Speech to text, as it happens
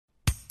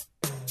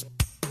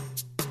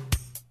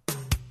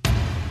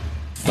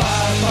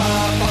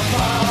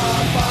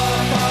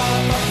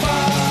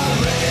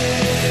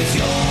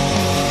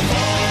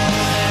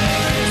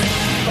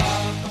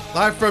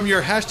live from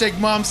your hashtag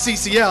mom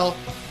CCL,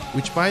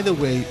 which, by the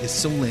way, is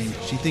so lame.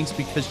 She thinks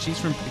because she's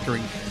from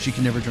Pickering, she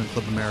can never join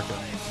Club America.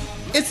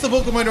 It's the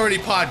Vocal Minority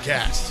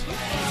Podcast.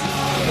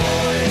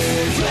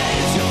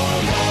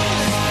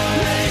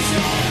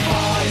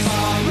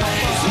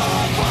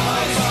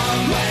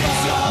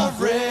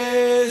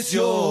 Raise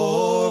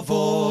your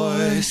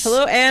voice.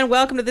 Hello and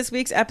welcome to this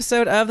week's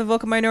episode of the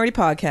Vocal Minority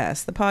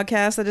Podcast, the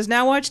podcast that has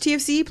now watched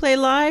TFC play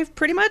live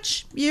pretty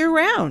much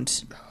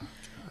year-round.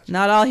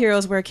 Not all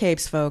heroes wear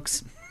capes,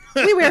 folks.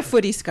 We wear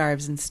footy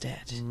scarves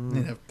instead.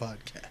 They have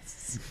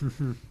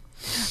podcasts.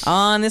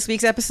 On this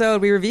week's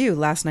episode, we review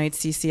last night's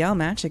CCL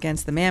match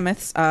against the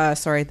Mammoths.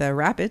 The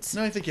Rapids.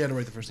 No, I think you had it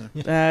right the first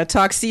time.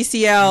 Talk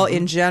CCL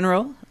in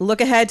general.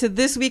 Look ahead to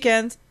this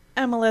weekend's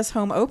MLS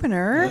home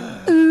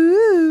opener.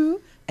 Ooh,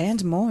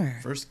 and more.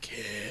 First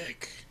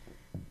kick.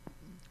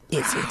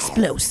 It's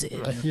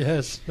explosive.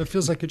 Yes, it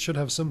feels like it should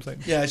have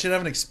something. Yeah, it should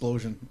have an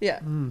explosion. Yeah.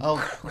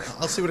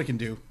 I'll see what I can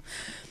do.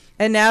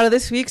 And now to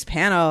this week's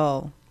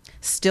panel.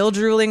 Still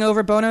drooling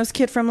over Bono's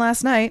kit from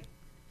last night.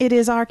 It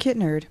is our kit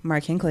nerd,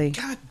 Mark Hinckley.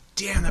 God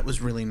damn, that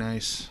was really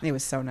nice. It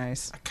was so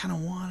nice. I kind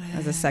of want it. It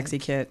was a sexy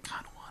kit.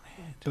 Kind of want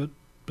it.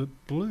 But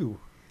blue.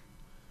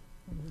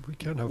 We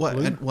can't have What?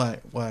 blue. And why?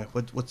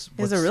 What's?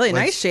 There's a really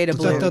nice shade of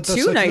blue. That's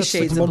Two like- nice that's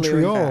shades like of blue,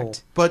 in Montreal.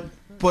 fact.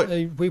 But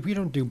We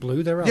don't do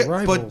blue. They're our yeah,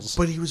 rivals.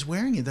 but he was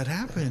wearing it. That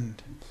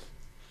happened.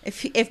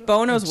 If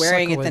Bono's It's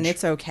wearing it, then sacrilege.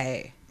 it's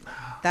okay.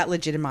 That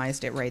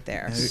legitimized it right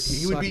there.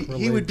 He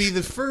would be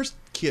the first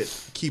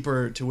kit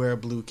keeper to wear a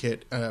blue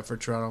kit for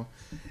Toronto,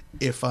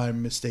 if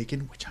I'm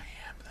mistaken, which I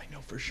am. I know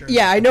for sure.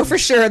 Yeah, I know for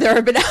sure there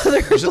have been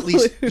other There's at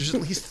blues.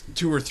 least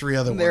two or three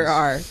other ones. There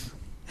are.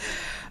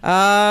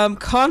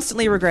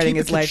 Constantly regretting Keeper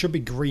his kit life. should be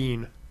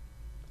green.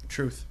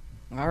 Truth.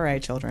 All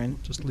right, children.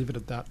 Just leave it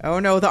at that. Oh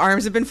no, the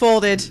arms have been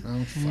folded.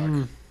 Oh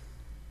fuck.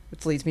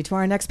 Which leads me to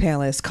our next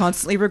panelist,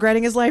 constantly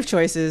regretting his life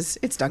choices.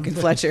 It's Duncan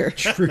Fletcher.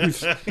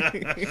 Truth.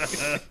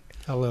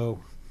 Hello.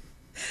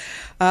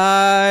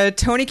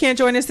 Tony can't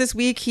join us this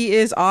week. He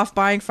is off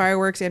buying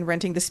fireworks and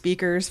renting the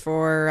speakers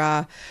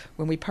for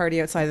when we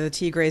party outside of the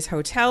Tigres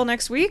hotel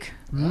next week.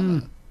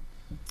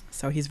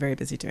 So he's very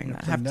busy doing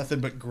that. Nothing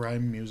but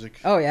grime music.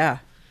 Oh, yeah.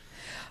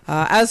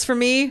 As for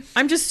me,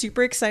 I'm just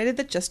super excited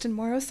that Justin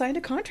Morrow signed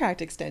a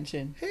contract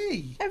extension.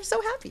 Hey. I'm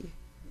so happy.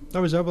 That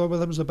was what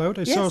that was about.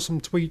 I saw Yes. some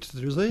tweet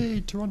that was,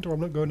 hey, Toronto,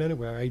 I'm not going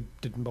anywhere. I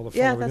didn't bother following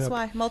Yeah, that's up.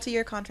 why.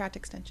 Multi-year contract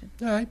extension.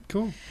 All right,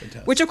 cool.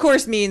 Fantastic. Which, of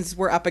course, means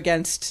we're up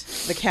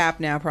against the cap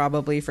now,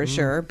 probably, for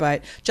sure.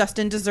 But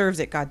Justin deserves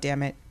it,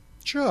 goddammit.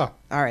 Sure.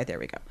 All right, there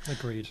we go.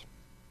 Agreed.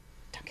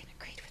 Duncan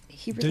agreed with me.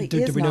 He really Do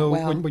is we not know,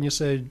 well. when you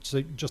say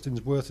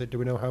Justin's worth it, do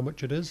we know how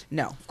much it is?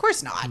 No, of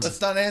course not. Let's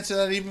not answer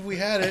that even if we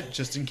had it,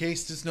 just in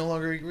case this no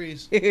longer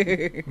agrees.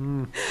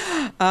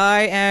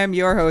 I am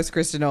your host,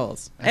 Kristin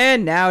Knowles.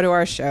 And now to our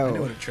I know show.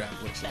 what a trap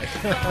looks like.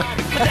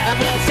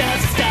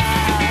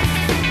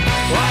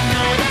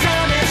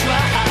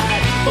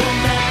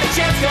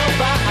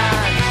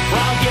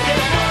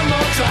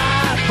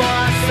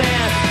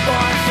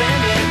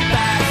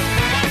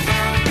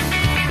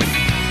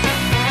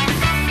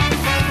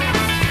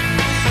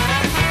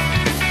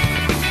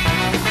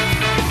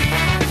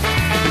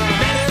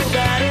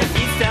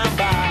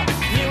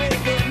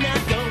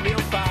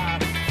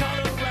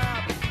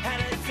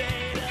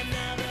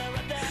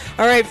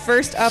 All right,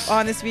 first up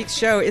on this week's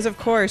show is, of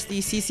course, the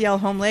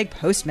CCL home leg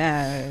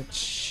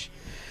post-match.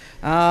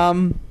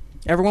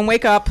 Everyone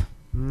wake up.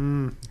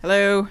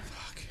 Hello.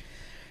 Fuck.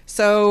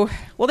 So,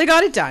 well, they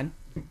got it done.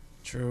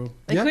 True.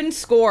 They Yeah. couldn't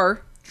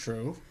score,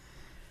 True.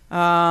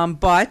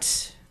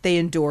 but they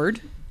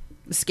endured.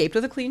 Escaped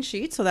with a clean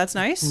sheet, so that's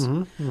nice.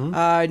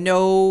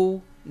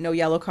 No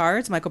yellow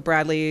cards. Michael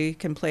Bradley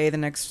can play the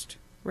next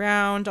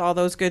round. All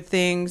those good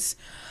things.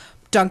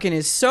 Duncan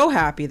is so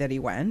happy that he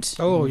went.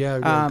 Oh,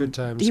 yeah, good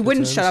times. He good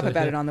wouldn't times. shut up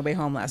about it on the way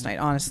home last night,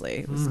 honestly.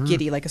 It was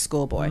giddy like a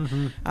schoolboy.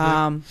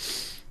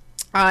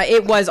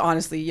 It was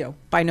honestly,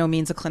 by no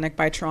means a clinic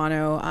by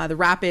Toronto. The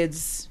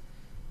Rapids,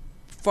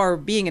 for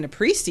being in a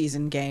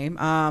preseason game,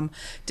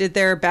 did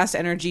their best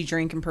energy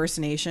drink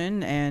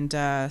impersonation and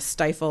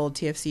stifled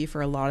TFC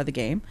for a lot of the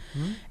game.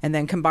 And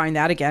then combined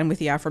that again with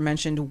the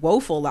aforementioned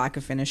woeful lack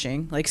of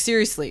finishing. Like,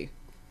 seriously.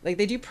 Like,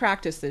 they do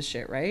practice this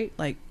shit, right?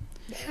 Like,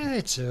 Yeah,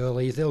 it's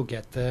early. They'll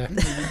get there.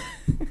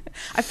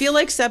 I feel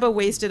like Seba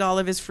wasted all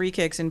of his free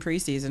kicks in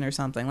preseason or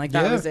something. Like,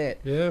 that was it.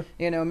 Yeah.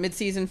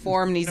 Mid-season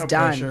form, and he's No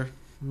done. pressure.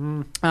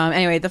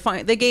 Anyway,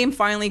 the game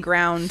finally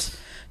ground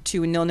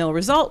to a 0-0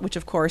 result, which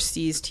of course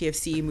sees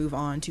TFC move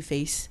on to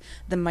face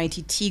the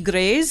mighty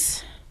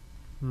Tigres,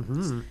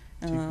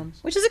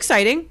 which is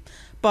exciting.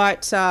 But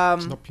It's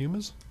not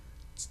Pumas?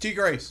 It's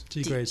Tigres.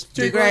 Tigres.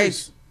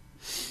 Tigres.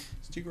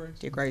 It's Tigres.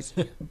 Tigres.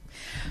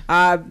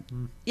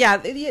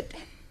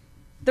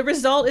 The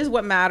result is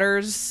what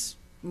matters,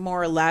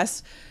 more or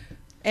less.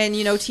 And,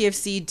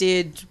 TFC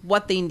did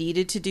what they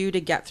needed to do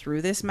to get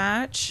through this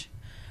match.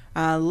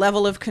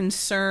 Level of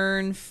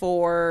concern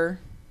for,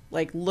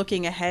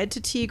 looking ahead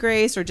to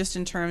Tigres or just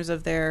in terms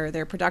of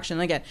their production.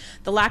 Again,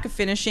 the lack of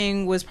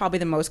finishing was probably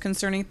the most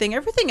concerning thing.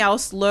 Everything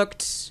else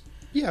looked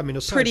Yeah, I mean,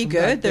 aside pretty from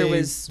good.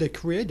 That, they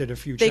created a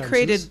few They chances.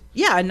 created,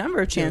 a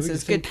number of Yeah,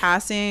 chances. think- Good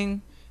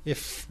passing.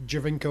 If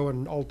Javinko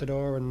and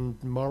Altidore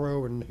and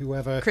Morrow and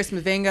whoever Chris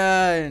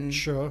Mavinga and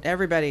Sure.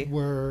 everybody.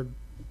 were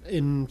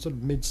in sort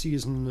of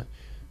mid-season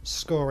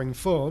scoring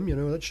form,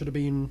 that should have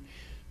been,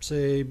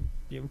 say,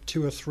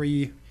 2 or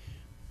 3,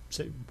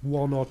 say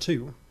 1 or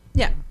 2.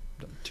 Yeah.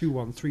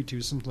 2-1,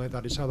 3-2, something like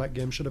that is how that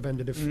game should have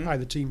ended if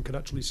either team could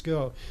actually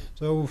score.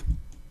 So,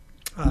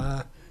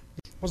 it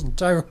wasn't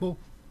terrible.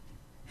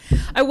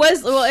 I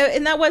was,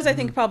 and that was, I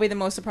think, probably the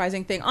most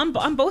surprising thing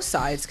on both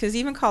sides, because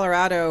even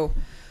Colorado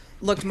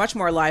looked much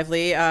more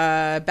lively.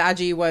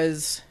 Badgie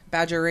was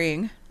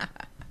badgering.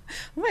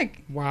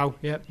 Like, Wow,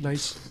 yeah,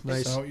 nice.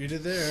 Saw what you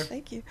did there.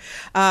 thank you.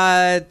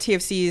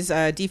 TFC's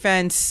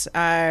defense,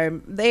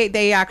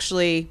 they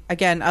actually,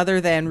 again, other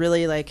than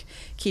really like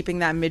keeping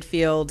that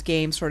midfield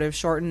game sort of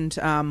shortened,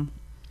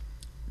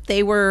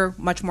 they were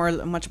much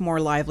more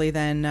lively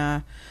than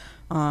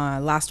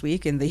last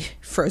week in the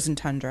frozen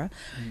tundra,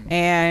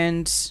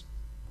 and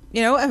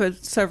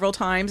several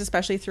times,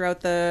 especially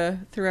throughout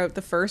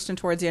the first and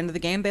towards the end of the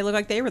game, they looked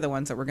like they were the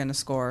ones that were going to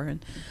score,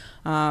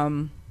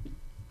 and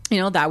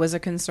that was a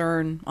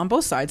concern on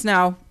both sides.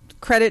 Now,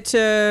 credit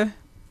to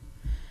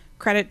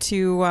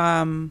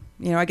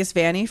I guess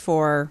Vanny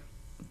for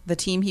the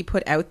team he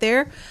put out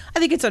there. I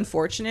think it's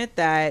unfortunate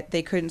that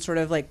they couldn't sort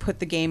of like put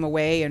the game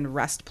away and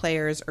rest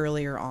players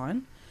earlier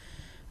on.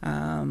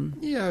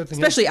 Yeah, I think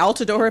Especially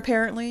Altidore,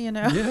 apparently,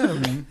 Yeah,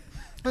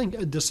 I think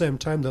at the same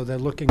time, though, they're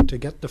looking to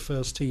get the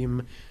first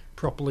team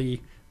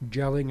properly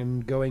gelling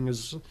and going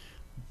as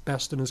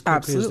best and as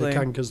quickly as they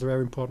can, because there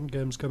are important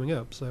games coming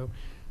up. So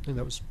I think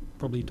that was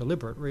probably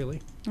deliberate,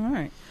 really. All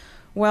right.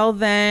 Well,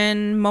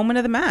 then, moment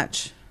of the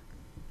match.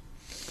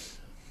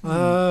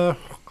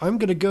 I'm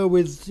going to go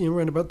with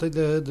around about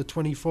the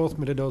 24th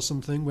minute or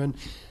something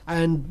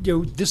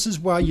this is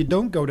why you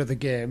don't go to the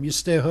game. You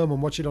stay home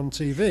and watch it on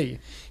TV,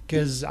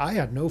 because I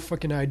had no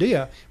fucking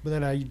idea. But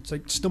then I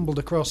stumbled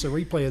across a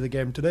replay of the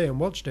game today and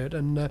watched it,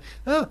 and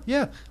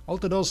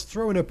Altidore's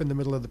throwing up in the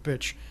middle of the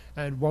pitch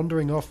and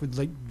wandering off with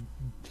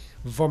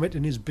vomit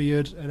in his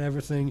beard and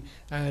everything,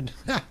 and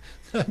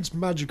that's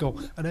magical.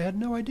 And I had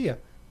no idea.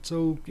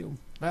 So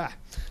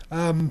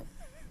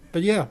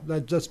But yeah,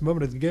 that's the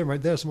moment of the game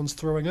right there. Someone's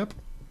throwing up.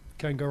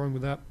 Can't go wrong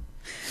with that.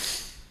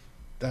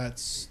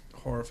 That's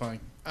horrifying.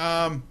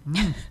 You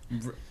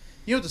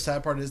know what the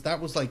sad part is?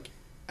 That was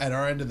at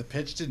our end of the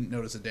pitch. Didn't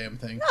notice a damn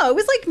thing. No, it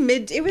was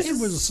mid. It was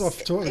a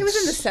soft toilet. It was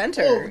in the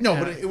center. Oh, no,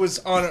 but it was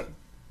on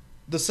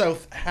the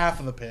south half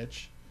of the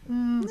pitch.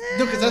 No,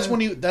 because that's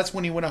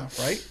when he went off,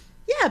 right?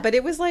 Yeah, but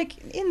it was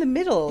in the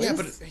middle. Yeah,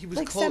 but he was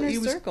center he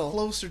was circle.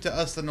 closer to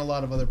us than a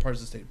lot of other parts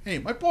of the stadium.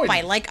 Anyway, my point. By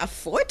a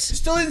foot.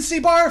 Still didn't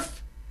see barf.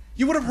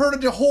 You would have heard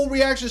the whole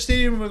reaction of the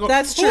stadium and go,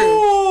 that's true.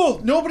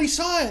 Oh, nobody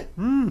saw it.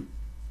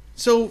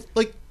 So,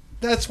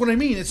 that's what I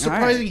mean. It's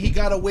surprising he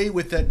got away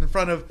with that in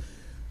front of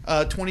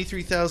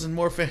 23,000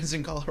 more fans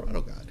in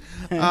Colorado got.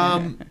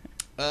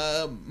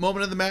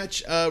 Moment of the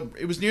match.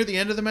 It was near the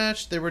end of the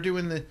match. They were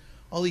doing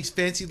all these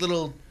fancy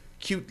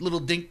cute little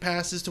dink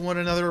passes to one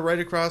another right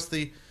across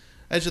the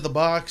edge of the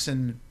box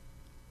and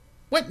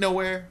went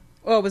nowhere.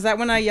 Oh, was that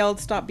when I yelled,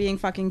 "Stop being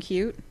fucking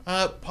cute"?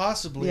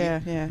 Possibly.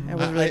 Yeah. I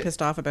was really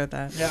pissed off about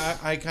that. Yeah,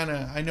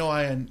 I know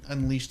I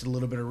unleashed a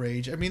little bit of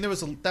rage. I mean,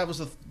 that was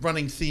a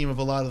running theme of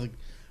a lot of the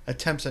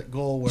attempts at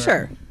goal where,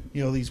 sure,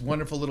 these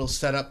wonderful little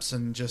setups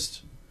and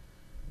just,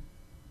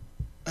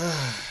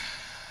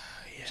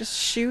 just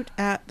shoot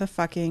at the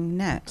fucking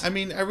net. I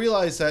mean, I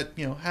realize that,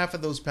 half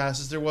of those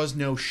passes, there was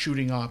no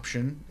shooting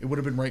option. It would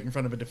have been right in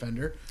front of a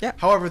defender. Yeah.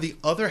 However, the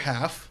other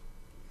half,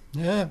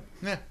 yeah.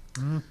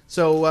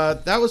 So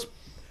that was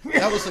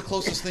the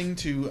closest thing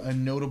to a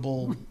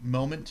notable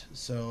moment.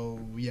 So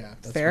yeah,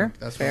 that's fair.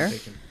 That's fair.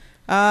 what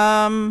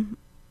I'm taking.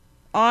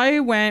 I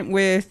went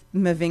with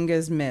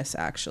Mavinga's miss.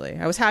 Actually,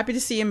 I was happy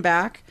to see him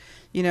back,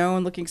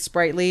 and looking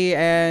sprightly,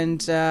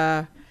 and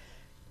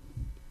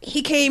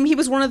he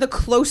was one of the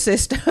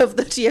closest of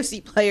the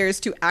TFC players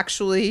to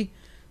actually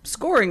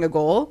scoring a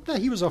goal. Yeah,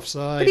 he was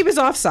offside. But he was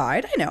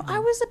offside. I know. I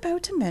was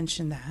about to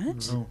mention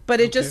that. Oh,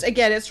 but it just,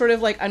 again, it's sort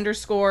of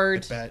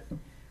underscored. I bet.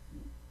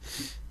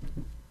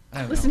 I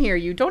don't Listen know. here,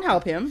 you don't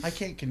help him. I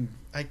can't.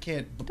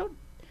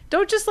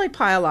 Don't just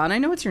pile on. I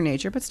know it's your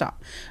nature, but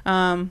stop.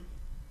 Go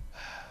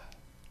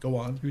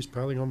on. Who's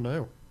piling on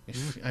now?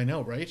 I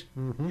know, right?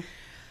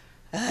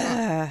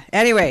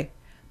 Anyway,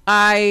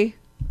 I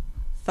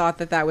thought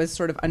that was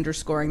sort of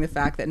underscoring the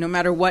fact that no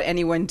matter what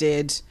anyone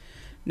did,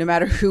 no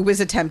matter who was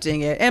attempting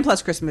it, and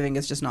plus Chris Mavinga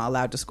is just not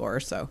allowed to score,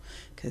 so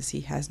because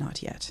he has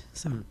not yet.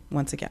 So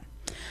once again,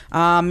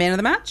 man of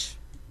the match,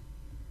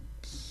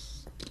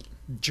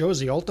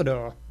 Josie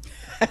Altidore.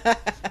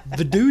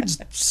 The dude's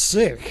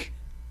sick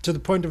to the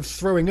point of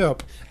throwing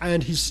up,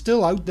 and he's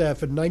still out there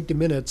for 90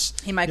 minutes.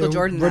 Hey, Michael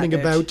Jordan, running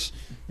that bitch.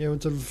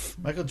 about, sort of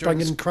Michael banging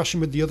Jordan's- and crashing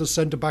with the other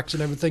centre backs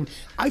and everything.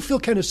 I feel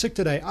kind of sick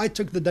today. I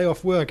took the day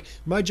off work.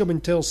 My job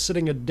entails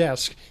sitting at a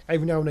desk,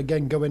 every now and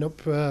again getting up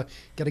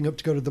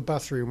to go to the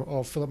bathroom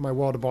or fill up my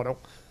water bottle.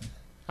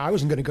 I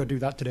wasn't going to go do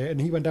that today.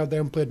 And he went out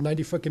there and played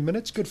 90 fucking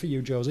minutes. Good for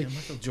you, Josie.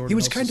 He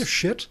was kind of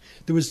shit.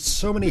 There was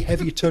so many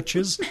heavy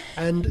touches.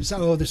 And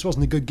so, this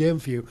wasn't a good game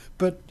for you.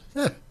 But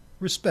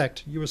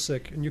respect. You were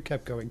sick and you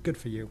kept going. Good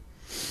for you.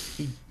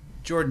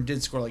 Jordan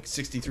did score like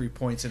 63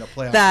 points in a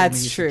playoff game.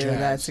 That's true.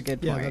 That's a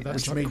good point.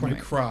 That's which made me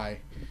cry.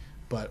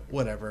 But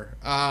whatever.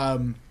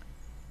 Man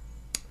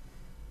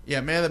of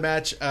the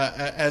match.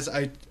 As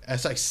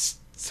I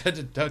said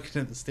to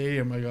Duncan at the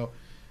stadium, I go,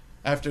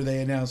 after they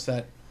announced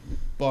that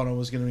Bono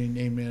was going to be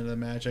named man of the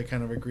match, I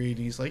kind of agreed.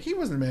 He's like, he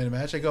wasn't the man of the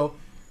match. I go,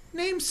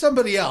 name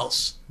somebody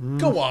else.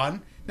 Go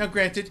on. Now,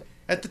 granted,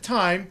 at the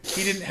time,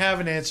 he didn't have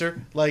an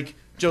answer like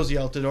Josie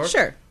Altidore.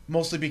 Sure.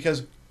 Mostly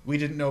because we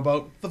didn't know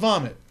about the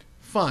vomit.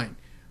 Fine.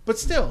 But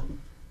still,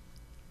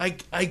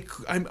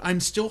 I'm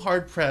still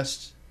hard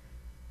pressed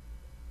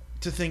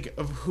to think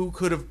of who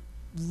could have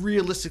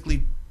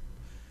realistically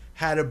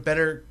had a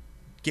better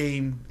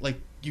game. Like,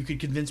 you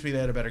could convince me they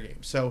had a better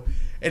game. So,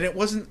 and it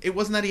wasn't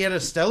that he had a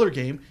stellar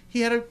game.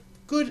 He had a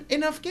good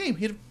enough game.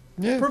 He had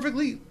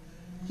perfectly,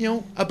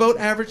 about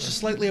average to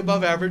slightly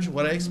above average,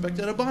 what I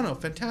expected of Bono.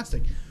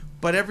 Fantastic.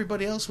 But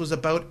everybody else was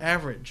about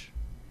average.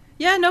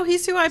 Yeah, no,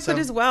 he's who I put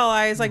as well.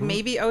 I was like,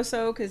 maybe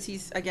Oso, because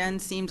he's, again,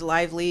 seemed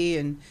lively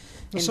and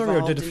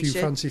Osorio did a few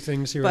fancy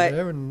things here and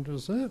there, and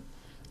was it.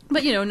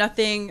 But,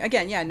 nothing,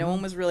 again, no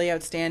one was really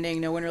outstanding.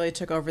 No one really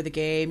took over the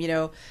game.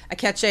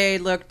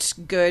 Akeche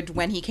looked good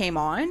when he came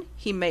on.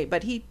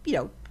 But he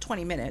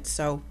 20 minutes,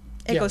 so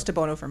it goes to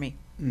Bono for me.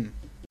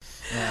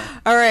 Yeah.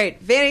 All right,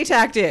 Vanity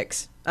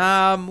Tactics.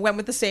 Went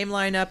with the same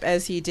lineup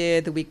as he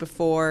did the week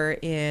before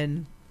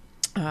in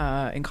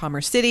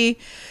Commerce City.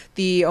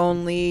 The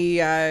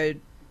only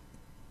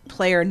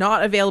player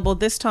not available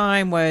this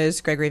time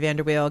was Gregory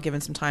Vanderweel,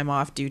 given some time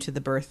off due to the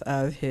birth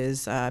of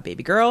his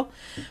baby girl.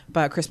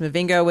 But Chris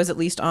Mavinga was at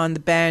least on the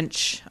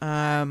bench,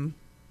 and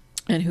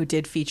who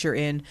did feature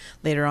in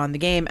later on in the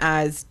game,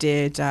 as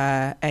did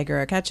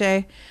Edgar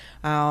Akeche.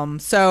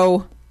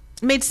 So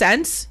it made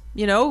sense.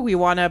 We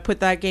want to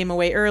put that game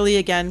away early,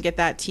 again, get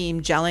that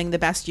team gelling the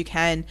best you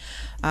can.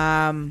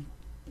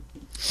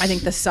 I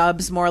think the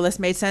subs more or less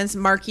made sense.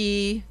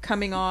 Markey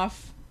coming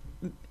off,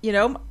 we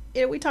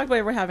talked about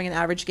everyone having an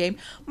average game.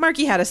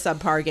 Markey had a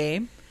subpar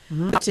game.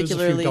 Not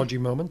particularly. There's a few dodgy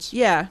moments.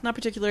 Yeah, not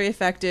particularly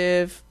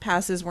effective.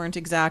 Passes weren't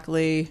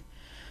exactly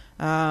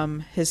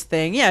his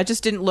thing. Yeah, it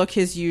just didn't look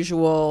his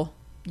usual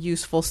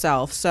useful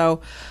self.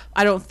 So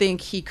I don't think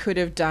he could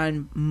have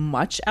done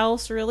much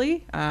else,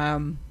 really.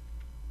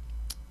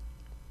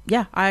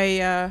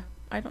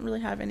 I don't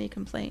really have any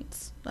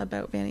complaints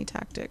about Vanity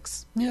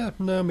Tactics. Yeah,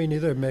 no, me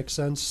neither. It makes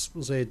sense.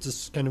 We'll say it's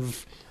just kind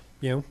of,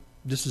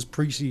 this is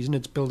preseason.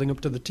 It's building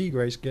up to the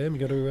Tigres game.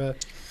 You got to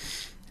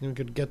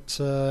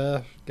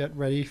get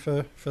ready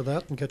for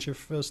that and get your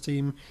first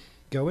team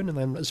going. And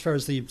then as far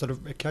as the sort of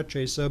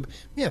Akeche sub,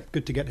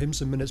 good to get him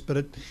some minutes. But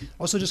it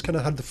also just kind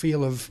of had the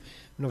feel of,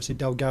 and obviously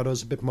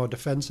Delgado's a bit more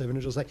defensive, and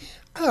it was like,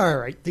 all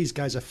right, these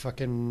guys are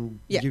fucking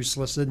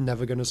useless. They're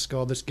never going to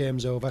score. This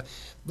game's over.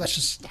 Let's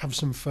just have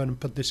some fun and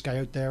put this guy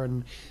out there.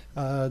 And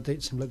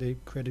it seemed like they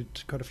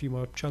created quite a few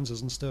more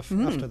chances and stuff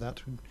after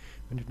that.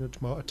 Went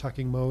into more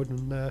attacking mode,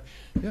 and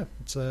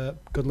it's a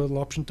good little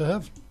option to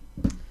have.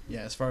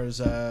 Yeah, as far as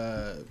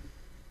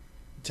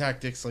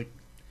tactics, like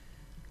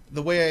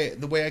the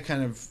way I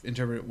kind of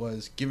interpret it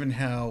was, given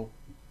how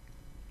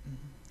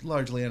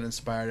largely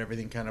uninspired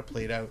everything kind of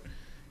played out,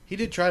 he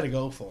did try to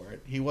go for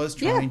it. He was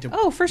trying to.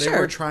 Oh, for sure. They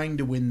were trying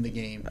to win the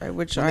game,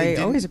 which I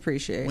always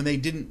appreciate. When they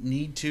didn't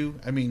need to,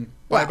 I mean,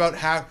 by about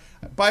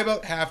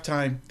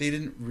halftime, they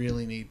didn't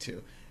really need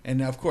to.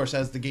 And of course,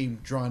 as the game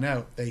drawn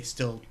out, they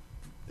still,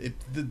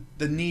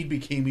 the need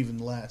became even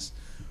less.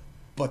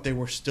 But they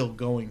were still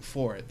going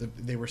for it.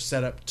 They were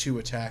set up to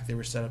attack. They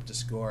were set up to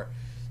score.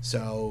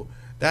 So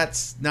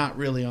that's not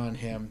really on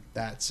him.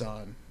 That's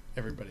on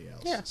everybody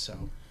else. Yeah.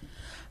 So.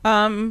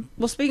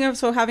 Well, speaking of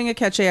having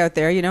Akeche out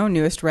there,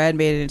 newest red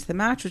made it into the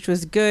match, which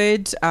was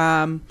good.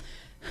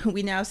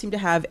 We now seem to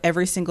have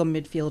every single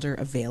midfielder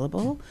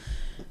available.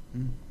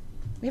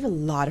 We have a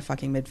lot of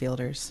fucking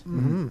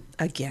midfielders.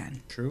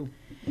 Again. True.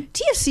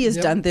 TFC has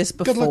done this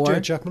before. Good luck,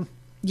 Jay Chapman.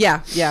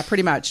 Yeah,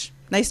 pretty much.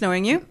 Nice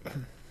knowing you.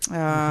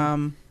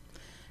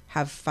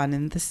 Have fun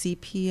in the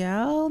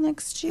CPL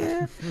next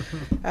year.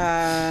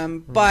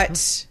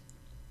 But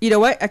you know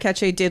what?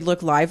 Akeche did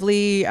look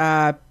lively,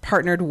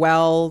 partnered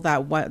well.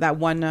 That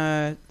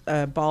one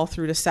ball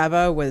through to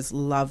Seva was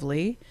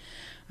lovely.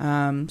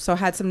 So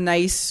had some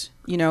nice,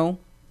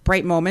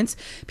 bright moments.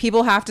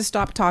 People have to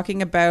stop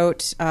talking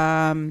about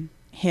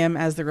him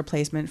as the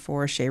replacement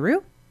for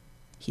Sheru.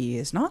 He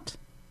is not,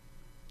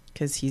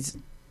 because he's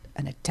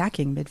an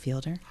attacking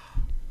midfielder.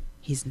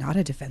 He's not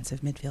a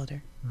defensive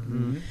midfielder.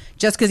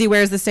 Just because he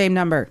wears the same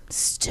number.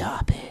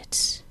 Stop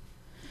it.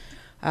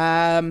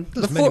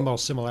 There's many more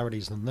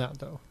similarities than that,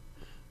 though.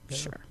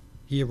 Sure.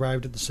 He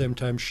arrived at the same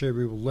time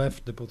Sheru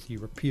left. They're both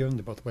European.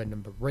 They both wear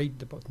number 8.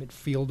 They're both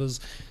midfielders.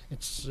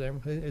 It's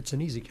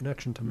an easy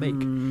connection to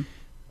make.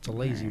 It's a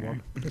lazy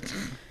one, but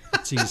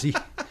it's easy.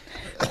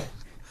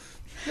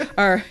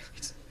 All right.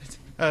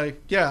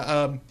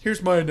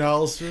 Here's my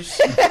analysis.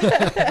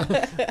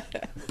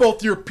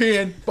 Both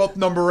European, both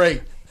number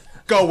 8.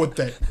 Go with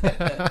it.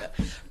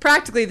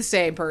 Practically the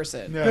same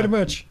person. Yeah. Pretty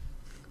much.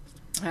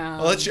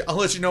 I'll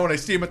let you know when I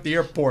see him at the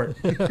airport.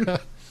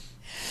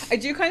 I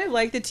do kind of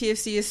like the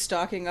TFC is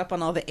stocking up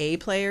on all the A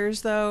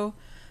players, though.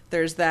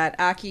 There's that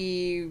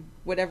Aki,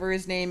 whatever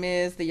his name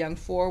is, the young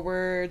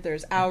forward.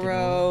 There's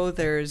Auro.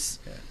 There's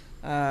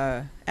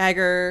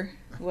Agar,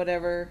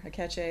 whatever,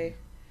 Akeche.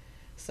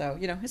 So,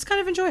 it's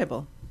kind of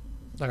enjoyable.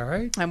 All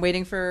right. I'm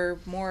waiting for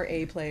more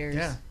A players.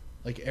 Yeah.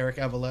 Like Eric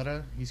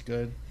Avaletta. He's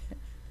good.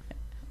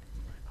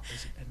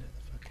 Opposite end of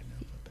the fucking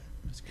alphabet.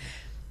 That's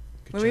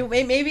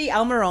good. Maybe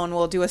Almiron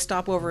will do a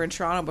stopover in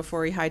Toronto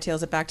before he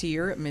hightails it back to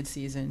Europe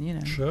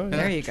mid-season. Sure.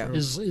 There you go.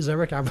 Is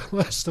Eric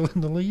Avaletta still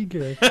in the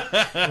league?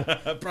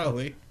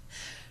 Probably.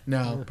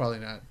 No, probably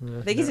not.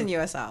 I think he's in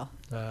USL.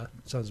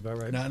 Sounds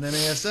about right. Not in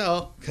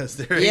NASL, because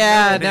there ain't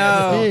Yeah,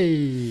 no no.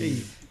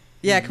 Hey.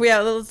 Yeah,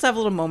 let's have a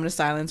little moment of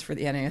silence for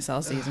the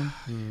NASL season.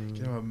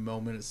 Can I have a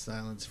moment of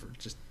silence for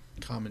just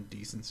common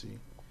decency?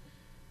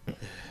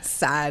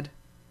 Sad.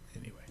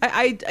 Anyway.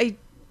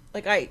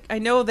 I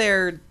know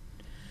their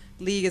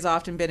league has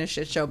often been a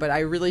shit show, but I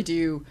really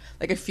do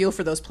I feel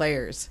for those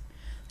players.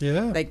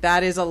 Yeah.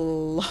 That is a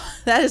lot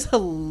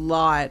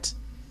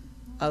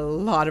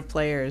of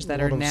players that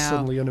a lot are of now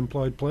suddenly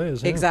unemployed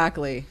players. Yeah.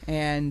 Exactly.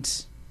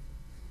 And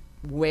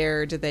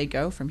where do they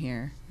go from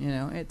here?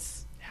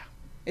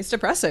 It's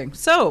depressing.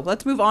 So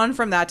let's move on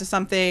from that to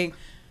something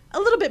a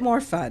little bit more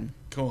fun.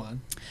 Go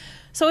on.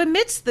 So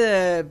amidst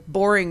the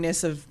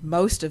boringness of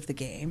most of the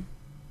game,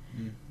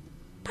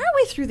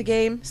 partway through the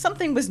game,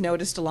 something was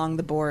noticed along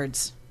the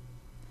boards.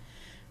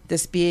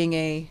 This being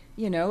a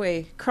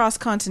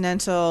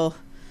cross-continental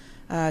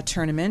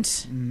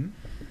tournament. Mm-hmm.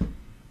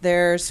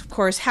 There's, of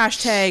course,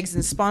 hashtags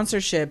and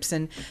sponsorships,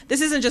 and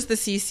this isn't just the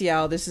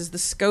CCL. This is the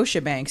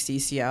Scotiabank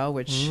CCL,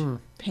 which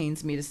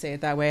pains me to say it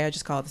that way. I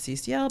just call it the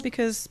CCL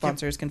because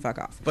sponsors can fuck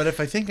off. But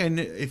if I think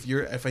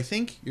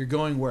you're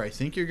going where I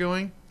think you're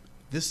going,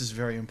 this is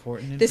very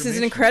important. This is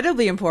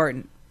incredibly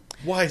important.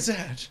 Why is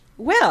that?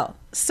 Well,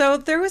 so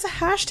there was a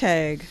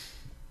hashtag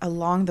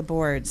along the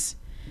boards.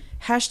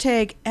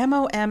 Hashtag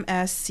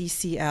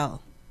MOMSCCL.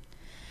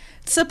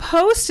 It's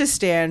supposed to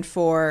stand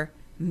for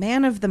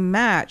Man of the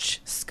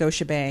Match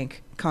Scotiabank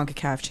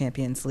CONCACAF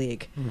Champions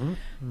League. Mm-hmm.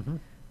 Mm-hmm.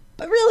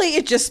 But really,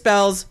 it just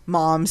spells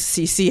Mom's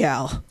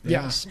CCL.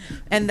 Yes.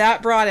 And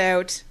that brought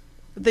out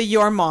the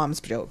Your Mom's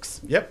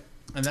jokes. Yep.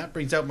 And that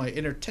brings out my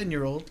inner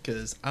 10-year-old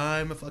because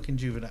I'm a fucking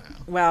juvenile.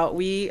 Well,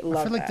 we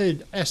love I feel like the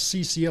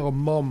SCCL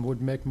mom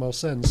would make more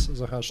sense as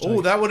a hashtag.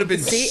 Oh, that would have been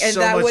and so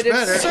that much would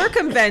have better.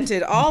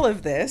 circumvented all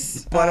of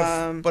this.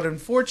 But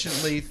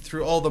unfortunately,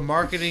 through all the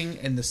marketing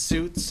and the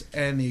suits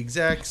and the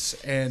execs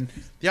and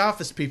the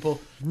office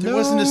people, there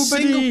wasn't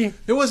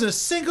a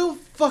single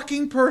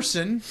fucking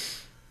person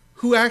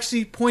who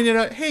actually pointed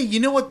out, hey,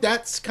 you know what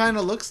that kind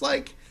of looks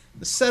like?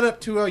 The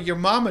setup to a Your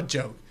Mama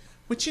joke,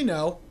 which,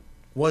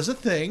 was a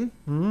thing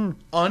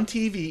on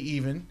TV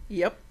even.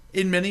 Yep.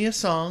 In many a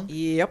song.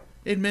 Yep.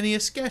 In many a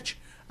sketch.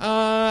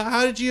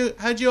 How'd you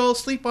all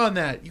sleep on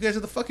that? You guys are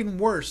the fucking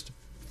worst.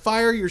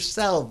 Fire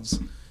yourselves.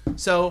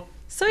 So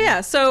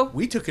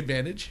we took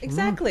advantage.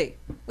 Exactly.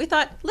 We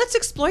thought, let's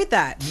exploit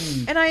that.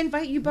 And I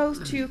invite you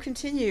both to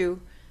continue.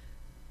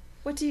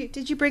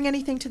 Did you bring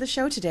anything to the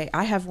show today?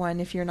 I have one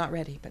if you're not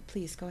ready, but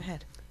please go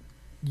ahead.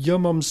 Your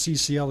Mom's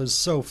CCL is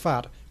so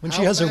fat. When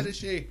How fat is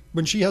she?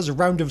 When she has a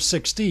round of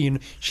 16,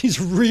 she's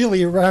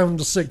really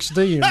round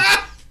 16.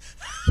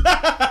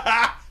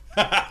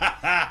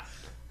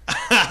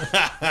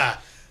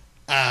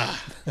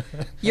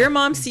 Your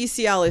Mom's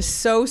CCL is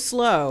so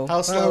slow.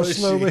 How slow is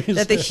she?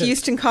 That the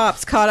Houston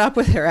cops caught up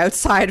with her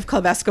outside of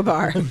Club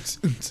Escobar.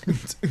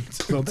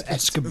 Club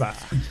Escobar.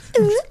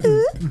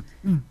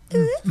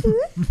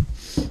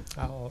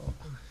 Oh,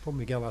 poor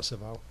Miguel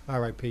Aceval.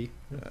 R.I.P.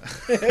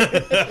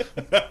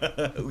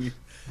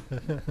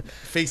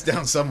 Face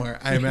down somewhere,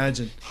 I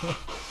imagine.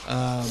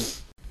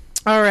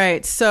 All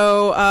right,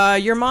 so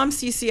Your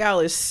Mom's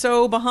CCL is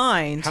so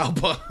behind. How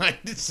behind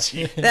is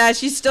she? That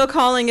she's still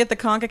calling it the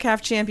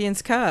CONCACAF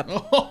Champions Cup.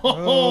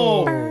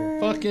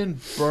 Fucking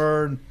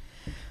burn.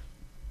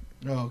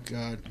 Oh,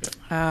 God.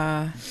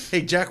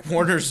 Hey, Jack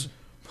Warner's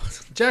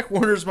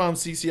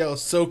Mom's CCL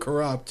is so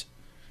corrupt.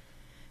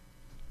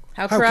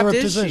 How corrupt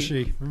is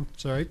she?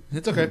 Sorry.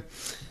 It's okay.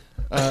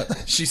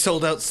 She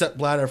sold out Sepp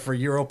Blatter for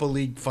Europa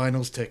League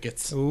finals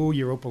tickets. Oh,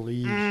 Europa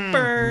League.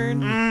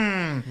 Burn.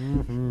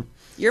 Mm-hmm.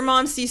 Your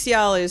Mom's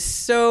CCL is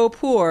so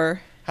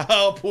poor.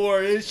 How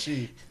poor is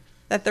she?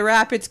 That the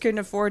Rapids couldn't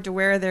afford to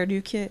wear their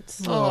new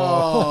kits.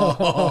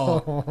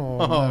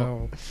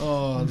 Oh,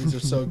 these are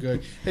so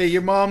good. Hey,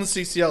 Your Mom's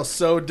CCL is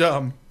so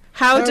dumb.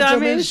 How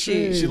dumb is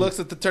she? She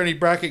looks at the tourney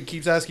bracket and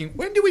keeps asking,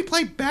 when do we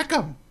play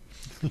Beckham?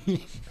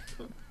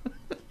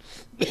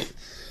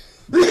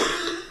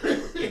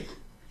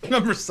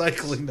 I'm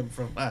recycling them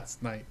from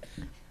last night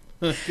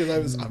because I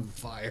was on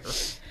fire.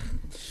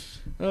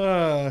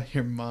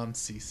 Your mom's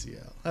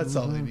CCL. That's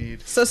all I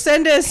need. So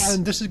send us.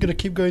 And this is going to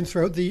keep going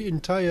throughout the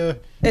entire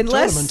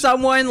Unless tournament.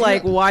 someone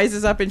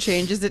wises up and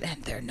changes it,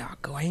 and they're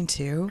not going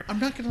to. I'm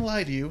not going to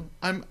lie to you.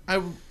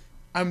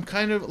 I'm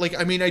kind of like,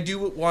 I mean, I do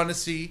want to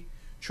see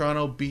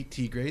Toronto beat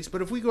Tigres,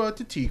 but if we go out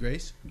to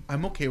Tigres,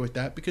 I'm okay with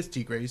that because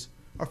Tigres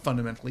are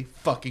fundamentally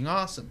fucking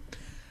awesome.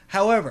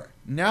 However,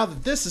 now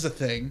that this is a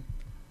thing,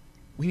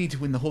 we need to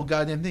win the whole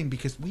goddamn thing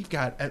because we've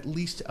got at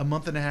least a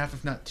month and a half,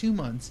 if not 2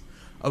 months,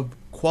 of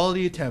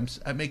quality attempts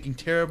at making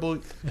terrible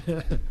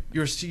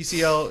your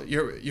CCL,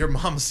 your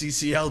mom's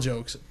CCL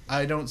jokes.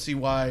 I don't see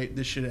why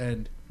this should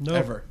end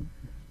ever.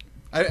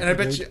 I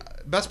bet you,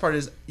 best part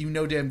is, you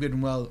know damn good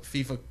and well,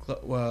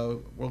 FIFA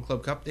World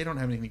Club Cup, they don't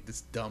have anything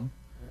this dumb.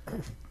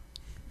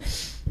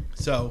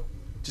 So,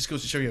 just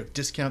goes to show you,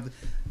 discount.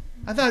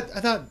 I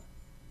thought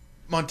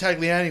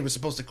Montagliani was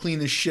supposed to clean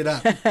this shit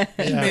up.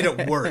 He made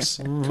it worse.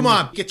 Come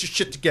on, get your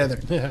shit together.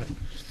 Yeah.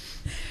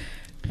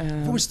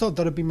 I've always thought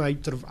that'd be my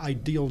sort of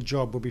ideal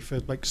job, would be for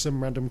like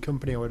some random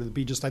company, or it'd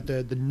be just like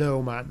the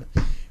no man.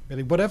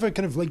 Really, whatever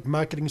kind of like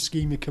marketing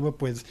scheme you come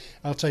up with,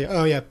 I'll tell you,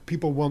 oh yeah,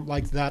 people won't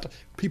like that.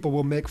 People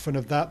will make fun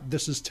of that.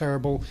 This is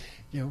terrible.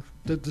 You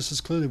know, this is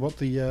clearly what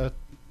the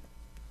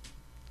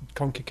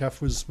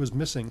CONCACAF was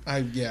missing.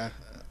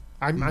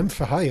 I'm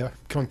for hire,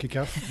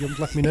 CONCACAF. You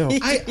let me know.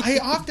 I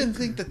often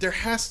think that there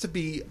has to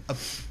be a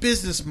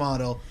business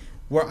model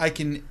where I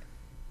can,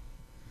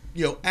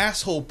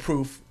 asshole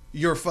proof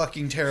your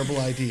fucking terrible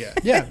idea.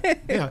 Yeah.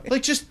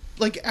 Like, just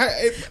like.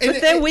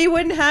 But then we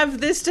wouldn't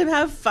have this to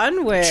have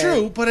fun with.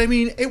 True, but I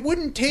mean, it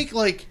wouldn't take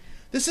like.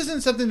 This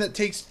isn't something that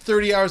takes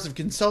 30 hours of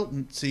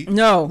consultancy.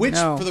 No, which,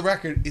 for the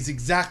record, is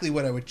exactly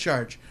what I would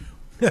charge.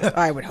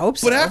 I would hope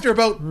so. But after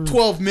about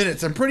 12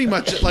 minutes, I'm pretty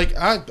much like,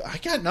 I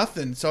got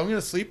nothing, so I'm going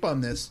to sleep on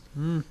this.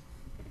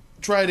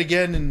 Try it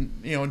again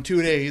in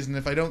 2 days, and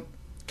if I don't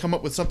come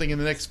up with something in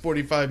the next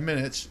 45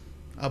 minutes,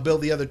 I'll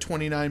build the other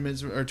 29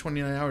 minutes or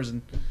 29 hours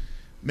and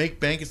make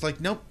bank. It's like,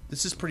 nope,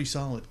 this is pretty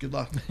solid. Good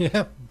luck.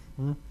 Yeah.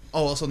 Oh,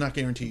 also not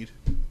guaranteed.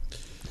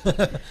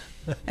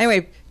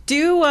 Anyway,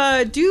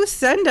 do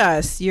send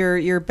us your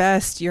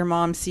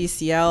mom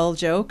CCL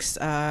jokes.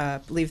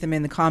 Leave them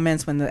in the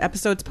comments when the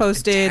episode's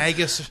posted.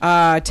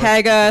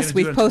 Tag us.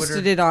 We've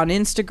posted it on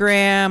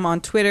Instagram,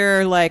 on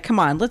Twitter. Like, come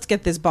on, let's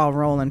get this ball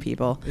rolling,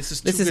 people. This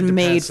is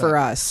made for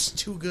us.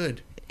 It's too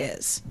good. It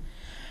is.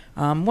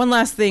 One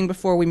last thing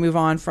before we move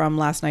on from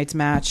last night's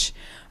match,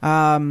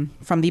 from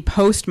the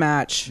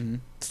post-match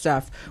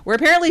stuff, where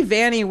apparently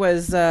Vanny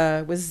was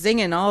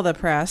zinging all the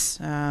press.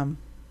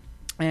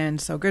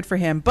 And so good for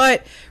him.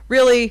 But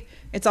really,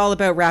 it's all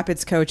about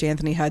Rapids coach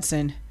Anthony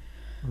Hudson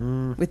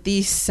with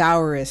the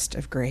sourest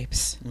of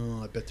grapes.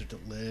 Oh, I bet they're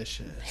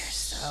delicious. They're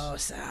so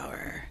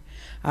sour.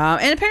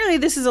 And apparently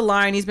this is a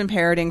line he's been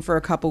parroting for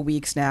a couple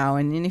weeks now.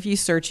 And if you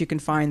search, you can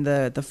find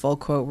the full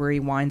quote where he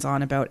whines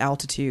on about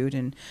altitude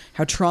and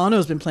how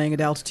Toronto's been playing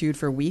at altitude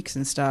for weeks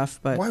and stuff.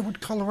 But why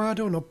would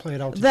Colorado not play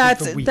at altitude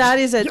for weeks? That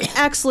is an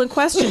excellent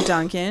question,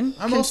 Duncan,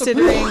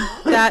 considering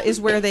that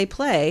is where they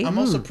play. I'm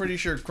also pretty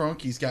sure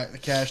Kroenke's got the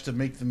cash to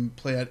make them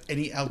play at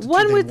any altitude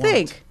One would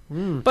think.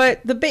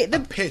 But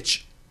the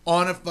pitch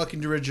on a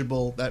fucking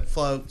dirigible that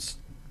floats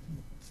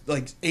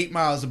like 8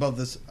 miles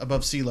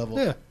above sea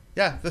level.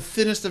 Yeah, the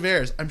thinnest of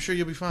airs. I'm sure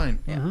you'll be fine.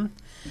 Yeah.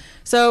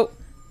 So,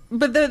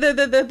 but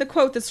the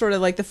quote that's sort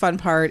of like the fun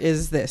part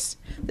is this.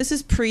 This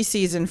is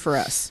preseason for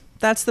us.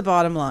 That's the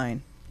bottom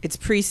line. It's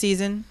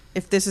preseason.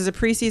 If this is a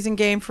preseason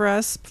game for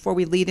us before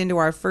we lead into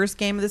our first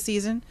game of the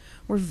season,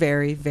 we're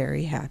very,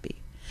 very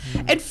happy.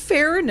 And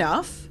fair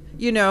enough.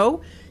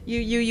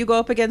 You go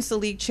up against the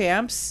league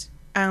champs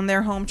on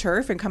their home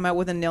turf and come out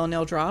with a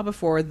 0-0 draw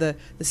before the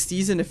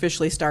season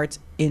officially starts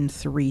in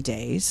 3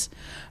 days.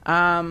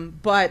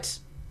 But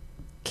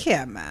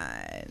come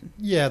on.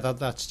 Yeah,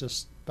 that's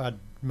just bad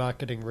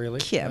marketing, really.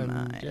 Come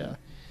on. Yeah.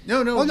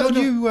 No.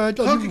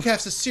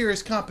 CONCACAF's a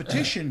serious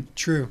competition.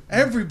 True.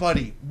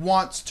 Everybody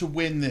wants to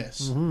win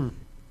this.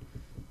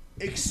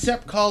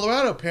 Except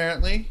Colorado,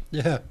 apparently.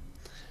 Yeah.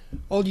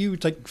 All you,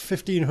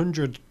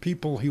 1,500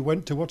 people who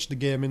went to watch the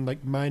game in,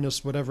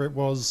 minus whatever it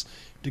was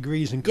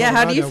degrees in Colorado. Yeah,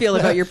 how do you feel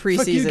about your preseason?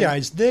 Fuck you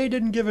guys. They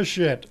didn't give a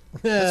shit.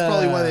 That's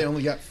probably why they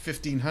only got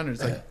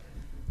 1,500. It's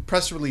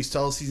press release to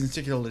all season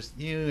ticket holders.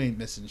 You ain't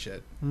missing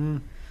shit.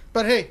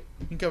 But hey,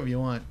 you can go if you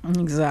want.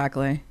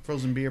 Exactly.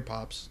 Frozen beer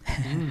pops.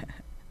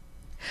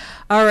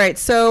 All right,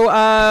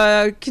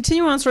 so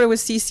continue on sort of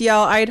with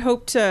CCL. I'd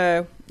hoped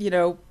to,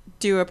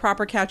 do a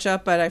proper catch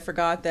up, but I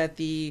forgot that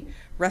the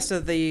rest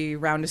of the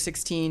round of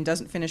 16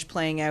 doesn't finish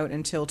playing out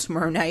until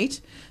tomorrow night,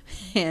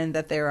 and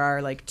that there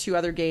are 2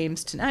 other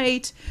games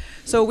tonight.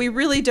 So we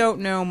really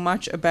don't know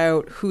much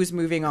about who's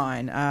moving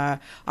on.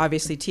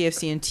 Obviously,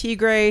 TFC and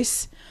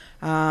Tigres.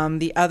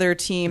 The other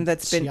team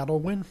that's been Seattle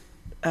win.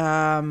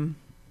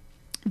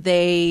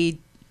 They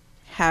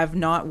have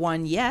not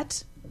won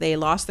yet. They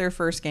lost their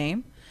first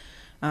game,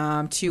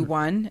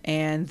 2-1,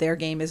 and their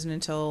game isn't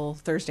until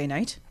Thursday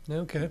night.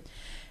 Okay.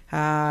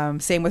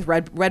 Same with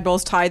Red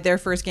Bulls tied their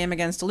first game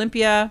against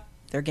Olympia.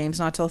 Their game's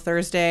not till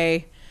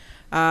Thursday.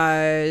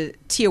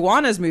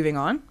 Tijuana's moving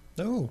on.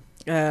 Oh.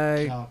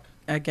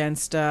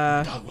 Against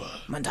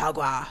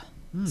Montagua.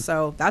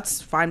 So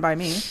that's fine by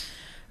me.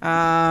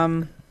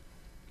 And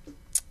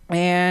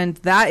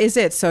that is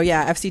it. So,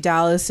 yeah, FC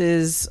Dallas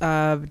is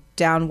down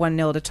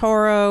 1-0 to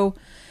Toro.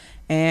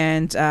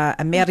 And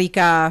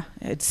America,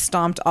 it's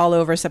stomped all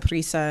over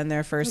Saprissa in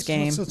their first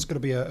game. It's going to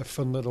be a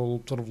fun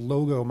little sort of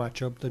logo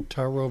matchup, the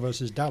Toro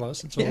versus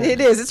Dallas. It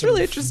is. It's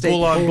really interesting.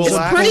 It's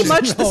action. pretty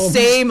much the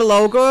same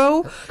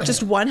logo,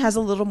 just one has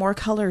a little more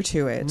color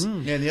to it.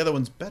 Yeah, and the other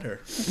one's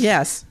better.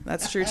 Yes,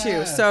 that's true,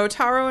 too. So,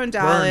 Taro and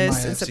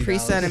Dallas and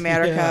Saprissa and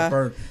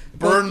America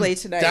both play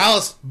tonight.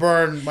 Dallas,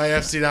 burn my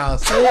FC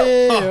Dallas.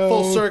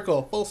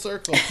 Full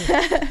circle.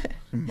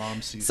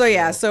 Mom sees. So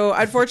yeah, so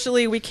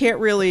unfortunately we can't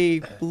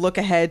really look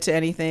ahead to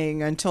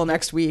anything until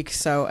next week.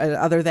 So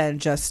other than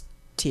just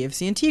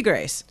TFC and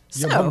Tigres.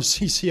 Your mom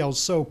CCL's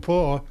so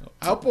poor.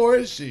 How poor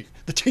is she?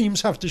 The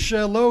teams have to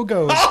share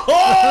logos.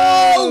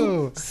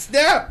 Oh!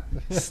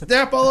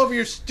 Snap all over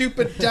your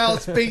stupid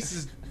Dallas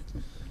faces.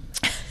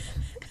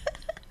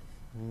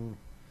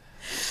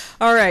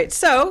 All right,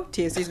 so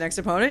TFC's next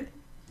opponent,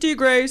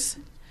 Tigres.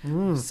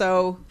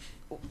 So.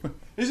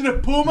 Isn't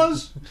it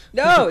Pumas?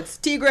 No, it's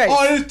Tigres.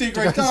 Oh, it is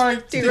Tigres. Sorry,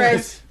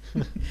 Tigres.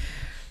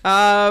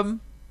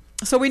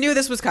 So we knew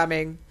this was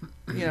coming.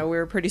 You know, we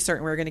were pretty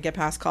certain we were going to get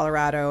past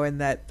Colorado,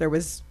 and that there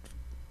was,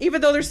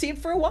 even though there seemed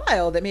for a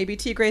while that maybe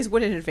Tigres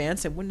wouldn't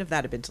advance, and wouldn't have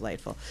that have been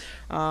delightful.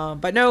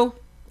 But no,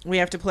 we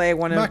have to play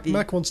one of the.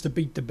 Mac wants to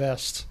beat the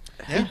best.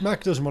 Yeah.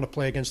 Mac doesn't want to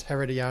play against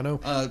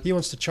Herediano. He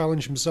wants to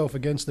challenge himself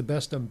against the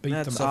best and beat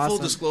them. That's So awesome. full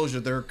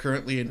disclosure, they're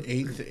currently in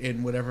 8th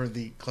in whatever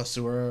the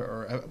Clausura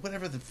or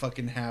whatever the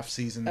fucking half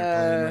season they're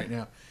playing right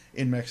now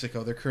in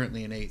Mexico. They're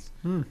currently in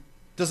 8th.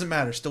 Doesn't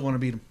matter. Still want to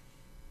beat them.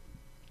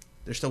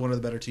 They're still one of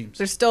the better teams.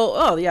 They're still.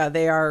 Oh yeah,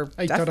 they are.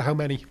 8 out of how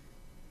many?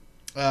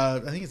 I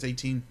think it's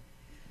 18.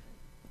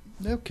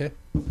 Okay.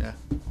 Yeah.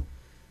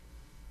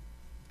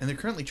 And they're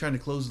currently trying to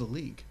close the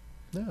league.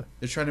 Yeah.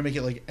 They're trying to make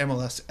it like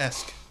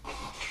MLS-esque.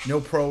 No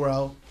pro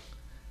rel.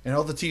 And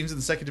all the teams in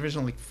the second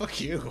division are like,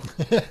 fuck you.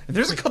 And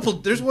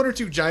there's one or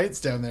two giants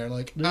down there.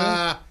 Like,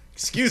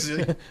 excuse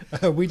me.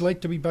 We'd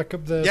like to be back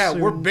up there Yeah,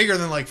 soon. we're bigger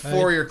than like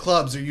 4 of your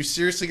clubs. Are you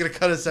seriously going to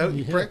cut us out,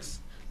 you pricks?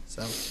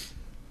 So,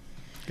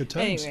 good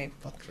times. Anyway,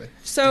 fuck.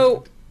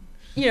 so,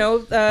 you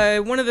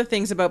know, one of the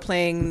things about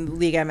playing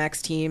League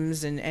MX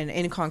teams and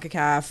in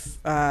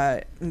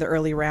CONCACAF in the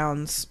early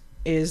rounds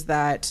is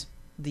that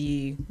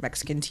the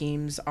Mexican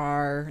teams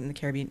are in the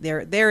Caribbean.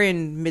 They're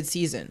in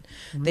mid-season.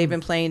 They've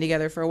been playing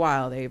together for a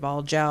while. They've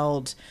all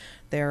gelled.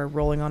 They're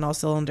rolling on all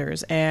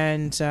cylinders.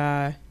 And,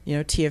 you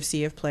know,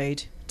 TFC have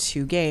played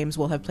 2 games.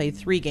 Will have played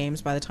 3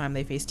 games by the time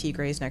they face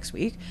Tigres next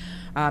week.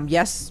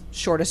 Yes,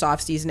 shortest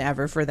off-season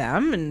ever for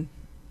them.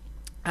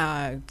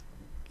 And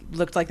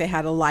looked like they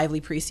had a lively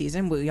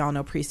preseason. We all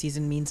know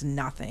preseason means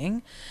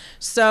nothing.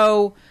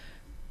 So,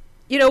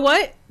 you know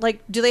what?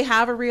 Like, do they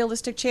have a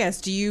realistic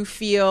chance?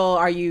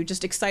 Are you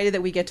just excited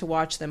that we get to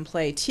watch them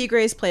play?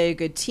 Tigres play a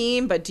good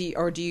team, but do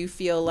you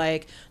feel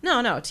like, no,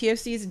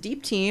 TFC is a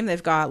deep team.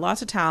 They've got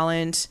lots of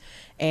talent,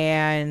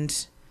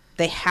 and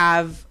they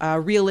have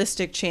a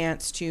realistic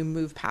chance to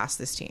move past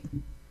this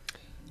team?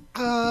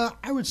 I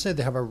would say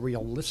they have a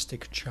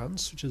realistic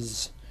chance, which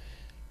is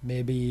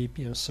maybe,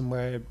 you know,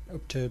 somewhere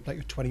up to like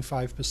a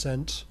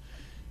 25%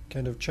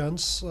 kind of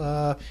chance.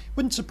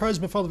 Wouldn't surprise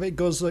me if all of it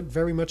goes like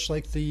very much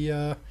like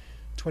the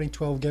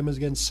 2012 game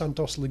against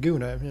Santos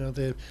Laguna. You know,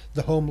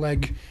 the home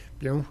leg,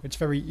 you know, it's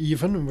very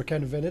even and we're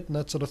kind of in it and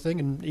that sort of thing.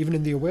 And even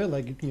in the away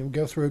leg, you know,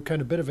 go through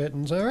kind of bit of it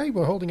and say, all right,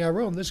 we're holding our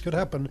own. This could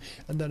happen,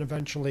 and then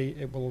eventually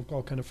it will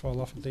all kind of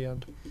fall off at the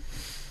end.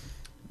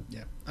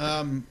 Yeah,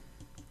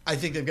 I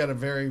think they've got a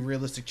very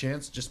realistic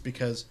chance just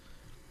because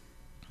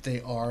they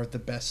are the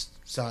best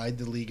side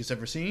the league has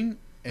ever seen,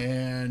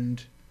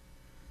 and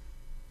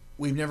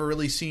we've never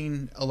really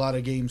seen a lot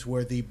of games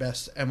where the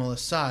best MLS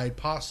side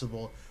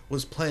possible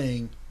was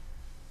playing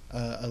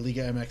a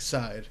Liga MX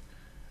side.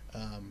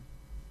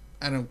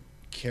 I don't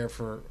care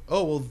for,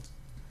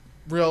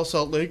 Real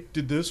Salt Lake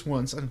did this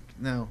once.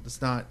 No,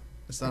 that's not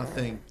a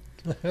thing.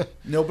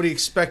 Nobody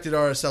expected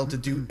RSL to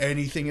do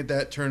anything at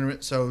that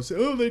tournament, so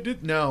they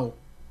did. No.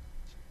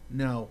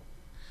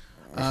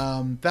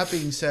 That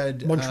being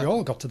said,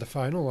 Montreal got to the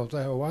final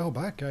a while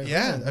back. I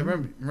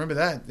remember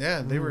that.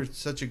 Yeah, they were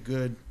such a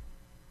good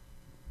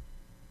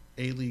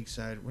A-League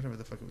side, whatever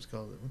the fuck it was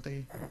called.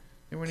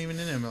 They weren't even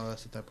in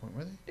MLS at that point,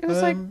 were they? It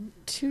was like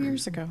 2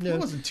 years ago. Yeah, it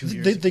wasn't 2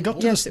 years ago. They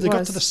got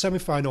to the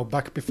semi-final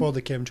back before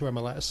they came to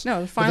MLS.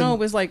 No, the final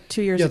was like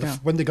 2 years ago.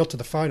 When they got to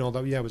the final,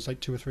 it was like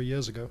 2 or 3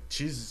 years ago.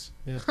 Jesus.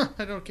 Yeah.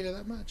 I don't care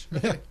that much.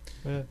 Okay.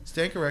 Yeah.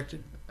 Stand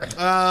corrected.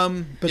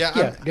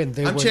 Again,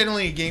 I'm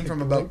channeling a game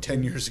from about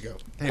 10 years ago.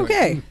 Anyway,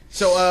 okay.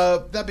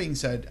 So that being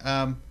said,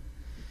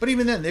 but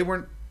even then they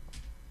weren't.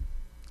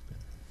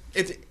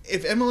 If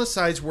MLS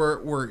sides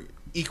were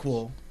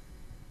equal,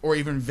 or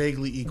even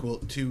vaguely equal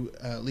to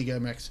Liga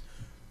MX,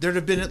 there'd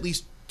have been at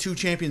least 2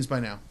 champions by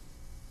now.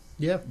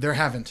 Yeah, there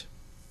haven't.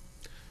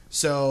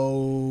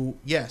 So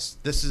yes,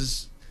 this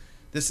is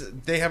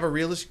they have a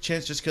realistic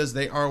chance just because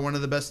they are one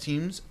of the best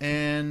teams,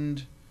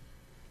 and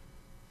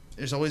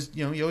there's always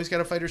you always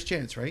got a fighter's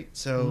chance, right?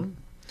 So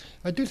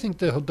I do think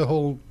the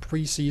whole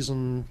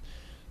preseason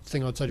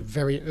thing, outside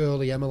very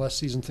early MLS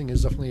season thing,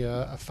 is definitely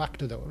a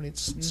factor, though. I mean,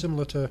 it's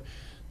similar to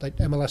like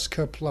MLS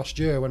Cup last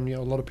year, when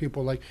a lot of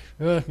people were like,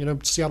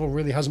 Seattle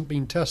really hasn't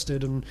been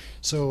tested, and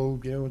so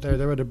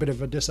they're at a bit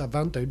of a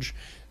disadvantage.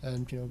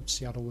 And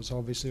Seattle was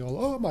obviously all,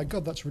 oh my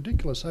God, that's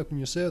ridiculous. How can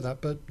you say that?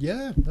 But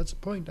yeah, that's a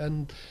point.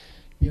 And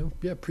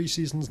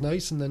preseason's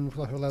nice, and then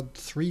we'll have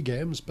 3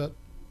 games, but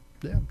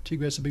yeah,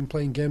 Tigres have been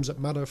playing games that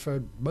matter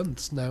for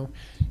months now,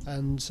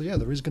 and so yeah,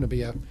 there is going to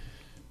be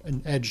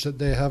an edge that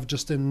they have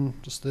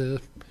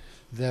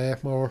they're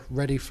more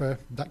ready for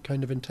that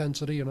kind of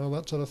intensity and all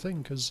that sort of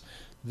thing, because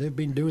they've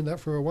been doing that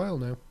for a while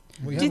now.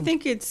 Do you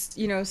think it's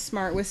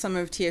smart with some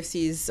of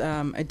TFC's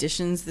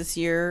additions this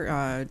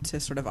year to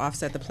sort of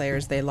offset the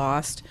players they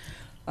lost?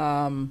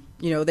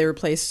 They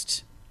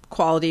replaced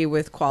quality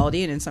with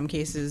quality, and in some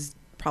cases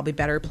probably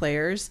better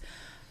players.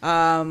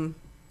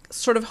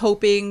 Sort of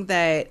hoping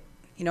that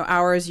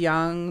ours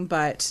young,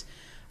 but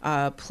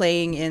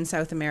playing in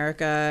South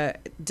America,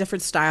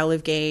 different style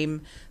of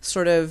game,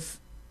 sort of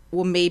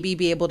will maybe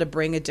be able to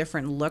bring a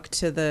different look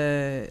to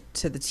the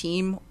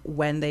team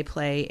when they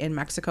play in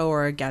Mexico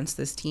or against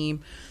this team,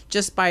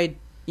 just by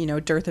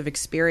dearth of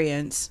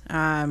experience.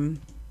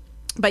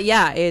 But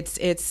yeah,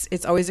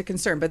 it's always a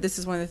concern. But this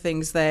is one of the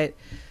things that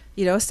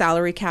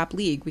salary cap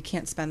league, we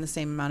can't spend the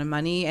same amount of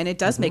money, and it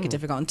does make it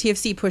difficult. And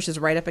TFC pushes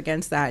right up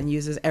against that and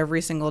uses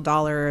every single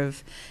dollar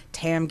of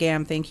tam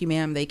gam, thank you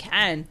ma'am, they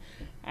can,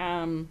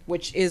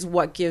 which is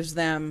what gives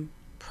them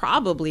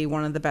probably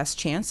one of the best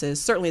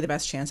chances, certainly the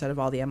best chance out of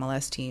all the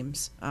MLS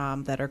teams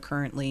that are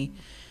currently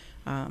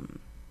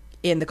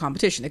in the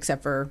competition,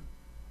 except for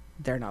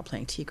they're not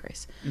playing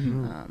Tigres.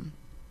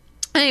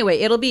 Anyway,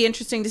 it'll be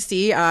interesting to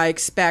see. I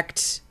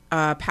expect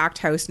packed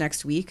house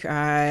next week.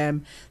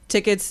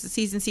 Tickets,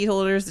 season seat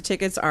holders, the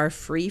tickets are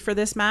free for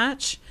this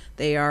match.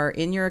 They are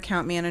in your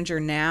account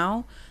manager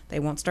now. They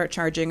won't start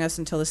charging us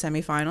until the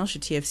semifinal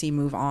should TFC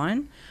move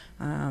on.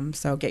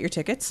 So get your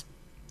tickets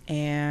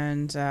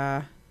and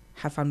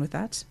have fun with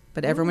that.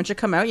 But everyone should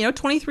come out.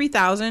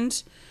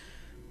 23,000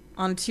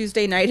 on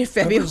Tuesday night in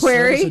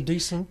February. That was a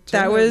decent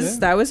turnout,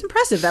 that was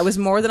impressive. That was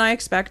more than I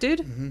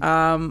expected.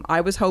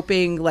 I was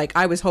hoping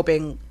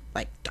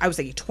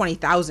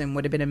 20,000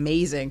 would have been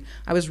amazing.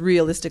 I was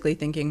realistically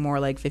thinking more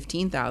like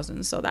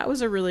 15,000. So that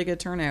was a really good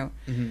turnout.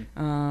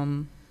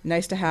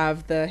 Nice to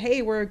have the,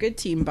 hey, we're a good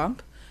team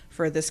bump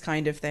for this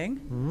kind of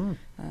thing.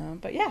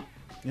 But yeah.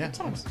 Yeah,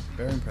 times.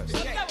 Very impressive.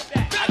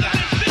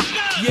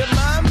 Your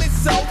mom is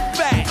so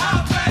fat.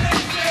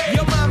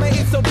 Your mama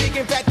is so big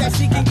and fat that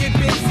she can get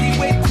busy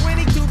with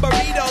 22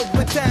 burritos,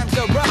 but times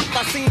are rough.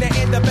 I seen her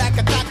in the back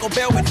of Taco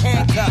Bell with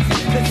handcuffs.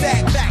 The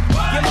sad fact,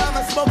 your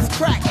mama smokes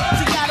crack.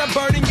 She got a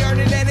burning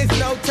yearning and there's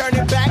no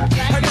turning back.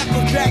 Her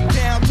knuckles drag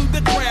down to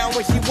the ground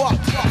when she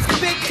walks.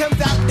 Spit comes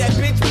out that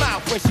bitch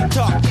mouth when she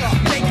talks.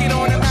 Naked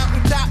on a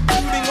mountaintop,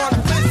 shooting on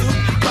a fizzle.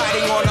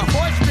 Riding on a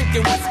horse,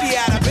 drinking whiskey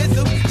out of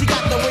Bizzle. She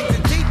got the wings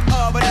and teeth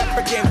of an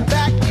African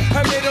back.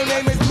 Her middle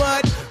name is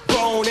Mud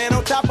Bone, and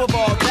on top of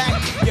all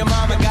that, your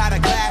mama got a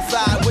glass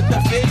eye with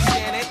the fish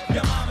in it.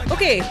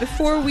 Okay,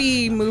 before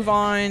we move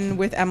on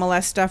with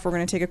MLS stuff, we're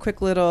going to take a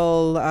quick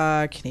little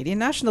Canadian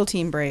national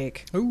team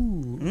break.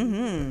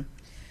 Ooh.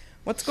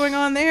 What's going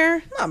on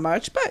there? Not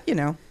much, but,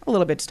 a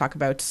little bit to talk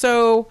about.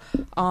 So,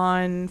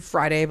 on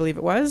Friday, I believe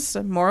it was,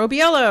 Mauro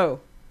Biello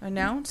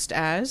announced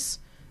as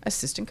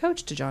assistant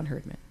coach to John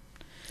Herdman.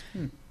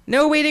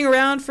 No waiting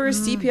around for a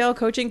CPL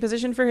coaching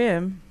position for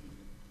him.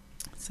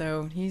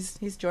 So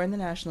he's joined the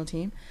national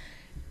team.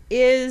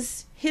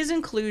 Is his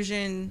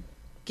inclusion,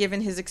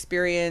 given his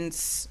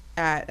experience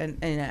at an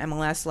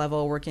MLS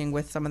level, working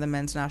with some of the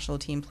men's national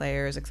team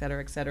players, et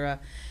cetera,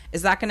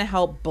 is that going to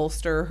help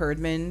bolster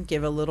Herdman,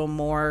 give a little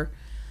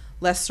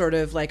less sort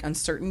of like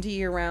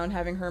uncertainty around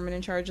having Herdman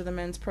in charge of the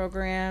men's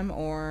program,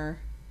 or?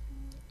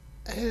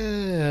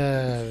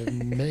 Maybe.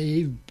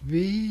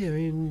 I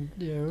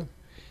mean,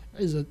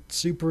 is it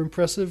super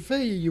impressive?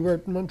 Hey, you were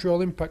at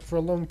Montreal Impact for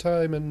a long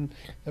time and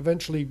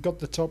eventually got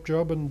the top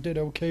job and did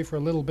okay for a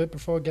little bit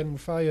before getting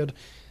fired.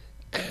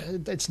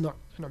 It's not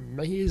an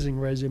amazing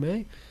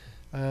resume.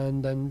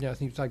 And then I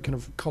think like kind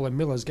of Colin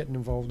Miller's getting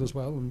involved as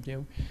well.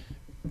 And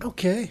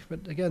okay,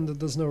 but again,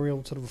 there's no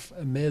real sort of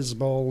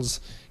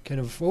amazeballs kind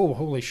of, oh,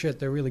 holy shit,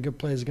 they're really good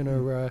players, going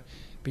to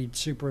be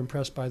super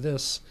impressed by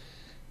this.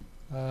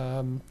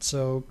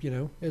 So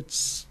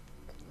it's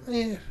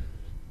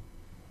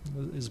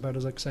is about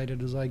as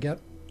excited as I get.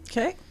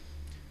 Okay.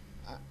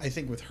 I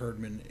think with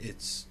Herdman,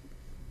 it's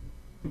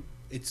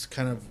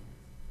kind of,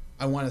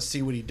 I want to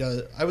see what he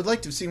does. I would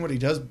like to see what he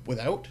does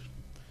without,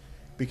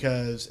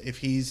 because if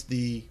he's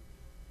not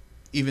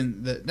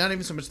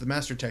even so much the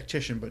master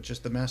tactician, but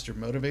just the master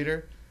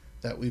motivator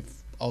that we've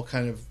all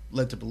kind of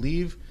led to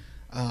believe,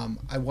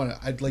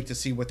 I'd like to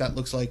see what that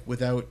looks like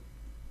without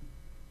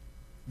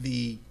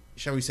the,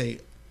 shall we say,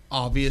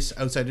 obvious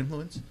outside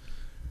influence.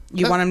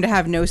 You want them to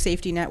have no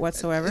safety net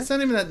whatsoever? It's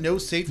not even that no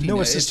safety No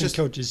net. assistant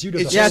coaches. You do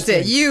it's the whole That's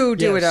it. thing. You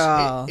do it Yes.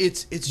 all.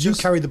 It's You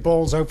just carry the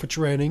balls out for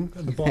training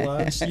and the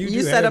bollards. You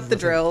do set up the everything.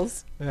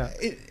 drills. Yeah.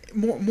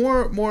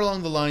 more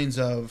along the lines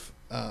of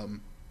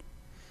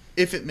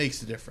if it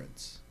makes a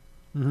difference.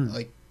 Mm-hmm.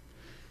 Like,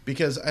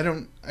 because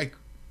I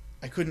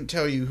couldn't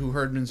tell you who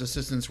Herdman's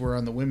assistants were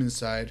on the women's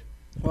side.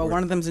 Well,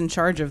 one of them's in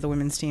charge of the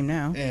women's team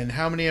now. And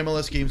how many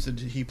MLS games did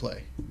he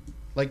play?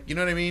 Like, you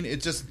know what I mean?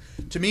 It's just,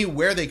 to me,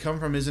 where they come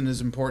from isn't as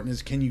important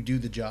as can you do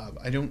the job.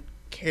 I don't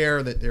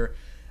care that they're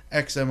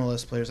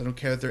ex-MLS players. I don't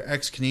care that they're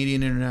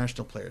ex-Canadian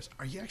international players.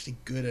 Are you actually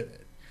good at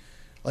it?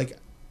 Like,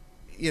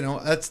 you know,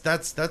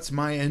 that's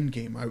my end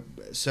game. I'm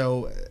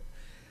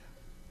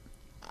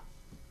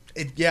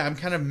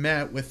kind of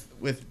mad with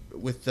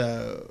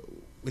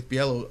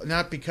Biello,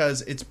 not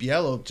because it's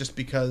Biello, just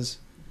because.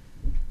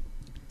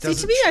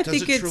 Does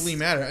it truly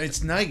matter?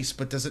 It's nice,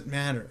 but does it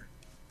matter?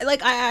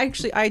 Like, I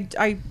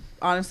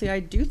honestly, I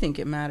do think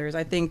it matters.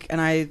 I think,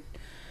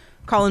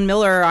 Colin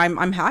Miller,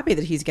 I'm happy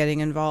that he's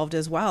getting involved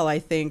as well. I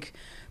think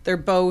they're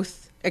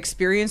both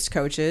experienced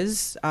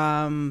coaches.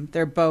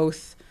 They're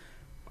both,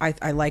 I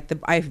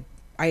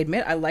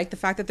admit, I like the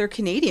fact that they're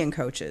Canadian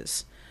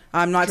coaches.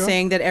 I'm not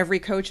saying that every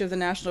coach of the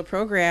national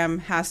program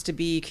has to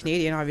be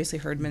Canadian. Obviously,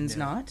 Herdman's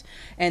not.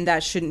 And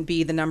that shouldn't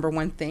be the number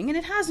one thing. And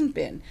it hasn't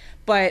been.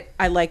 But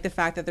I like the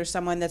fact that there's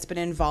someone that's been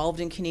involved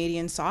in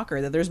Canadian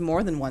soccer, that there's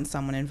more than one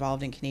someone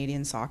involved in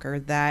Canadian soccer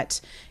that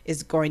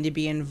is going to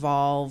be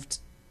involved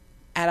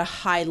at a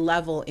high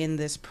level in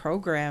this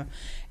program.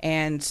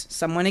 And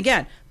someone,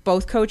 again,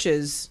 both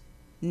coaches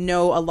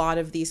know a lot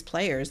of these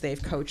players. They've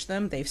coached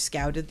them, they've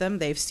scouted them,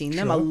 they've seen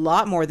them a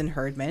lot more than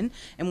Herdman.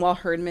 And while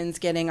Herdman's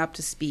getting up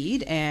to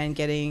speed and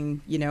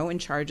getting, in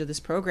charge of this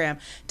program,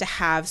 to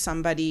have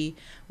somebody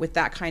with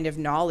that kind of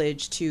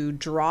knowledge to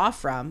draw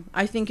from,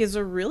 I think is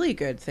a really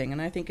good thing. And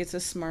I think it's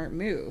a smart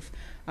move.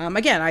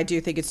 Again, I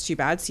do think it's too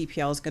bad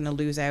CPL is going to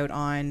lose out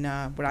on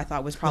what I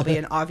thought was probably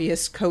an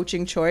obvious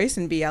coaching choice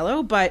in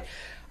Biello, but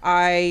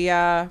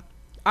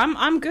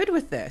I'm good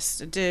with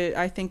this.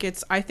 I think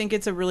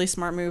it's a really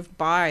smart move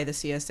by the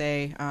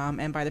CSA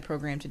and by the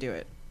program to do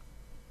it.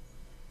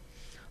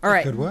 All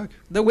right, good work.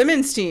 The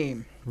women's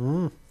team.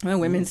 The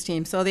women's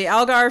team. So the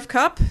Algarve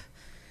Cup,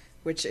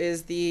 which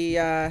is the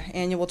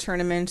annual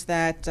tournament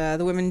that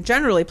the women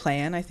generally play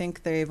in. I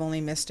think they've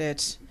only missed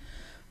it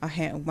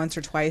once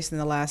or twice in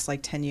the last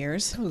 10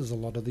 years. Oh, there's a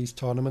lot of these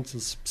tournaments.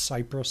 There's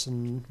Cyprus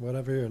and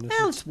whatever. And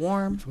it's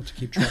warm. It's to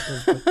keep track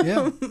of. But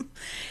yeah.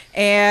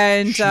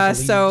 And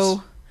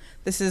so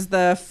this is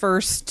the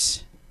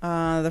first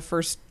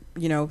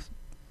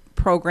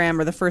program,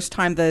 or the first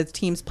time the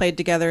teams played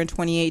together in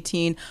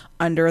 2018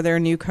 under their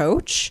new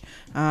coach,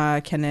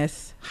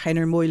 Kenneth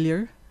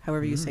Heinermoiler,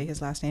 however you say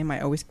his last name.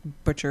 I always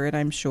butcher it,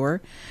 I'm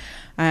sure.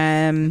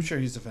 I'm sure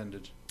he's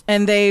offended.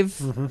 And they've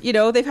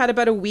had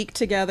about a week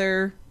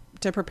together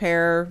to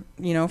prepare,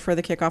 for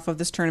the kickoff of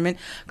this tournament.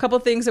 A couple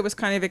of things that was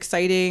kind of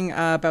exciting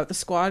about the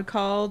squad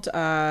called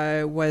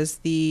was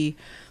the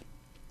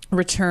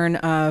return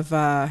of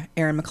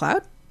Aaron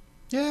McLeod.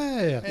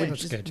 Yeah, which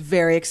that's is good.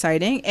 Very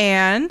exciting.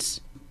 And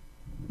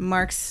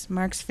Mark's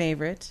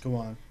favorite. Go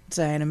on.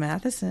 Diana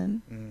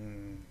Matheson.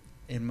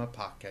 In my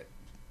pocket.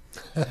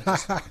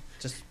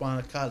 Just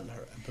want to cuddle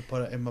her and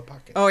put her in my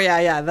pocket. Oh,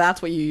 yeah.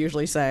 That's what you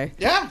usually say.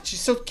 Yeah, she's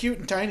so cute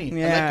and tiny.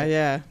 Yeah, I like it.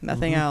 yeah.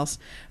 Nothing else.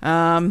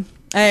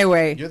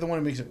 Anyway. You're the one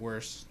who makes it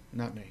worse,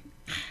 not me.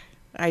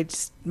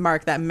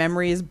 Mark, that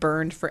memory is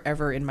burned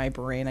forever in my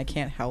brain. I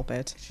can't help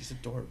it. She's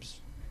adorbs.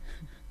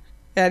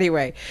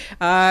 Anyway,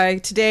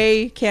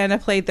 today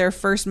Canada played their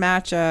first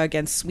match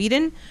against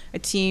Sweden, a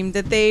team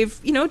that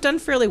they've, done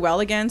fairly well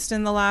against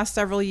in the last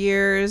several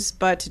years,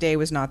 but today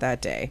was not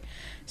that day.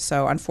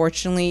 So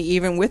unfortunately,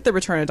 even with the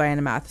return of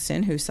Diana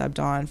Matheson, who subbed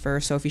on for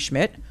Sophie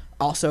Schmidt,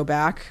 also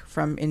back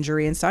from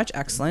injury and such,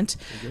 excellent.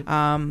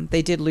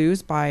 They did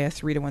lose by a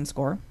 3-1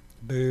 score.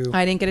 Boo.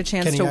 I didn't get a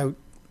chance Kenny out.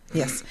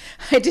 Yes,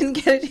 I didn't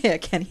get it. Yeah,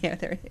 Kenny out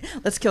there.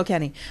 Let's kill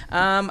Kenny.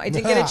 I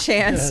didn't get a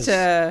chance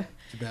to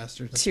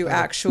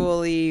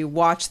actually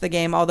watch the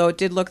game, although it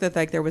did look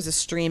like there was a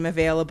stream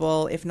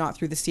available, if not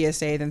through the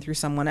CSA, then through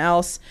someone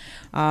else.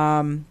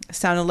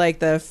 Sounded like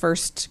the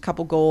first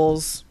couple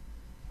goals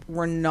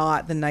were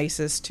not the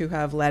nicest to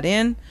have let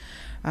in.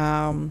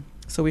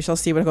 So we shall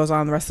see what goes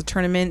on in the rest of the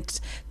tournament.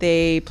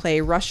 They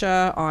play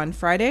Russia on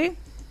Friday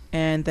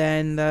and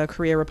then the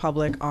Korea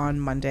Republic on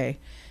Monday.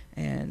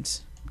 And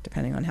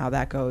depending on how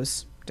that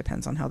goes,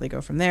 depends on how they go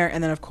from there.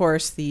 And then, of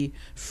course, the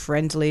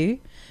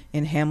friendly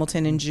in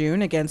Hamilton in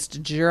June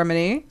against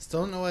Germany.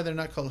 Still don't know why they're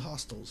not called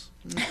hostels.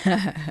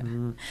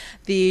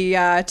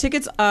 The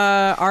tickets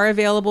are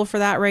available for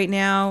that right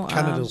now.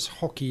 Canada's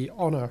hockey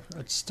honor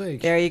at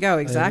stake. There you go.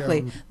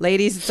 Exactly.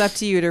 Ladies, it's up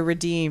to you to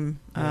redeem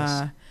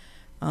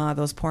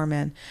those poor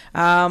men.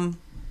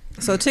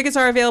 So tickets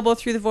are available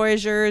through the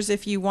Voyageurs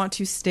if you want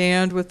to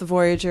stand with the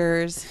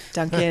Voyageurs,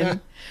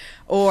 Duncan,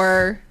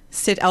 or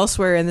sit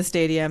elsewhere in the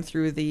stadium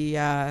through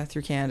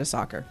Canada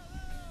Soccer.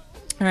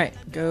 All right,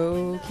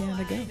 go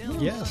Canada, go.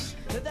 Yes.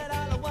 That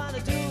all I wanna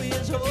do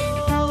is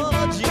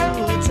hold you.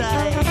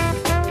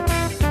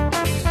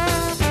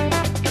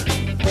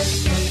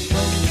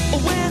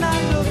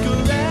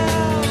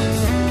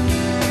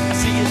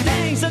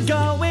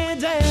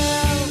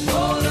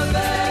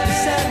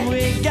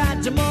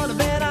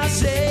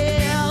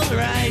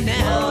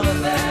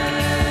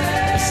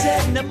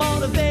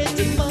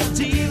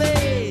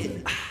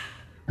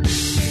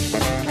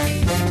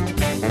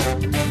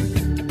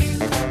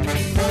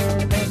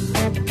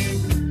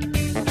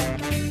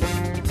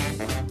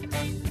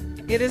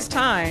 it is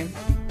time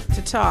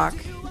to talk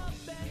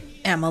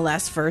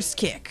MLS First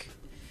Kick.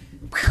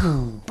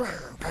 Bang,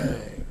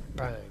 bang,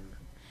 bang.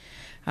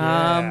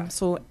 Yeah.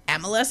 So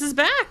MLS is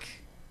back.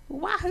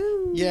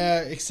 Wahoo!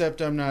 Yeah,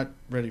 except I'm not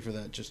ready for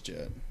that just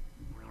yet.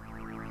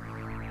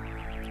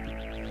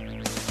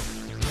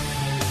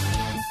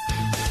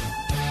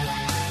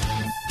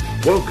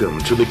 Welcome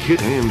to the Kit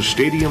Hand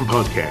Stadium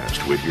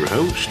Podcast with your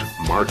host,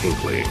 Mark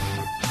Hinckley.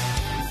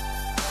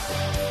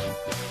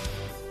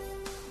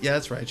 Yeah,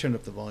 that's right. I turned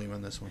up the volume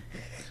on this one.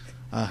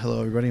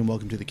 Hello, everybody, and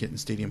welcome to the Kitten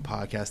Stadium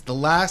Podcast. The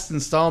last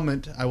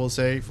installment, I will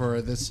say,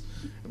 for this,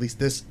 at least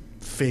this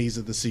phase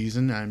of the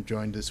season. I'm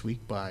joined this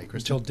week by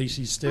Kristin. Until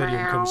DC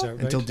Stadium comes out,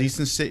 right? Until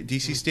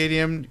DC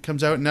Stadium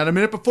comes out, not a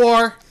minute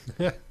before.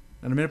 Not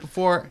a minute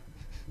before.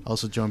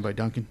 Also joined by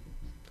Duncan.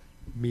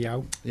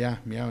 Meow. Yeah,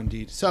 meow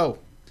indeed. So,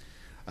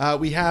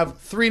 we have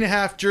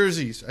 3.5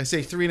 jerseys. I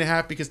say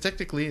 3.5 because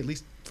technically, at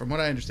least from what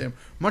I understand,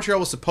 Montreal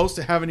was supposed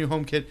to have a new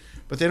home kit,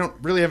 but they don't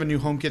really have a new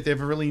home kit. They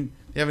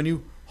have a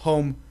new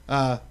home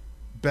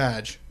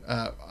badge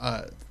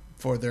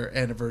for their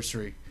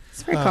anniversary.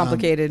 It's very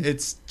complicated.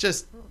 It's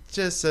just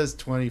says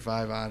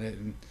 25 on it,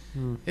 and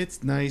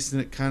it's nice,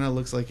 and it kind of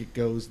looks like it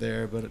goes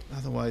there, but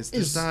otherwise,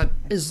 there's not.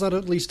 Is that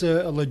at least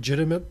a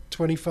legitimate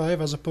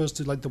 25 as opposed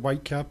to like the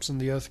Whitecaps and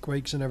the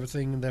Earthquakes and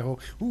everything and their whole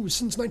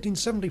since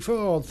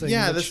 1974 thing?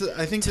 Yeah,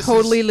 I think this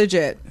totally is,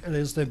 legit. It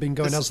is. They've been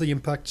going as the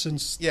Impact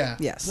since. Yeah.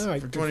 Yes. All right,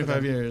 For good 25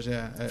 them. years.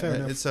 Yeah. Fair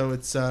enough. So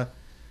it's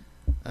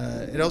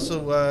it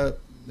also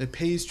it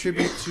pays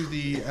tribute to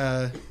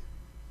the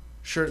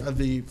shirt of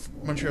the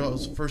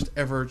Montreal's first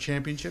ever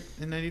championship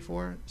in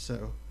 '94.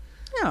 So.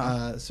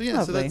 Oh, So yeah,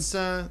 lovely.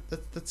 so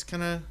that's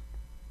kind of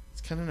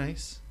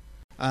nice.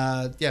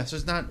 So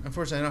it's not.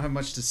 Unfortunately, I don't have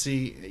much to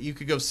see. You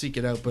could go seek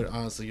it out, but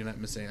honestly, you're not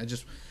missing.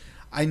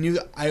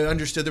 I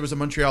understood there was a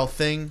Montreal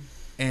thing,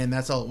 and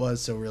that's all it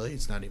was. So really,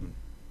 it's not even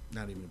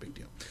a big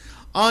deal.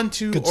 On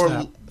to Good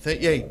start.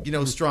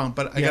 strong,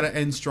 but I gotta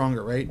end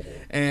stronger, right?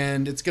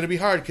 And it's gonna be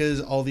hard because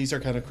all these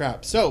are kind of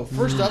crap. So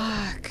first up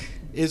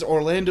is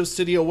Orlando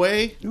City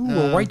away. Ooh,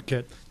 a white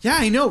kit. Yeah,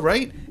 I know,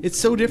 right? It's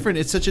so different.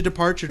 It's such a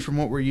departure from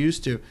what we're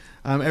used to.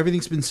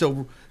 Everything's been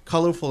so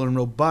colorful and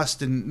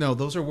robust, and no,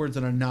 those are words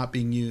that are not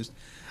being used.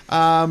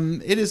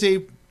 It is a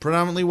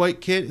predominantly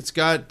white kit. It's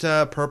got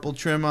purple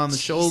trim on the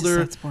shoulder,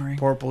 that's boring.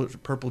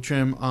 purple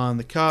trim on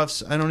the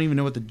cuffs. I don't even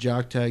know what the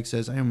jock tag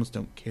says. I almost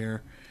don't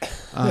care.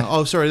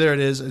 Oh, sorry, there it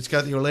is. It's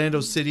got the Orlando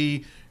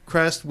City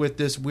crest with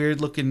this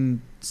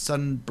weird-looking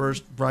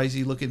sunburst,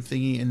 risey-looking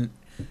thingy, and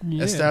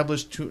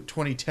established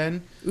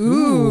 2010.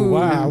 Ooh,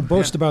 wow!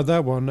 Boast about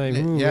that one.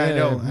 Ooh,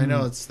 I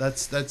know.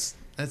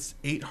 That's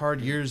 8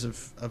 hard years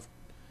of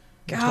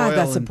God,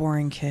 that's a and,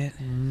 boring kit.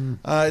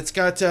 It's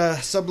got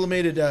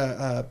sublimated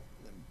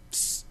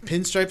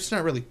pinstripes. It's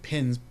not really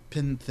pin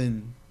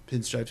thin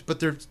pinstripes,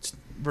 but they're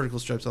vertical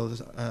stripes all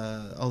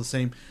the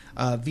same.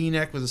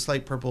 V-neck with a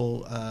slight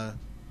purple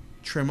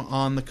trim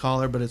on the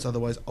collar, but it's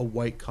otherwise a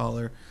white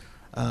collar.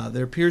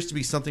 There appears to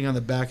be something on the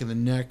back of the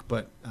neck,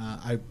 but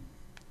I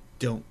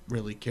don't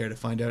really care to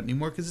find out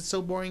anymore because it's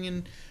so boring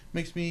and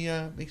makes me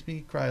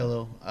cry a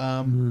little.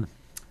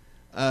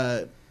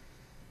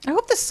 I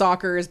hope the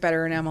soccer is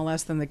better in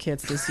MLS than the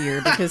kits this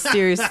year because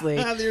seriously,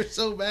 they're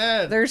so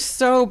bad. they're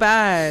so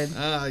bad.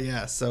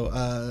 Yeah.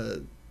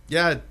 So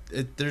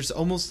there's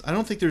almost. I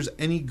don't think there's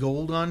any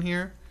gold on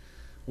here,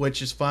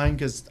 which is fine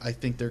because I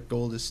think their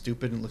gold is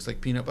stupid and looks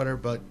like peanut butter.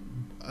 But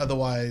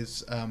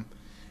otherwise,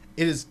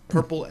 it is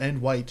purple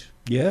and white.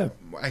 Yeah.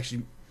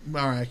 Actually,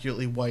 more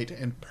accurately, white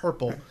and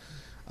purple.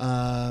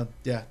 At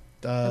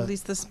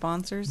least the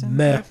sponsors in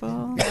Meh.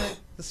 purple.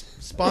 The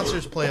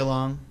sponsors play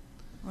along.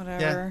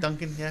 Whatever. Yeah,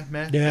 Duncan. Yeah,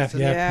 Matt.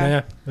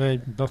 Yeah.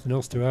 Nothing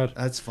else to add.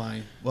 That's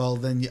fine. Well,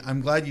 then I'm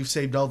glad you've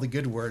saved all the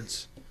good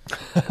words.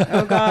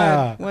 Oh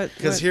God. What?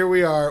 Because here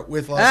we are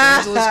with Los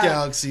Angeles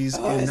Galaxy's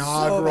it's so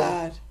inaugural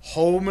bad.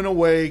 home and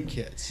away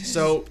kits.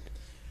 So,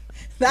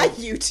 That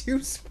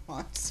YouTube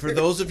sponsor. for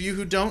those of you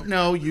who don't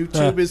know,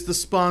 YouTube is the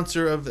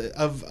sponsor of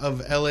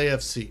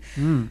LAFC.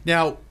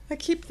 Now, I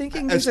keep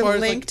thinking as there's a far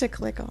as, link like, to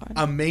click on.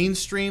 a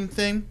mainstream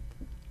thing,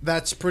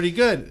 that's pretty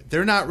good.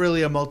 They're not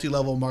really a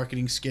multi-level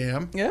marketing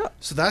scam. Yeah.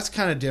 So that's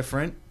kind of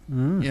different,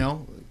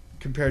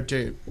 compared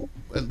to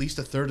at least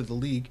a third of the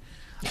league.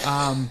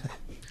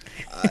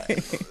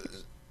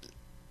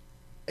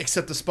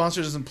 Except the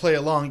sponsor doesn't play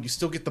along. You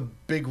still get the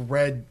big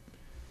red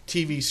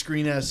TV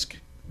screen-esque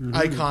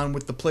icon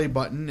with the play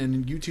button,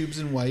 and YouTube's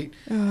in white.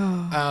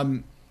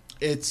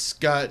 It's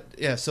got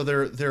so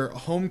their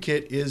home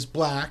kit is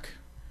black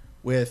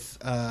with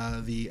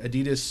the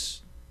Adidas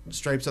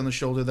stripes on the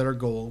shoulder that are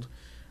gold.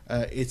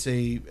 It's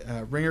a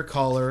ringer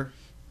collar.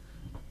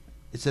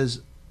 It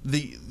says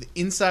the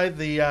inside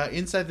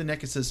the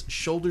neck. It says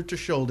shoulder to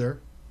shoulder.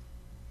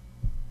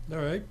 All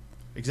right.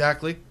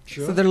 Exactly.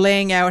 Sure. So they're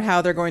laying out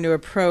how they're going to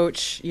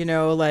approach,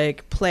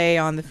 like play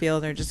on the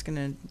field. They're just going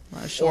to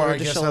Or shoulder I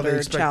to guess how they shoulder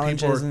expect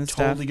challenges people are and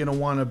stuff. totally going to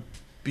want to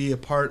be a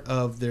part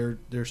of their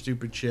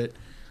stupid shit.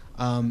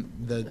 Can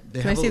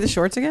I see the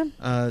shorts again?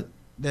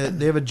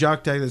 They have a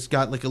jock tag that's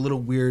got like a little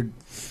weird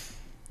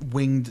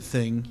winged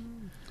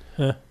thing.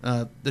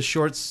 The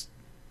shorts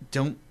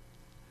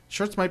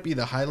might be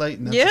the highlight,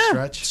 and that's a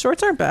stretch.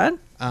 Shorts aren't bad.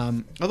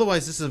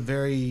 Otherwise, this is a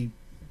very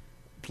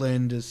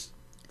bland as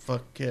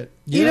fuck kit.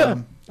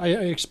 Yeah, I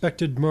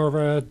expected more of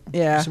a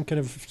some kind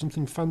of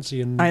something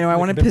fancy, and I know I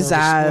wanted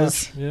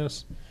pizzazz.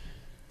 Yes.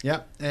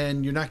 Yeah,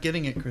 and you're not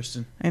getting it,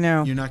 Kristin. I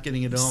know. You're not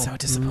getting it at all. So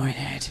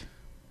disappointed.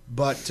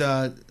 But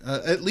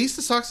at least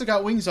the socks have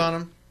got wings on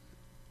them.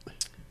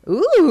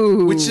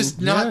 Ooh. Which is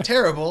not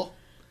terrible.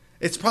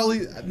 It's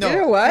probably... No, you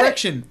know what?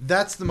 correction.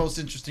 That's the most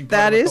interesting part.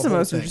 That is the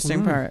most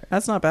interesting part.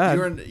 That's not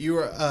bad. You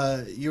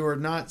are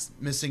not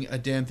missing a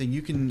damn thing.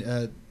 You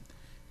can...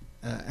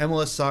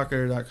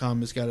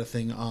 MLSsoccer.com has got a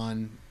thing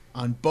on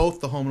both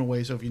the home and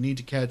away, so if you need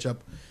to catch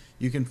up,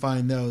 you can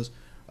find those.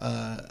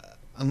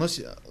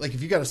 Unless, like,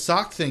 if you got a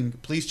sock thing,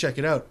 please check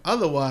it out.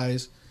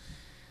 Otherwise,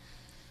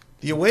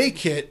 the away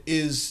kit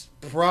is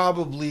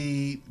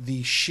probably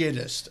the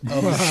shittest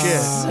of the shit.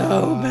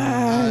 So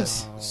bad.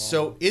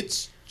 So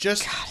it's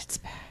just... God, it's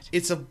bad.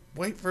 It's a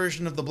white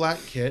version of the black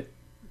kit.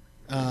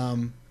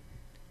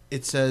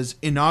 It says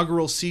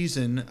inaugural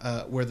season,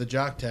 where the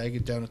jock tag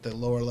is down at the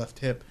lower left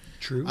hip.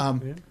 True.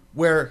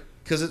 Where,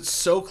 because it's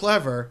so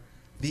clever,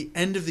 the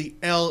end of the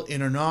L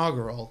in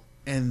inaugural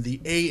and the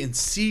A in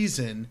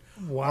season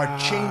are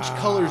changed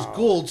colors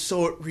gold,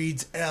 so it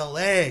reads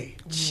L.A.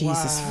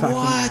 Jesus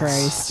fucking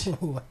Christ.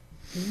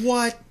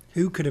 What?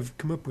 Who could have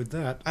come up with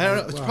that? I don't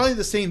know. It's probably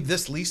the same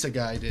This Lisa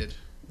guy did.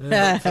 For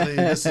the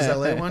This Is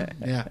L.A. one?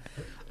 Yeah.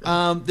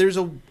 There's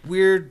a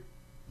weird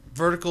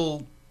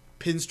vertical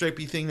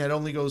pinstripey thing that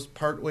only goes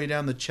part way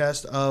down the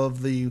chest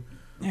of the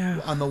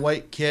on the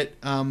white kit.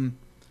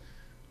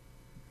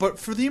 But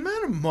for the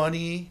amount of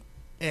money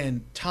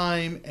and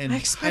time and I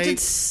expected hype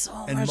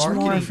so and much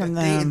marketing more from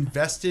that them. they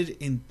invested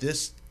in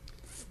this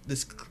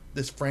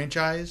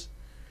franchise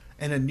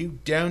and a new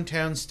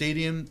downtown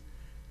stadium,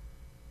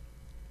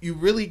 you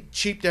really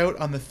cheaped out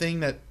on the thing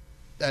that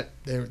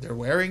they're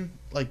wearing.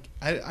 Like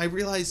I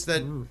realized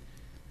that.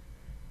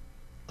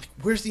 Like,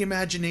 where's the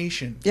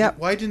imagination? Yep.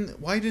 Why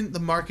didn't the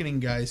marketing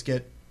guys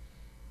get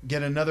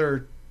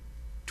another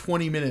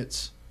 20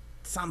 minutes?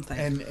 Something.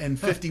 And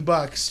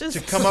 $50 Just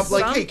to come up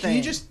like, hey, something. can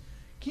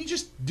you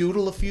just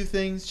doodle a few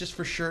things just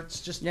for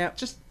shirts? Just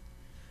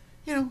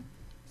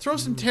throw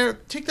some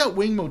take that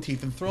wing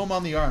motif and throw them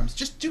on the arms.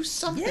 Just do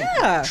something.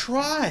 Yeah.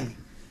 Try.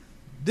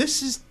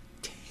 This is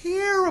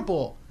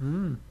terrible.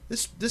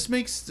 This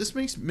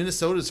makes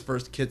Minnesota's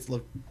first kits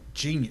look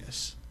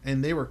genius,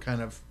 and they were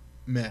kind of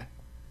meh.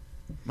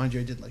 Mind you,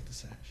 I did like the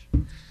sash.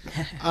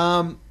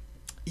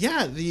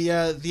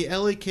 The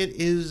LA kit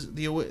is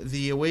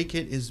the away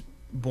kit is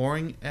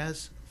boring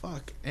as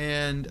fuck,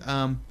 and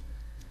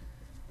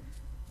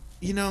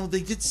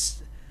they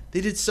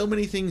did so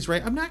many things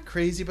right. I'm not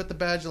crazy about the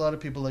badge. A lot of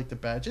people like the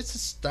badge.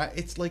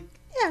 It's like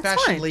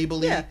fashion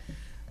label-y,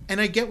 and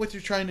I get what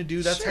you're trying to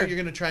do. That's how you're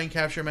going to try and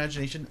capture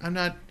imagination. I'm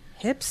not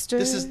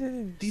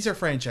hipster. These are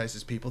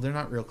franchises, people. They're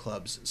not real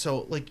clubs.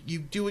 So like, you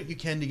do what you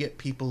can to get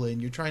people in.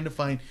 You're trying to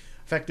find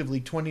effectively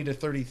 20 to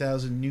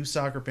 30,000 new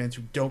soccer fans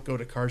who don't go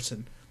to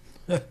Carson.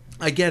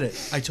 I get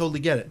it. I totally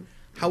get it.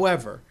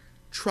 However,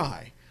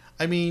 try.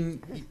 I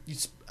mean,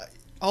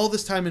 all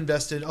this time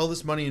invested, all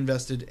this money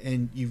invested,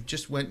 and you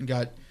just went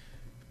and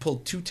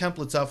pulled 2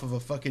 templates off of a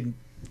fucking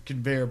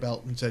conveyor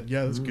belt and said,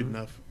 yeah, that's good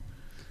enough.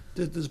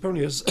 There's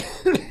probably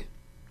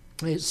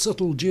a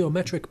subtle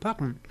geometric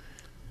pattern.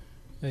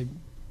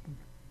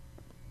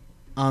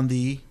 On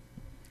the...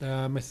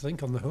 I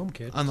think on the home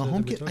kit. On the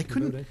home kit?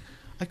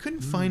 I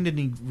couldn't find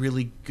any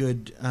really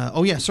good...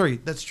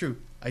 that's true.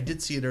 I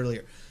did see it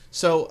earlier.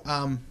 So,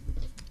 I'm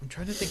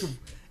trying to think of...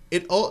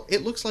 It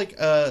looks like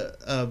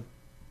I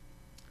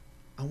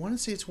want to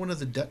say it's one of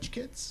the Dutch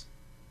kits.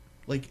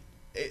 Like,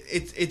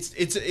 it's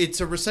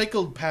a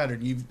recycled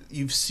pattern.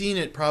 You've seen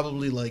it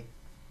probably like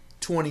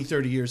 20,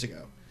 30 years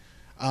ago.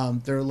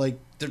 They're like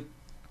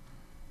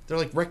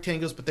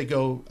rectangles, but they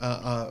go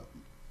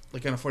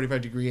like on a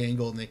 45-degree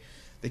angle, and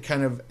they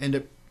kind of end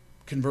up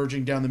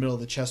converging down the middle of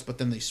the chest, but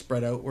then they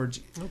spread outwards.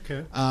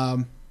 Okay.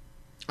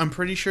 I'm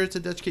pretty sure it's a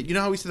Dutch kit. You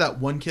know how we said that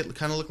one kit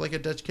kind of looked like a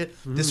Dutch kit?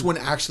 This one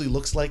actually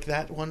looks like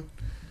that one,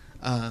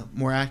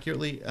 more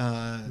accurately.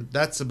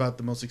 That's about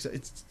the most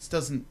exciting.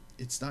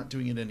 It's not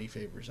doing it any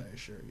favors, I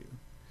assure you.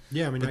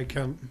 Yeah, I mean, I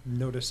can't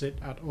notice it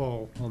at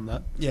all on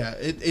that. Yeah,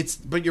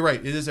 but you're right.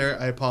 It is there.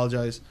 I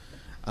apologize.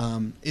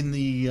 In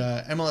the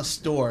MLS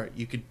store,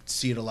 you could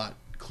see it a lot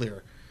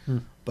clearer.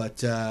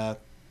 But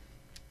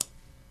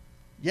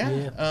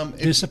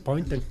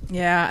disappointing.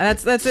 Yeah,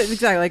 that's it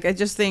exactly. Like, I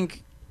just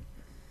think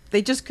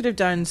they just could have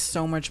done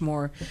so much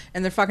more,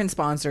 and their fucking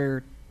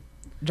sponsor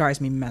drives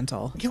me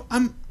mental. You know,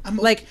 I'm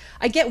like,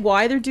 I get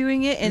why they're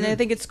doing it, and I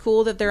think it's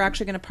cool that they're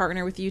actually going to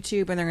partner with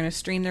YouTube and they're going to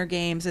stream their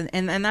games,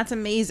 and that's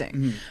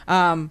amazing.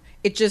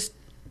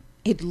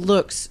 It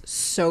looks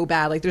so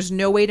bad. Like, there's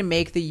no way to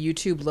make the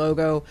YouTube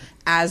logo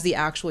as the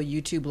actual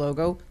YouTube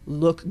logo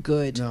look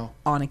good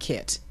on a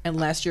kit,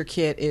 unless your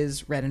kit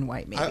is red and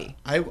white, maybe.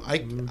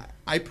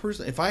 I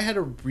personally, if I had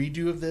a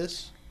redo of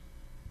this,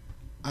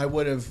 I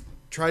would have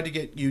tried to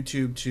get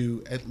YouTube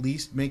to at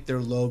least make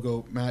their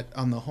logo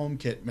on the home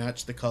kit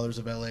match the colors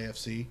of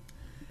LAFC.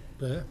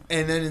 Yeah.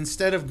 And then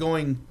instead of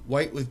going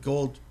white with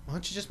gold, why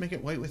don't you just make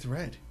it white with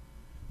red?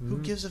 Who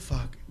gives a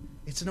fuck?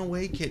 It's an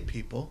away kit,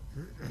 people.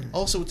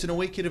 Also, it's an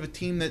away kit of a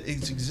team that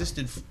has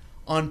existed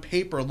on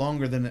paper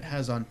longer than it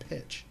has on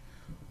pitch.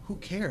 Who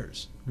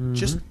cares?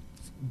 Just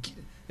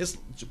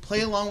play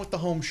along with the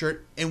home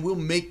shirt, and we'll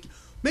make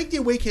the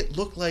away kit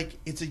look like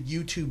it's a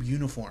YouTube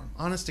uniform.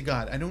 Honest to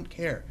God, I don't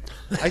care.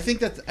 I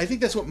think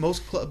that's what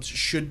most clubs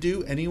should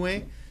do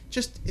anyway.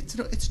 Just it's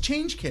a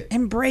change kit.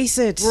 Embrace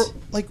it.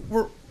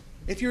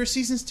 If you're a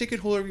season's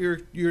ticket holder,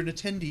 you're an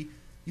attendee,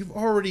 you've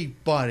already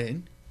bought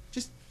in.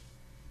 Just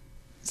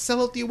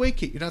sell out the away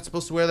kit. You're not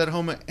supposed to wear that at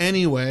home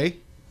anyway.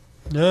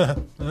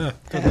 Good luck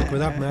with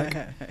that,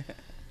 Mac.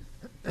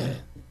 I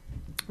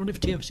wonder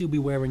if TFC will be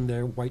wearing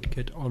their white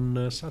kit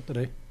on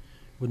Saturday.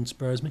 Wouldn't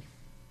surprise me.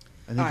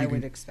 I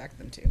would expect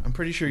them to. I'm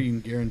pretty sure you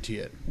can guarantee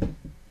it.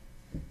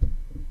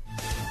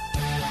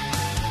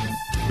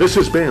 This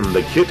has been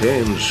the Kit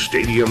and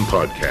Stadium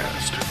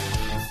Podcast.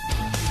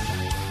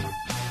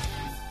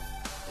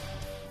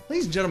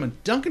 Ladies and gentlemen,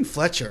 Duncan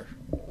Fletcher.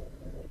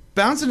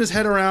 Bouncing his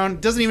head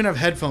around, doesn't even have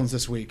headphones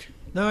this week.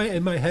 No,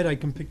 in my head I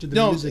can picture the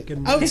music.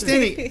 And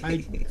Outstanding.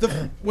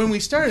 When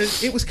we started,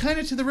 it was kind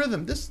of to the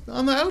rhythm. This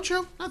on the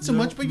outro, not so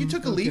much, but you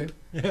took a leap.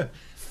 Yeah.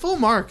 Full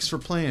marks for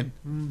playing.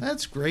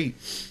 That's great.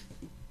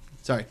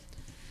 Sorry.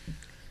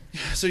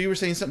 So you were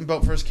saying something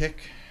about first kick?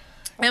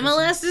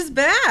 MLS is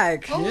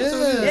back. Oh,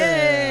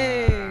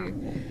 Yay!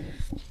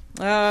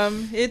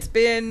 It's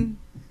been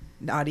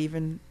not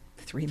even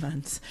 3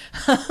 months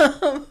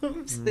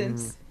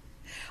since.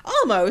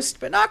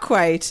 Almost, but not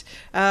quite.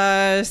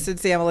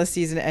 Since the MLS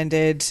season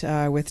ended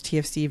with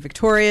TFC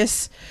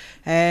victorious.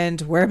 And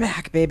we're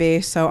back,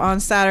 baby. So on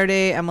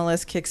Saturday,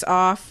 MLS kicks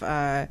off.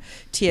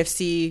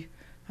 TFC,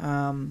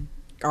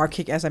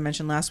 as I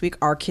mentioned last week,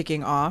 are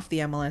kicking off the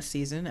MLS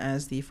season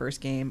as the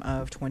first game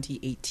of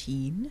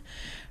 2018.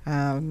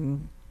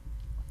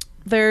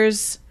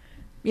 There's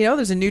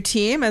a new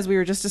team, as we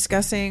were just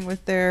discussing,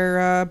 with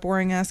their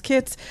boring-ass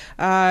kits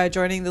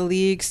joining the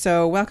league.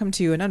 So welcome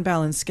to an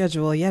unbalanced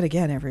schedule yet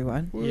again,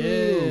 everyone. Woo.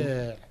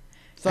 Yeah.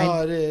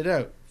 Thought it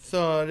out.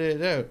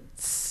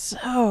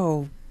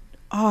 So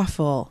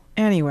awful.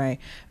 Anyway.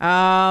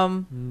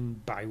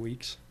 Bye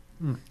weeks.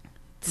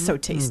 So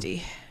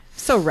tasty.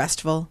 So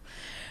restful.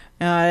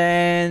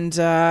 It's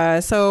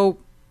an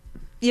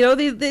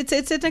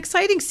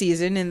exciting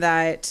season in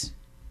that...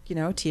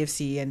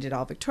 TFC ended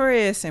all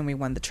victorious and we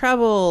won the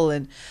treble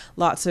and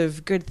lots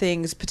of good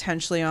things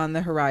potentially on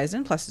the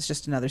horizon. Plus, it's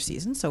just another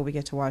season, so we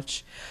get to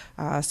watch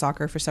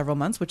soccer for several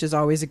months, which is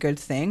always a good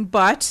thing.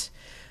 But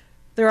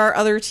there are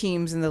other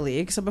teams in the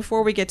league. So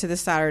before we get to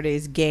this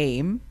Saturday's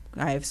game,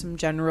 I have some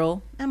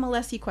general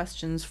MLS-y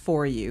questions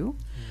for you.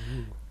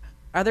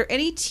 Are there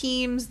any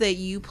teams that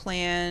you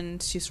plan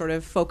to sort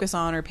of focus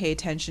on or pay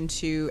attention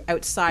to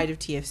outside of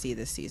TFC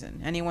this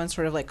season? Anyone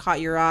sort of like caught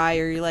your eye,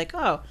 or you're like,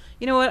 oh,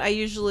 you know what, I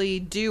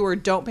usually do or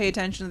don't pay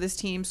attention to this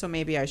team, so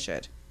maybe I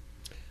should?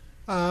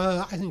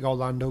 I think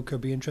Orlando could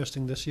be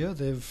interesting this year.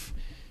 They've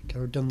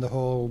kind of done the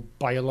whole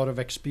buy a lot of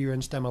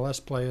experienced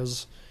MLS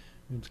players,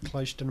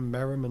 Kristin and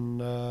Merrim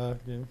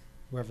and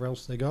whoever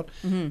else they got.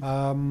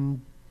 Kamara,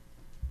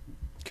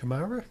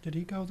 did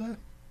he go there?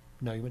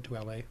 No, he went to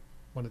LA.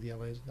 One of the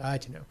LAs. I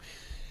don't know.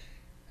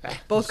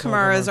 Both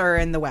Kamaras are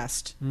in the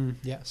West.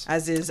 Yes.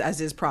 As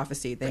is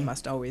prophecy. They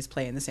must always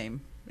play in the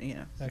same,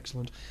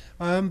 Excellent.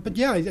 But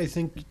yeah, I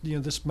think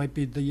this might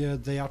be the year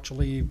they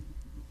actually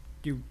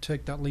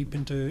take that leap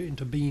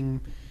into being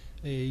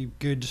a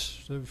good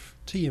sort of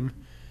team.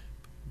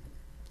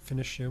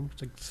 Finish it's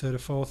like third or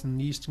fourth in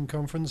the Eastern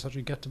Conference,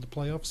 actually get to the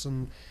playoffs,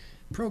 and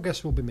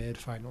progress will be made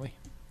finally.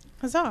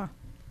 Huzzah.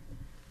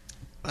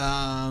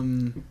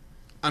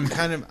 I'm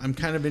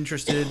kind of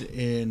interested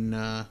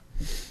in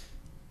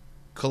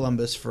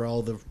Columbus for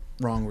all the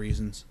wrong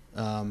reasons,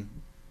 and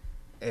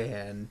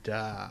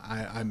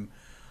I'm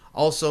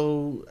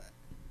also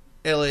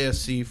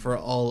LAFC for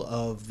all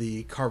of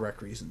the car wreck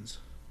reasons.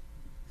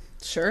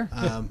 Sure.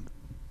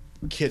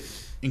 Kit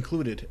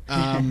included.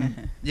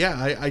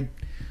 I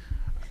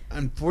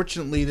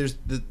unfortunately this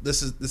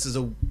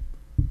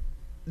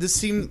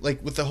seemed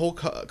like with the whole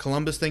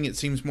Columbus thing, it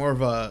seems more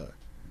of a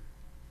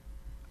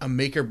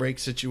make or break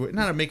situation.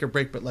 Not a make or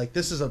break, but like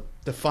this is a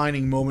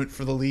defining moment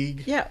for the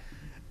league. Yeah.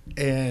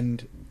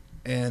 And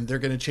they're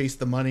going to chase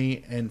the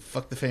money and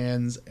fuck the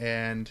fans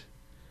and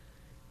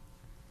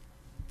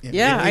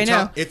I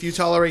know. If you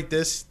tolerate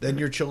this, then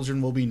your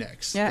children will be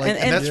next. Yeah,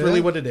 and that's really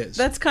what it is.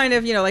 That's kind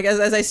of, like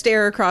as I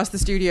stare across the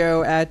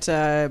studio at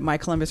my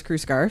Columbus Crew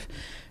scarf.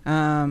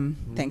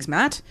 Thanks,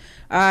 Matt.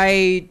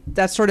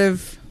 That's sort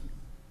of,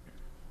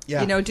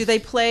 do they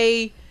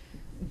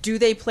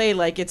play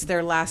like it's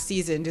their last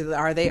season?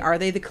 Are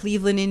they the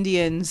Cleveland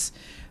Indians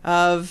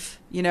of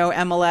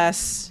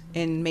MLS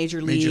in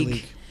Major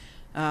League?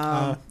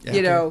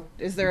 You know,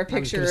 is there a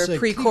picture of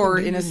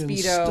pre-court in a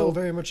Speedo? Still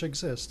very much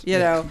exist. You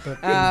know,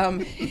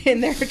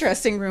 in their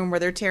dressing room where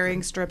they're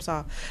tearing strips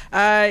off.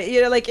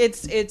 You know, like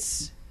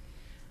it's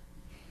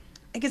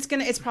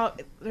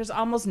probably, there's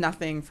almost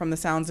nothing from the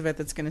sounds of it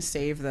that's going to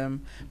save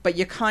them, but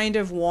you kind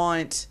of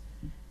want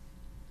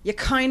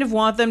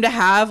them to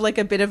have like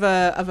a bit of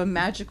a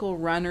magical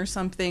run or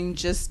something,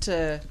 just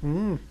to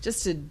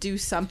do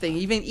something,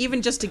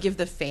 even just to give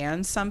the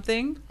fans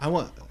something. I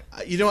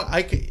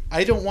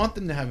don't want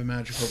them to have a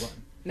magical run.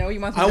 No,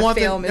 you want them to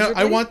fail miserably? No,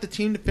 I want the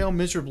team to fail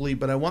miserably,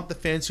 but I want the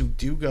fans who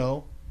do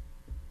go,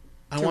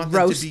 I want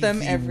roast them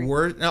to them every.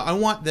 No, I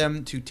want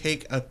them to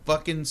take a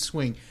fucking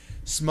swing,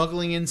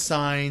 smuggling in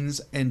signs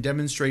and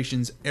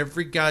demonstrations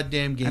every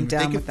goddamn game. I'm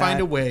down if they with can find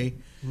that. a way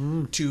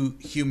to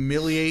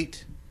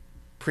humiliate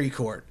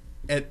Precourt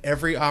at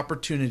every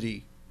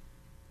opportunity,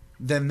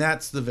 then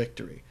that's the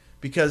victory.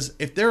 Because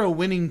if they're a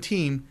winning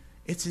team,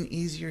 it's an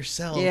easier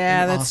sell.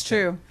 Yeah, in that's Austin.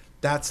 true.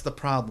 That's the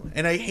problem.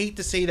 And I hate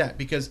to say that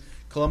because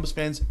Columbus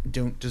fans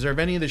don't deserve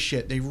any of this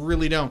shit. They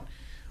really don't.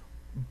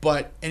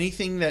 But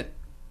anything that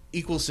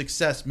equals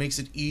success makes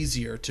it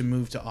easier to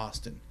move to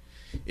Austin.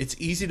 It's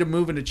easy to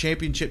move in a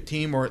championship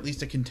team or at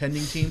least a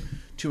contending team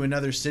to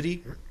another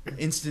city.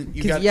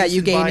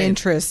 You gain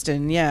interest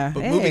and But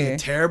moving a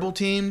terrible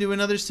team to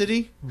another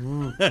city,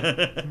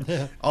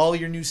 all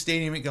your new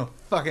stadium ain't gonna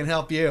fucking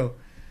help you.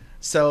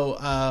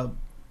 So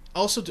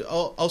also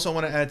I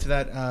want to add to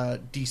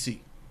that DC.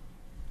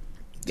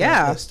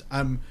 Yeah. List.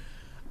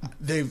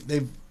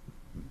 They've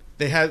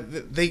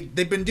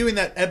been doing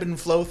that ebb and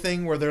flow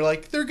thing where they're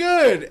like they're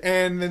good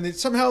and then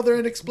somehow they're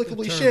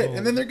inexplicably shit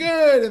and then they're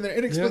good and they're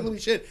inexplicably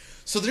shit.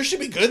 So they should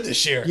be good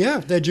this year. Yeah,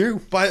 they're due.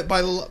 By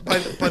the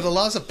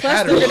laws of Plus,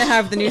 patterns. they're going to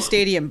have the new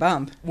stadium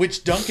bump,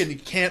 which Duncan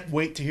can't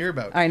wait to hear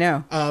about. I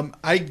know.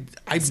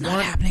 It's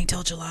not happening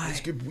till July.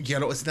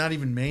 It's not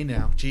even May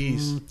now.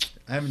 Jeez,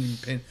 I haven't even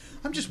paid.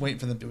 I'm just waiting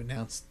for them to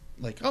announce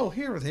like, oh,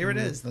 here it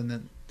is. And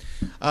then.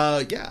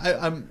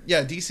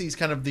 DC is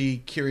kind of the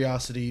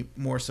curiosity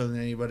more so than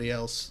anybody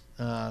else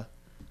on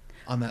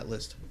that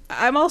list.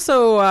 I'm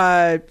also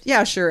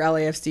sure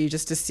LAFC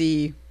just to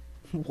see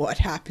what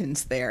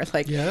happens there.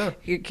 Like,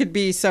 it could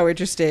be so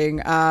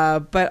interesting.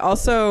 But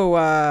also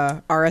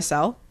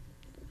RSL.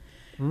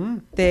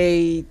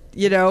 They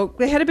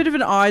had a bit of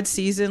an odd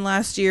season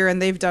last year,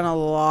 and they've done a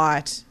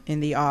lot in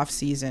the off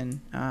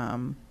season.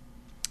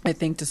 I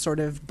think to sort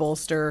of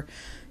bolster.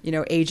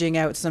 Aging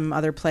out some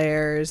other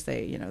players.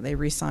 They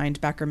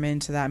re-signed Beckerman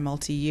to that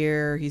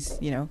multi-year. He's,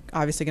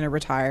 obviously going to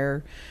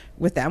retire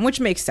with them, which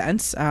makes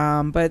sense.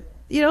 But,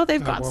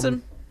 they've got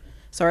some...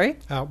 Sorry?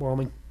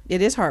 Heartwarming.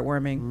 It is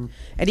heartwarming.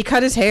 And he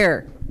cut his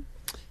hair.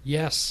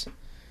 Yes.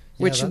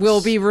 Which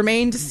will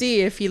remain to see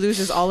if he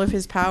loses all of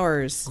his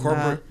powers.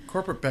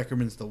 Corporate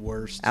Beckerman's the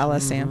worst.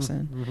 Alice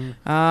Sampson.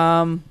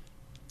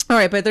 All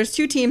right, but there's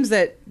two teams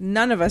that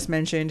none of us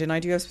mentioned, and I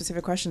do have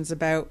specific questions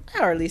about,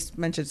 or at least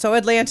mentioned. So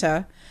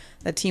Atlanta,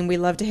 that team we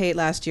loved to hate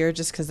last year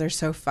just because they're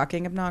so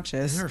fucking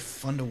obnoxious. They're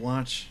fun to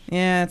watch.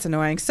 Yeah, it's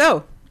annoying.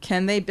 So,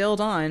 can they build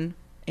on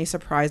a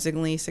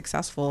surprisingly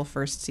successful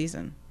first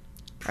season?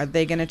 Are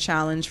they going to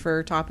challenge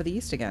for top of the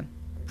East again?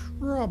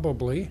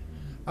 Probably.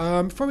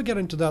 Before we get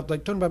into that,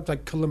 like talking about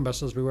like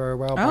Columbus as we were a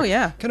while back. Oh,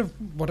 yeah. Kind of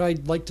what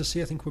I'd like to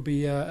see, I think, would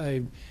be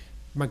a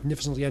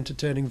magnificently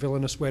entertaining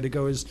villainous way to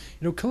go is,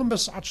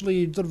 Columbus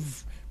actually sort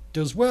of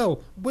does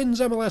well, wins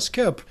MLS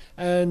Cup,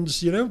 and,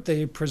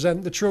 they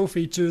present the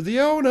trophy to the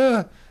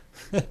owner.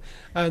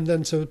 And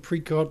then so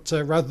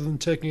Precourt, rather than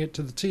taking it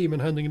to the team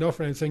and handing it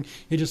off or anything,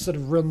 he just sort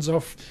of runs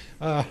off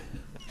to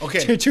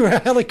a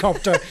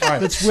helicopter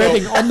that's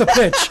waiting on the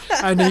pitch,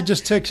 and he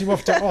just takes him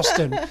off to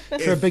Austin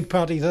for a big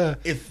party there.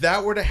 If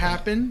that were to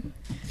happen,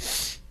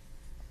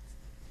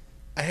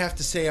 I have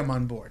to say I'm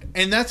on board.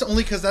 And that's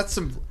only because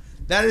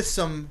that is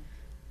some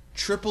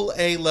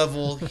AAA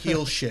level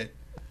heel shit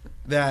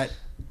that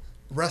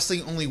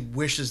wrestling only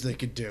wishes they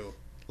could do.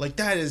 Like,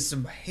 that is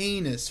some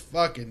heinous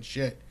fucking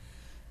shit.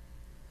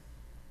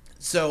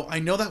 So I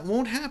know that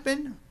won't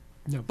happen,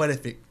 but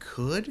if it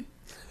could,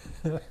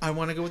 I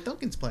want to go with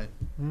Duncan's plan.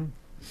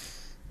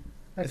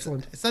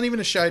 Excellent. It's not even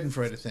a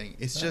Schadenfreude thing.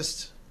 It's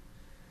just,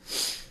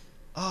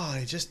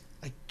 I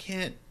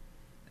can't.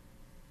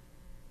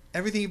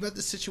 Everything about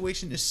the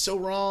situation is so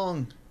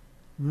wrong.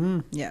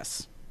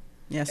 Yes.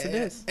 Yes, it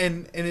is.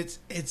 And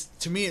it's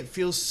to me it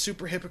feels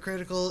super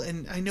hypocritical,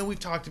 and I know we've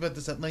talked about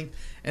this at length.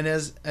 And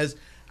as I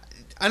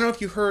don't know if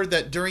you heard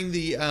that during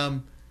the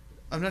I'm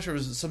not sure, it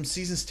was some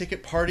season's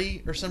ticket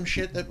party or some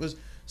shit that was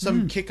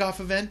some kickoff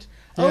event.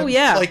 Oh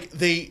yeah, like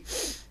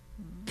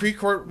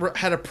Precourt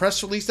had a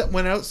press release that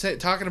went out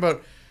talking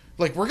about.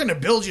 Like, we'll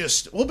build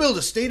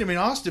a stadium in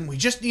Austin. We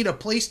just need a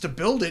place to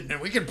build it,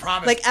 and we can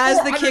promise. Like, as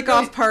the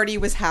kickoff party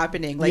was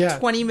happening,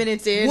 20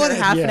 minutes in or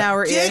half an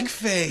hour in. Dick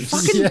face.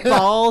 Fucking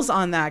balls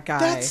on that guy.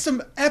 That's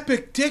some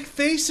epic dick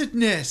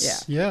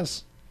facedness. Yeah.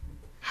 Yes.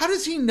 How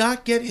does he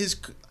not get his...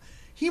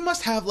 He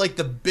must have, like,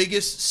 the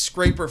biggest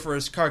scraper for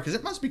his car, because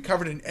it must be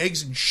covered in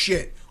eggs and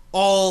shit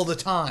all the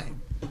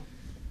time.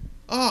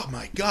 Oh,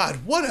 my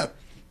God. What a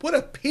What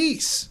a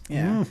piece.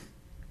 Yeah.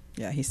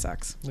 Yeah, he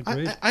sucks.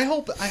 Agreed. I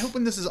hope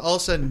when this is all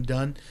said and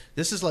done,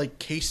 this is like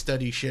case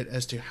study shit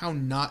as to how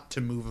not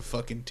to move a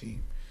fucking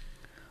team.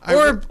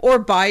 Or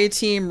buy a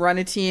team, run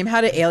a team,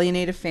 how to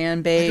alienate a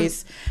fan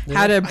base,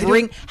 how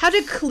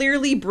to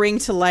clearly bring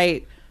to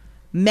light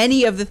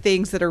many of the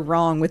things that are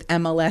wrong with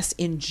MLS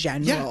in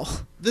general. Yeah.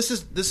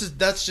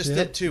 That's just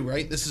it too,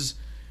 right? This is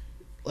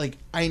like,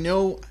 I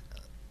know,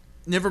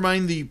 never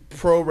mind the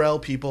pro rel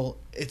people.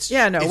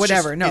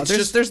 Whatever.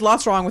 There's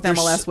lots wrong with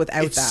MLS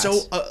without it's that.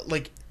 So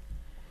like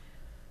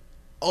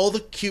all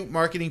the cute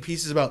marketing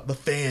pieces about the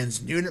fans,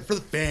 doing it for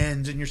the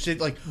fans, and you're saying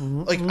like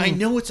I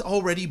know it's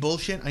already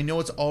bullshit. I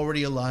know it's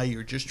already a lie.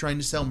 You're just trying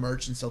to sell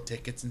merch and sell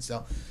tickets and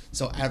sell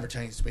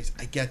advertising space.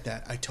 I get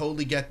that. I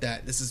totally get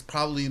that. This is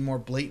probably more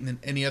blatant than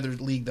any other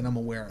league that I'm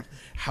aware of.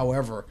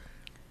 However,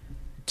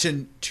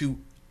 to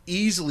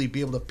easily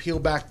be able to peel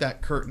back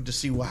that curtain to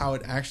see how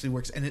it actually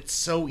works, and it's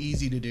so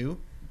easy to do.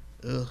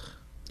 Ugh.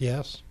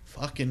 Yes.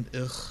 Fucking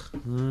ugh.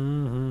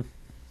 Mm-hmm.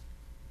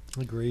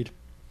 Agreed.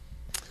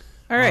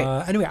 All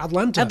right. Anyway,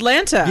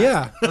 Atlanta.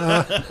 Yeah.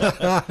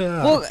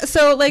 Well,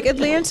 so like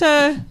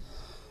Atlanta,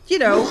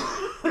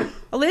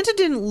 Atlanta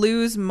didn't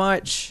lose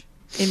much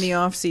in the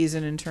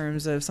offseason in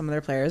terms of some of their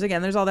players.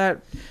 Again, there's all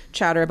that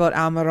chatter about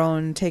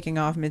Almiron taking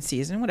off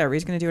midseason. Whatever,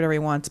 he's going to do whatever he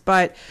wants.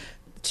 But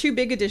two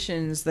big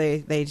additions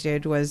they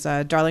did was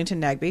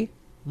Darlington Nagbe.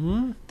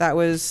 That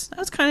was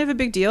kind of a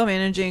big deal,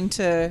 managing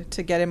to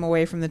get him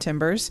away from the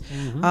Timbers.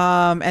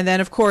 And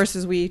then, of course,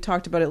 as we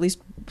talked about at least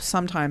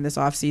sometime this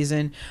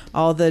offseason,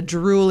 all the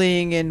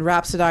drooling and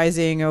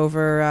rhapsodizing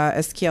over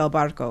Ezequiel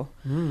Barco,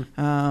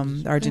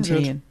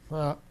 Argentinian.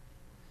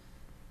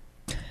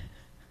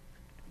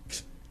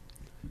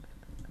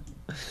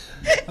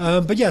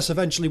 But yes,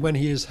 eventually when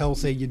he is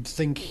healthy, you'd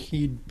think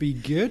he'd be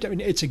good. I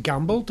mean, it's a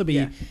gamble to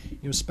be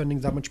spending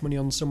that much money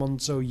on someone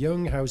so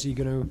young. How's he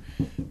going to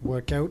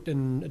work out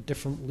in a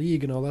different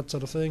league and all that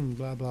sort of thing?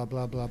 Blah, blah,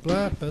 blah, blah,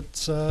 blah.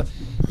 But I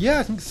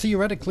think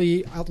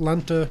theoretically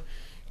Atlanta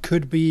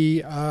could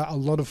be a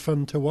lot of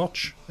fun to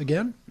watch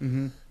again.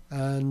 Mm-hmm.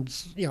 And,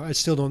 I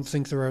still don't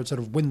think they're a sort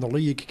of win the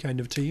league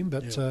kind of team.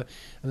 But I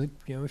think,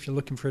 if you're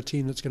looking for a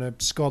team that's going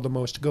to score the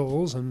most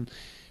goals and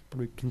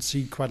probably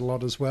concede quite a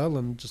lot as well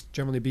and just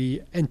generally be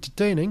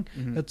entertaining,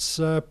 it's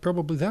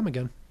probably them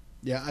again.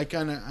 Yeah, I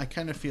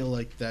kind of feel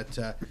like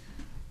that.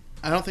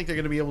 I don't think they're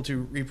going to be able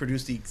to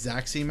reproduce the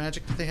exact same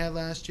magic that they had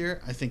last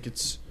year. I think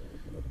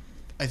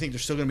they're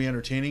still going to be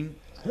entertaining.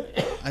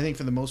 I think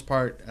for the most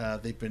part,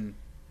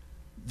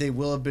 they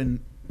will have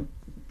been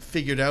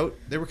figured out.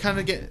 They were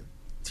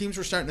teams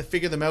were starting to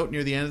figure them out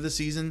near the end of the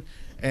season,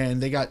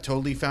 and they got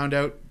totally found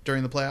out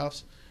during the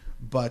playoffs.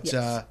 But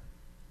they're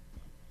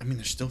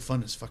still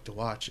fun as fuck to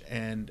watch.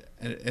 And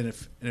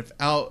if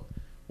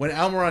when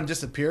Almiron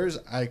disappears,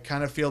 I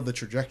kind of feel the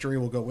trajectory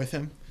will go with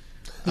him,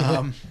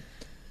 and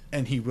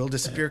he will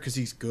disappear because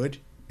he's good,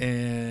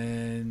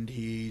 and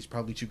he's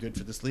probably too good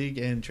for this league,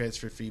 and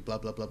transfer fee, blah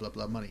blah blah blah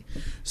blah money.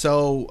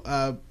 So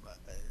I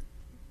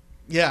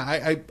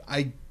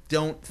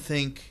don't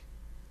think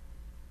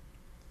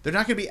they're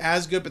not going to be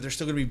as good, but they're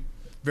still going to be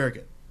very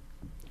good.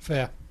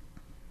 Fair.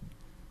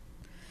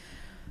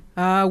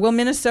 Will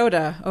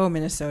Minnesota? Oh,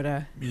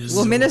 Minnesota.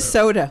 Will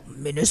Minnesota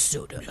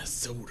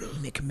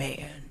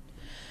McMahon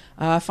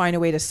find a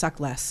way to suck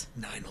less?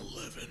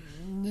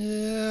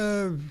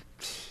 9/11.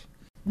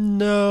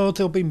 No,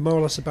 they'll be more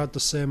or less about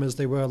the same as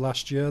they were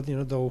last year.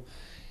 They'll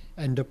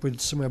end up with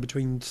somewhere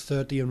between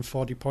 30 and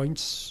 40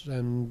 points,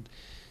 and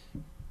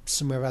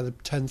somewhere either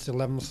 10th,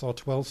 11th, or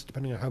 12th,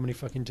 depending on how many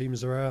fucking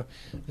teams there are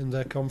in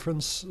their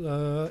conference,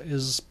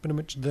 is pretty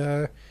much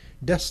their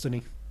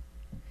destiny.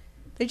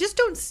 They just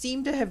don't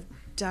seem to have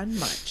done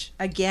much.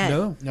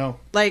 Again. No.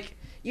 Like,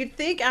 you'd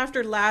think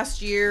after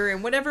last year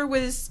and whatever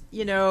was,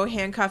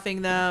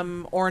 handcuffing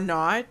them or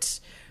not,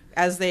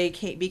 as they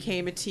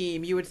became a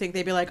team, you would think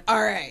they'd be like,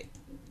 all right,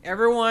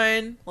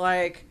 everyone,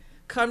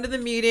 come to the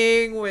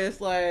meeting with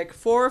 4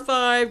 or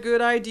 5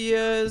 good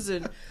ideas,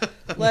 and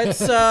let's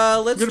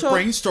we're gonna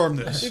brainstorm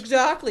this.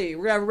 Exactly.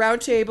 We're gonna have a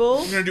round table.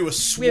 We're gonna do a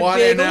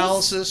SWOT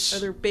analysis. Are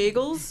there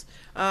bagels?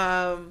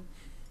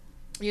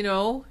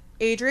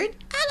 Adrian,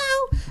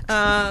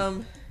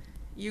 hello.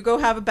 You go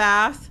have a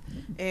bath,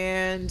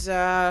 and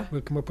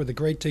we'll come up with a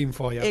great team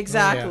for you.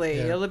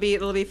 Exactly. Oh, yeah.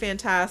 It'll be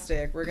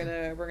fantastic. We're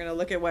gonna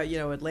look at what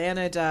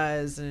Atlanta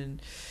does,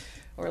 and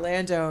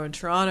Orlando and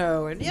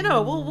Toronto, and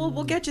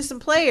we'll get you some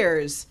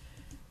players.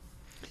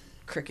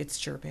 Crickets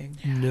chirping.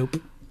 Nope.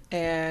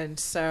 And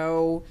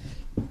so,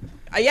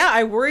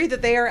 I worry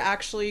that they are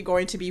actually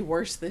going to be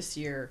worse this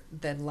year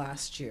than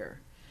last year,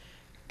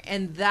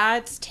 and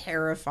that's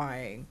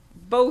terrifying.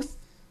 Both.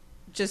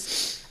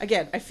 Just,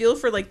 again, I feel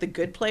for the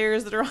good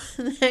players that are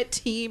on that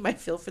team. I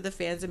feel for the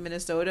fans in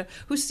Minnesota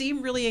who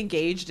seem really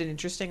engaged and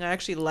interesting. I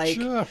actually like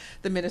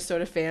the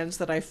Minnesota fans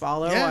that I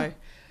follow. Yeah.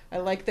 I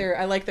like their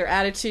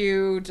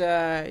attitude.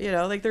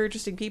 They're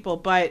interesting people.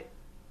 But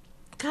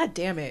God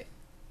damn it,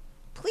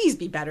 please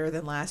be better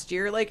than last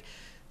year.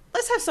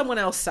 Let's have someone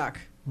else suck.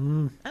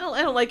 I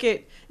don't like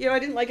it. I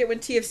didn't like it when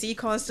TFC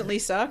constantly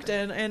sucked,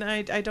 and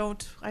I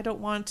don't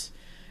want,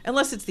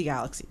 unless it's the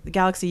Galaxy. The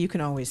Galaxy, you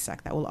can always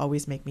suck. That will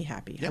always make me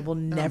happy. Yeah, I will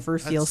never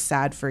feel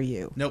sad for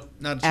you. Nope,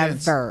 not a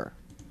chance. Ever.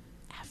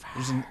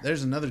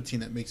 There's another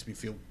team that makes me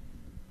feel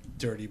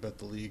dirty about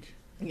the league.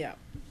 Yeah.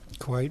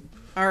 Quite.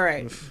 All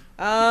right.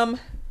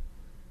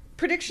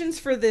 Predictions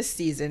for this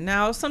season.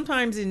 Now,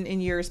 sometimes in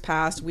years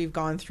past, we've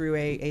gone through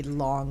a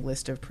long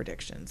list of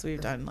predictions.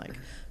 We've done like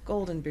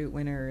Golden Boot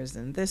winners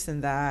and this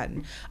and that.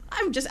 And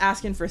I'm just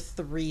asking for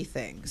 3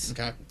 things.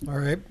 Okay. All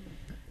right.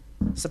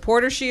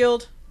 Supporter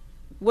Shield,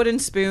 Wooden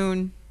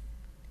Spoon,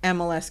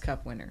 MLS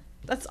Cup winner.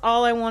 That's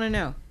all I want to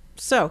know.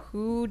 So,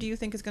 who do you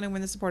think is going to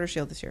win the Supporter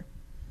Shield this year?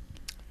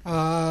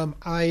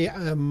 I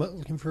am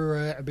looking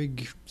for a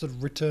big sort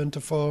of return to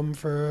form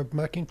for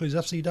Mark Hinkley's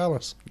FC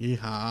Dallas.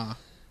 Yeehaw.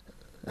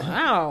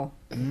 Wow.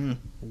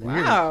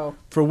 Wow.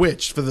 For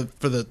which? For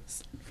the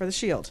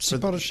Shield.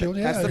 Supporter Shield,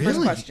 yeah. That's the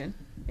first question.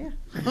 Yeah.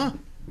 Huh.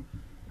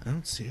 I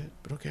don't see it,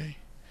 but okay.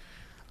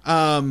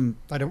 I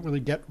don't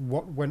really get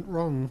what went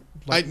wrong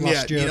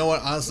last year. You know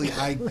what? Honestly,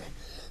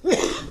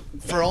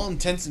 for all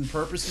intents and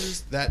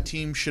purposes, that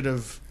team should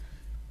have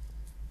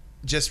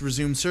just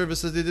resumed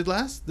service as they did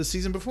the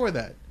season before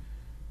that.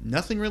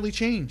 Nothing really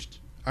changed.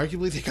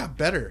 Arguably, they got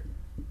better,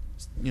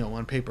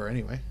 on paper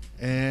anyway.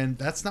 And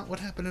that's not what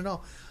happened at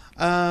all.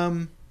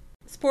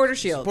 Supporter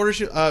Shield.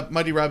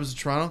 Mighty Robins of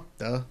Toronto.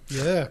 Duh.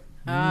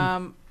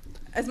 Yeah.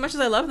 As much as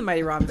I love the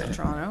Mighty Robins of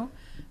Toronto,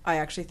 I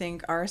actually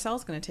think RSL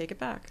is going to take it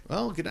back.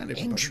 Well, good night,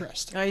 everybody.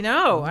 Interesting. I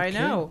know. I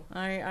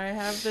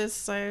have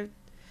this. I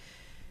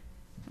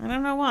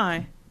don't know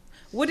why.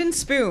 Wooden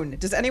Spoon.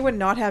 Does anyone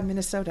not have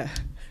Minnesota?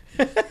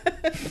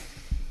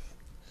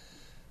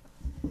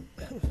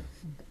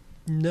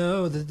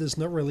 No, there's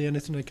not really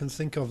anything I can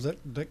think of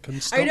that can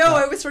stop I know.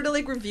 that. I was sort of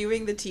like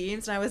reviewing the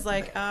teams, and I was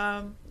like,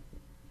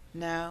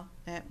 no,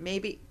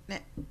 maybe,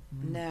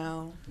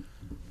 no.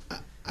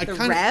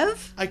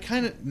 Rev? I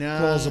kind of no.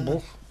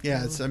 Plausible.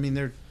 Yeah,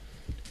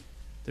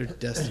 they're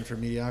destined for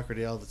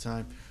mediocrity all the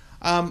time.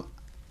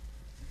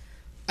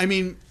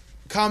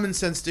 Common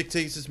sense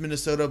dictates it's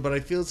Minnesota, but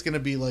I feel it's going to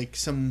be like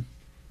some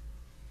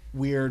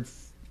weird,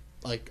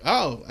 I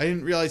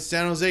didn't realize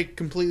San Jose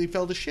completely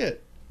fell to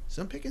shit.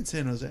 So I'm picking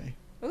San Jose.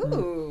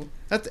 Ooh.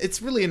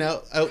 It's really an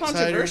outsider.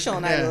 Controversial,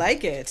 and I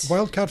like it.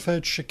 Wildcard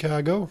for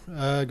Chicago,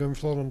 going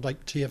forward on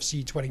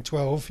TFC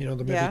 2012. They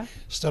maybe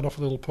start off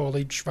a little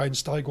poorly.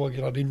 Schweinsteiger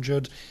get out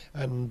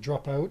and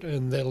drop out,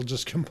 and they'll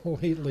just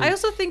completely. I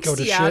also think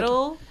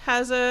Seattle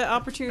has an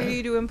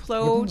opportunity to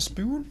implode. Wooden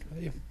Spoon?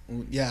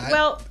 Yeah.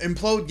 Well,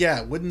 implode.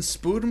 Yeah. Wooden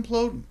Spoon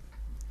implode.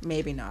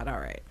 Maybe not. All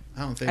right.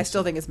 I don't think. I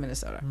still think it's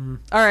Minnesota.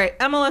 All right.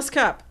 MLS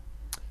Cup.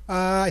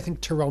 I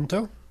think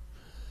Toronto.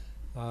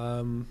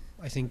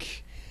 I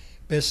think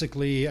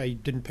basically I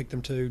didn't pick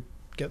them to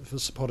get the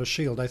Supporter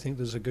Shield. I think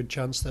there's a good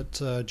chance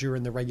that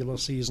during the regular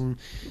season,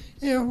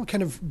 we'll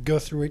kind of go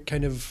through it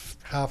kind of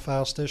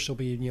half-assed-ish. There'll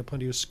be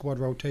plenty of squad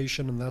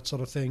rotation and that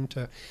sort of thing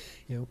to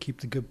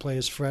keep the good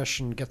players fresh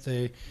and get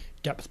the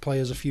depth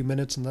players a few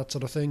minutes and that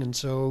sort of thing. And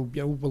so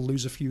we'll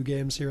lose a few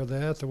games here or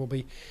there. There will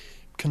be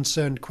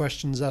concerned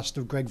questions asked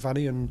of Greg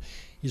Vanny, and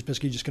he's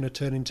basically just going to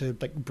turn into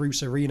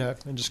Bruce Arena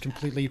and just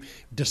completely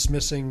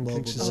dismissing. That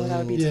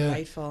would be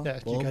delightful. Yeah,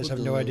 you guys have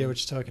no idea what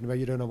you're talking about.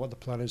 You don't know what the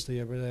plan is.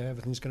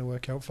 Everything's going to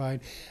work out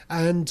fine,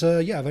 and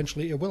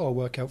eventually it will all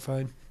work out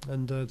fine,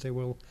 and they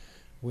will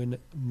win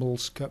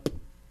Mulls Cup.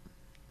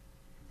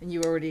 And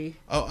you already.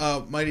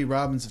 Mighty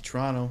Robins of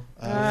Toronto.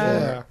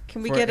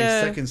 Can we get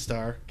a second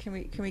star? Can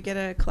we get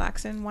a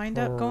klaxon wind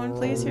up going,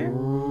 please, here?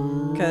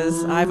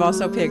 Because I've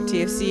also picked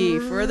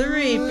TFC for the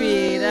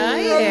repeat.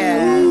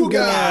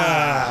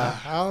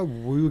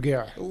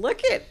 Awooga.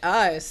 Look at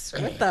us!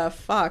 What the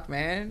fuck,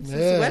 man?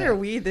 Since when are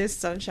we this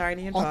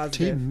sunshiny and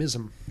positive?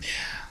 Optimism.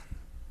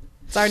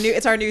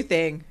 It's our new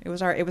thing. It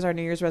was our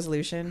New Year's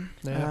resolution.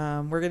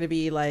 Yeah. We're gonna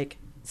be like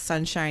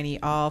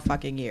sunshiny all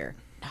fucking year.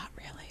 Not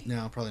really.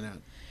 No, probably not.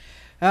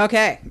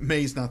 Okay.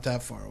 May's not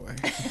that far away.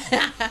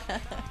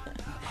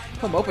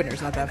 Home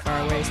opener's not that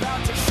far away. So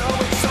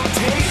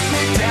take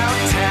me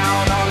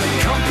downtown on the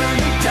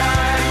company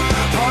dime.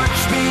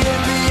 Punch me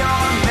in the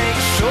arm, make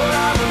sure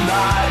I'm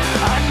alive.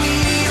 I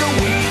need a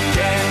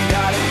weekend,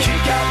 gotta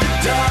kick out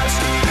the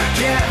dust.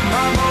 Get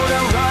my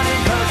motor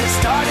running, cause it's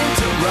starting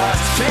to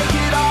rust.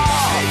 Shake it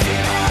off,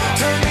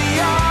 turn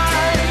me on.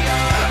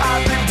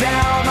 I've been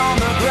down on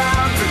the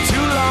ground for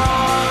too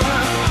long.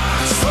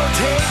 So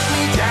take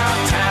me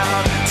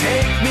downtown,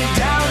 take me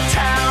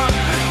downtown,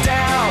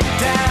 down,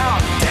 down,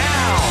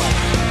 down.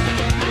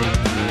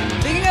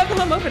 Speaking of the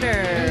home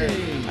opener.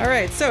 All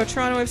right, so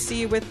Toronto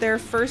FC with their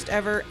first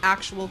ever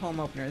actual home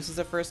opener. This is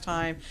the first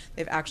time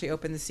they've actually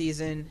opened the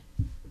season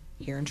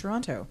here in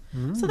Toronto.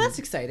 So that's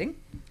exciting.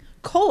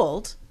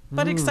 Cold,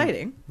 but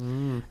exciting.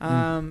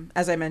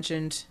 As I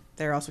mentioned,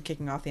 they're also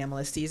kicking off the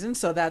MLS season,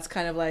 so that's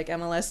kind of like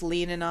MLS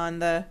leaning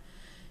on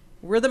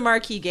we're the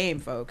marquee game,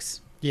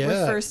 folks. Yeah.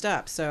 We're first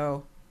up,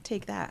 so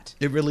take that.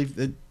 It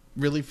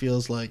really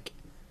feels like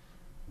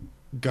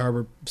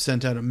Garber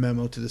sent out a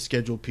memo to the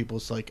scheduled people.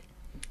 It's like,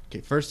 Okay,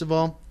 first of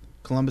all,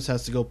 Columbus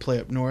has to go play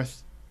up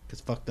north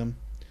because fuck them.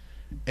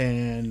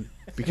 And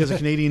because a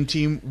Canadian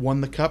team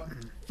won the cup,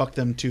 fuck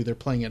them too. They're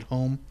playing at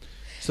home.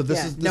 So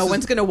this no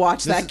one's going to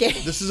watch that game.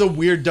 This is a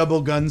weird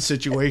double gun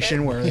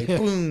situation where they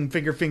boom,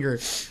 finger.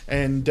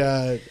 And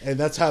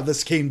that's how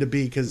this came to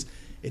be because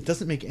it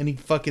doesn't make any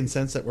fucking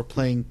sense that we're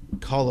playing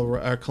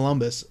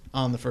Columbus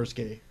on the first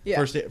game. Yeah.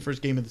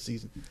 First game of the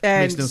season.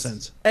 Makes no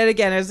sense. And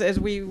again, as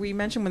we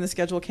mentioned when the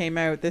schedule came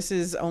out, this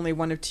is only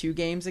one of 2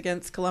 games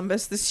against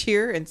Columbus this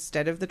year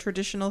instead of the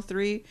traditional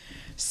 3.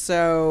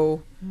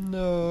 So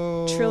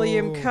no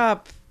Trillium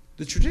Cup.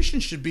 The tradition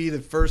should be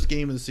the first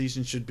game of the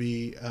season should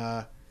be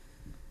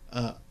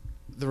the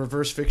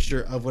reverse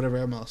fixture of whatever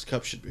MLS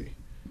Cup should be.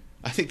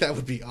 I think that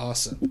would be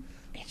awesome.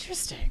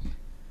 Interesting.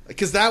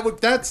 Because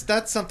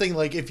that's something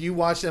like if you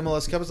watch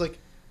MLS Cup, it's like,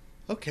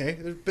 okay,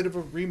 there's a bit of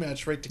a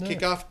rematch right to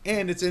kick off,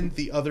 and it's in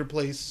the other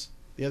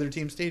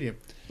team's stadium.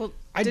 Well,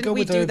 I'd go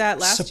we with do that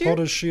last year?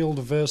 Supporters Shield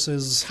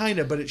versus...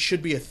 Kinda, but it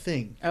should be a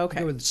thing. Okay.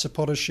 I'd go with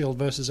Supporters Shield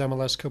versus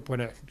MLS Cup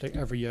winner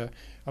every year.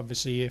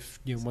 Obviously, if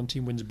one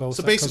team wins both...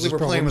 So basically, we're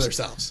playing with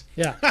ourselves.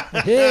 Yeah.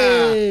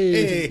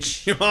 Hey!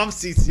 Your mom's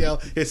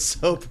CCL is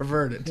so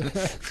perverted.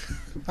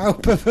 How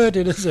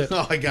perverted is it?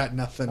 Oh, I got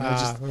nothing.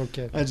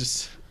 Okay. I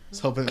just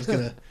was hoping it was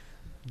going to...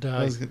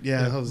 Die. I was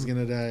going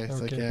to die. It's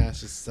Okay. like, yeah,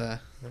 it's just...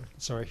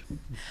 Sorry.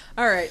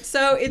 All right,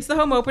 so it's the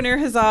home opener.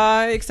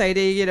 Huzzah!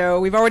 Exciting.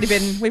 We've already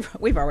been to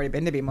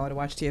BMO to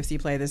watch TFC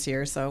play this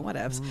year, so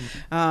whatevs.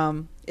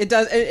 It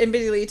does.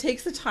 Admittedly, it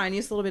takes the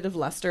tiniest little bit of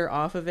luster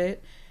off of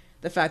it.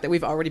 The fact that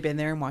we've already been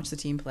there and watched the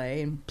team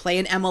play and play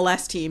an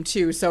MLS team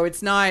too. So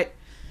it's not.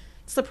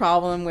 It's the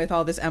problem with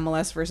all this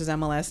MLS versus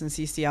MLS and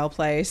CCL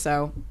play.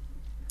 So,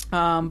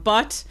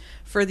 but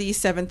for the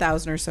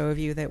 7,000 or so of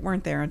you that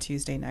weren't there on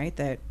Tuesday night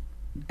that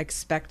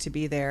expect to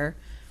be there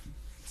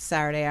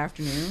Saturday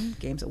afternoon,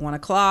 games at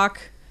 1:00.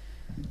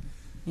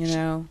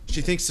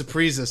 She thinks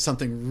Surprise is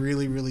something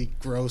really, really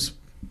gross.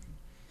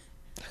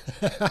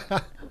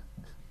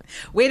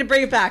 Way to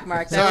bring it back,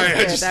 Mark.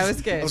 That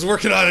was good. I was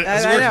working on it.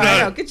 I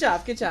know. Good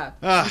job. You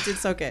did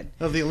so good.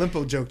 No, the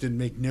Olympo joke didn't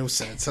make no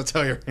sense. I'll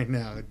tell you right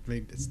now.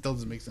 It still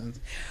doesn't make sense.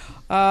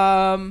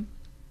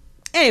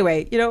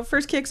 Anyway,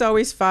 first kick's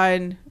always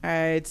fun.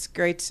 It's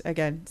great.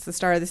 Again, it's the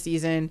start of the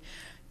season.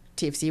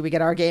 TFC, we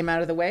get our game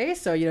out of the way,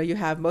 so you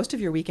have most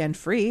of your weekend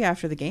free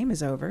after the game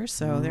is over.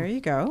 So there you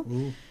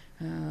go.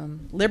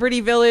 Liberty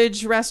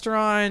Village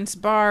restaurants,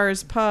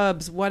 bars,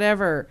 pubs,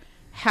 whatever,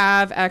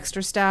 have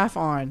extra staff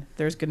on.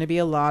 There's going to be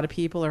a lot of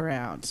people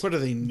around. What are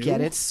they new?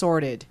 Get it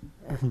sorted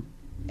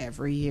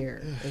every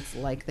year. It's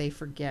like they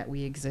forget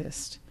we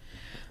exist.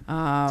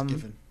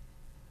 Given.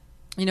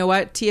 You know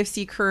what?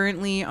 TFC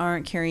currently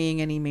aren't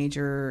carrying any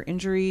major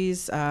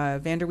injuries.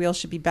 Vanderweel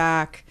should be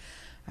back.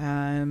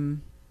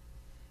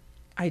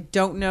 I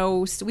don't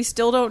know. We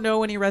still don't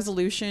know any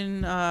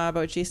resolution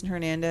about Jason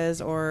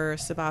Hernandez or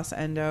Sabasa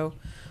Endo,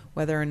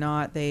 whether or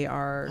not they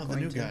are going the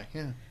new to, guy,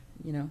 yeah.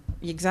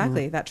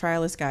 Exactly, that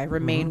trialist guy,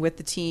 remain with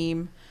the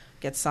team,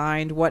 get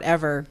signed,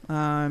 whatever.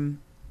 The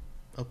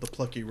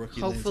plucky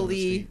rookie.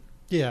 Hopefully,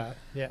 yeah.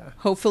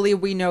 Hopefully,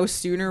 we know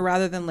sooner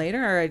rather than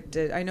later.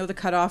 I know the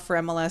cutoff for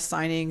MLS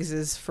signings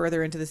is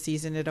further into the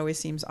season. It always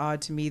seems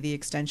odd to me, the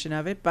extension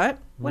of it, but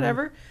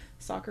whatever.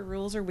 Soccer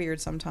rules are weird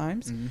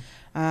sometimes.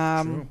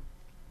 True.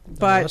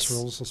 But MLS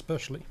rules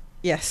especially.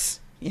 Yes.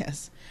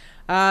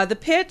 The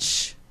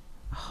pitch,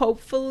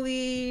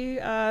 hopefully,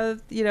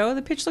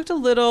 the pitch looked a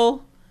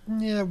little.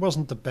 Yeah, it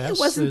wasn't the best. It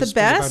wasn't the was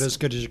best, about as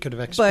good as you could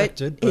have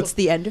expected. But it's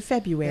the end of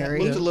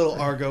February. It looked a little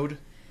argoed.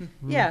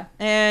 Yeah,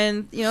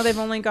 and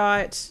they've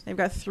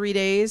got 3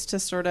 days to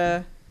sort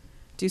of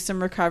do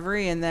some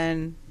recovery, and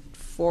then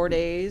 4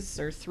 days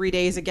or 3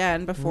 days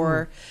again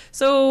before.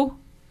 So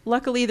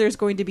luckily, there's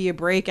going to be a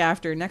break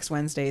after next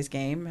Wednesday's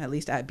game, at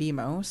least at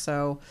BMO.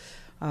 So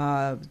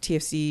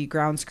TFC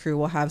grounds crew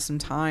will have some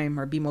time,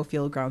 or BMO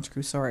Field grounds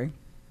crew, sorry,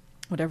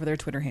 whatever their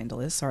Twitter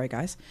handle is. Sorry,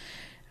 guys.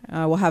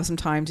 We'll have some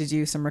time to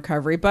do some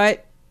recovery.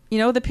 But,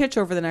 the pitch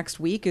over the next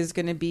week is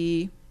going to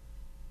be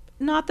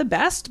not the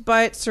best,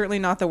 but certainly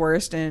not the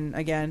worst. And,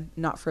 again,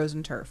 not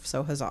frozen turf.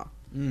 So, huzzah.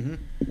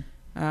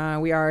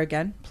 Mm-hmm. We are,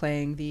 again,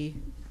 playing the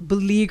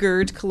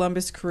beleaguered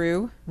Columbus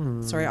Crew.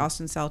 Sorry,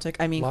 Austin Celtic.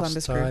 I mean,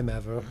 Columbus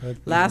Crew.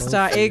 Last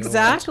time,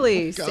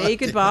 exactly. Say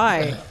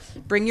goodbye.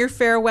 Bring your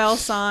farewell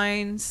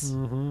signs.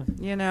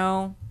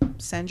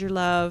 Send your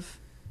love.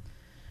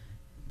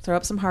 Throw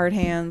up some hard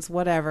hands,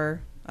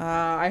 whatever.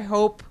 I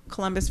hope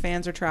Columbus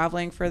fans are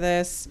traveling for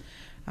this.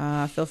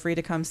 Feel free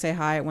to come say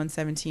hi at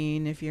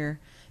 117 if you're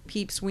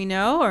peeps we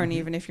know, or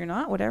even if you're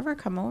not, whatever.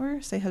 Come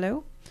over, say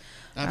hello.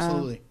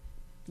 Absolutely.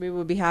 We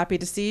would be happy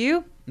to see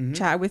you,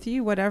 chat with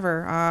you,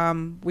 whatever.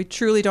 We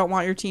truly don't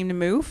want your team to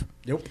move.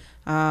 Nope.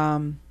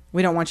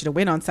 We don't want you to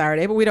win on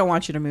Saturday, but we don't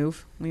want you to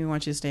move. We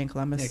want you to stay in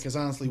Columbus. Yeah, because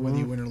honestly, whether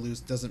you win or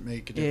lose doesn't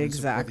make a difference.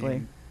 Exactly.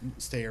 Whether you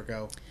stay or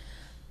go.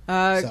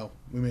 So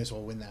we may as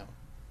well win that one.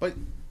 But,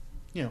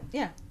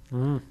 Yeah.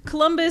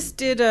 Columbus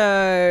did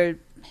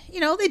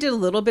they did a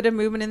little bit of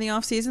movement in the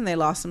offseason. They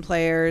lost some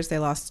players. They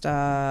lost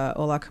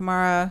Ola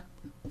Kamara.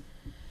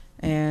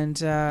 And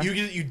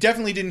you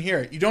definitely didn't hear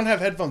it. You don't have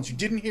headphones. You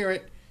didn't hear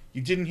it.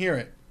 You didn't hear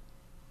it.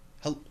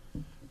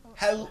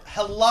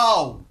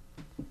 Hello?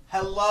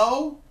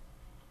 Hello?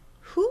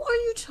 who are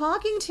you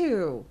talking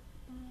to?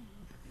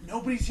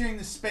 Nobody's hearing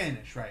the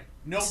Spanish, right?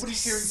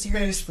 Nobody's hearing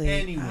Seriously,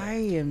 Spanish anyway. I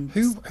am.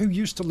 Who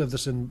used to live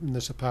in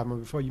this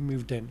apartment before you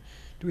moved in?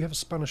 Do we have a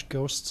Spanish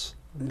ghosts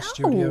in the No,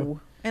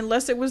 studio?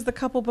 unless it was the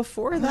couple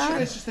before I'm not sure,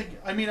 that. I just think.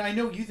 I mean, I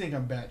know you think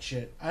I'm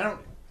batshit. I don't.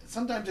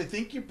 Sometimes I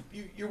think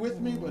you're with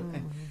me, but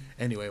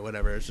anyway,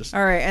 whatever. It's just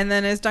All right, and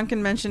then as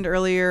Duncan mentioned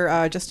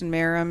earlier, Justin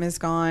Merrim is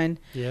gone.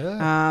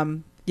 Yeah.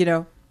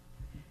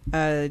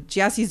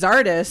 Giassi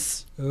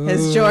Zardes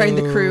has joined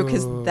the crew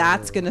because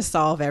that's going to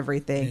solve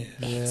everything.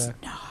 Yeah. It's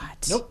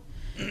not. Nope.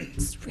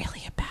 It's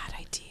really a bad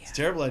idea. It's a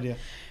terrible idea.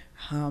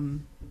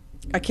 I'm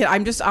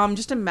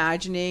just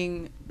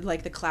imagining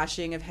like the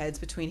clashing of heads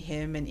between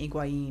him and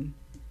Higuain,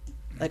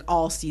 like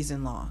all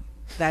season long.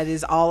 That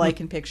is all I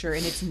can picture,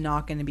 and it's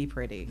not going to be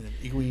pretty. And if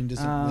Higuain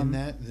doesn't win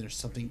that, then there's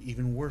something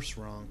even worse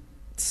wrong.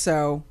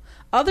 So,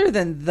 other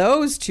than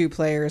those two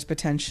players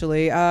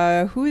potentially,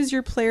 who is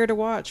your player to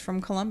watch from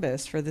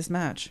Columbus for this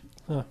match?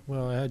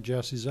 Well, I had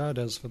Giassi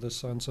Zardes for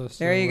this answer. So,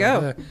 There you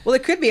go. Well,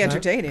 it could be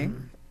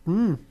entertaining.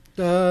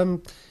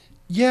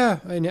 Yeah,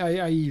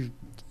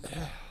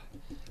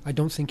 I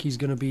don't think he's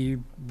going to be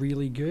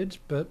really good,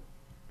 but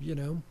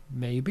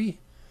maybe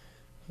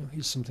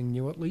he's something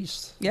new at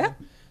least. Yeah.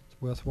 It's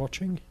worth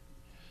watching.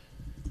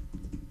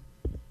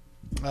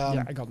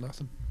 Yeah, I got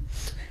nothing.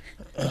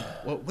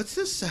 What's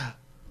this?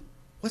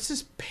 What's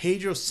this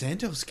Pedro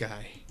Santos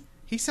guy?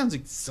 He sounds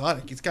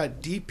exotic. He's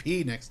got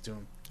DP next to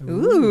him.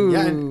 Ooh.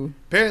 Yeah, and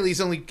apparently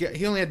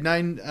he only had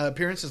 9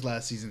 appearances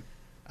last season.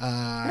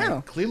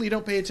 I clearly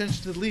don't pay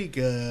attention to the league.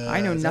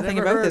 I know nothing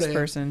about this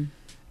person.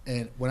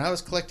 And when I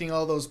was collecting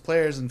all those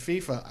players in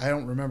FIFA, I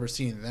don't remember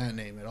seeing that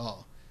name at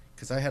all.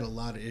 Because I had a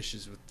lot of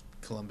issues with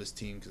Columbus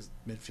team because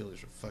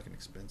midfielders are fucking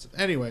expensive.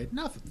 Anyway,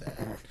 enough of that.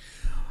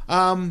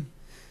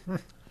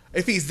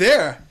 If he's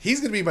there,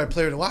 he's going to be my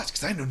player to watch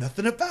because I know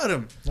nothing about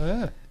him.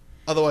 Yeah.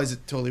 Otherwise,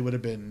 it totally would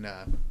have been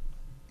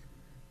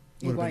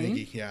Higuain?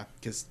 Iggy. Yeah,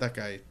 because that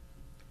guy,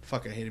 I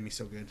hated me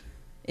so good.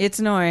 It's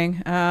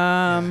annoying.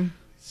 Yeah, he's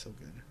so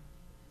good.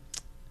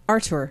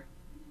 Artur.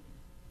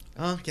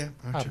 Oh, yeah.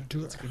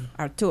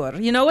 Artur.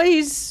 You know what?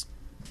 He's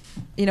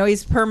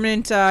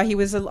permanent. He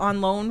was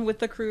on loan with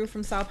the crew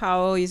from Sao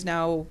Paulo. He's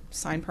now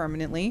signed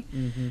permanently.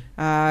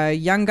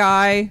 Mm-hmm. Young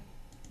guy,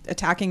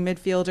 attacking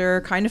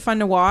midfielder, kind of fun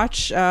to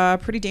watch.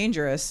 Pretty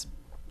dangerous.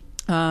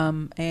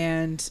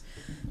 And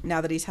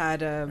now that he's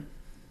had a,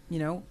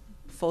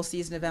 full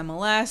season of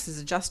MLS, is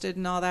adjusted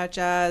and all that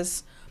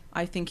jazz,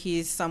 I think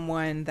he's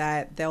someone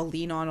that they'll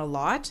lean on a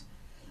lot,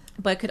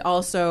 but could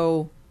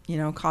also,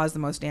 cause the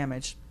most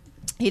damage.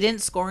 He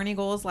didn't score any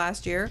goals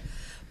last year,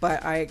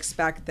 but I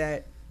expect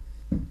that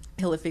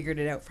he'll have figured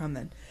it out from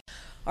then.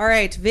 All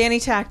right, Vanny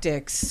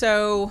Tactics.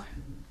 So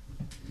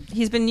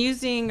he's been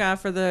using,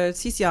 for the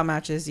CCL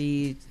matches,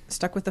 he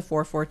stuck with the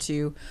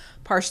 4-4-2,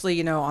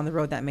 partially, on the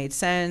road that made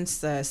sense.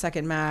 The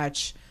second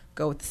match,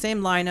 go with the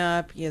same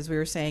lineup. As we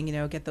were saying,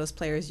 get those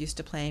players used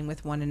to playing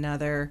with one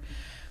another.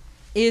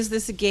 Is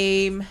this a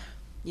game?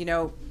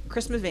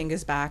 Chris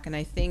Mavinga's back, and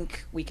I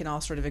think we can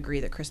all sort of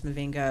agree that Chris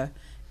Mavinga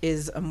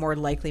is a more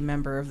likely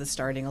member of the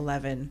starting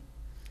 11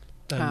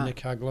 than Nick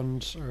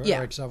Hagland or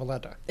Eric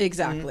Zavaleta.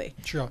 Exactly.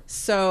 Sure.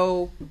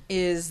 So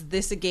is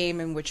this a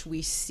game in which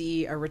we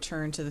see a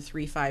return to the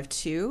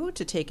 3-5-2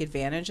 to take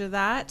advantage of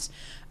that?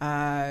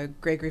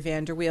 Gregory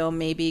Vanderweel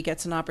maybe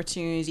gets an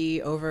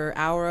opportunity over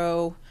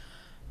Auro,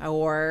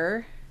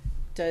 or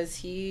does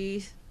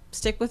he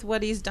stick with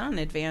what he's done in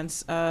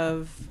advance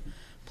of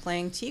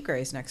playing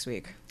Tigres next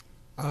week?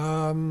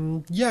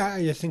 Yeah,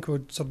 I think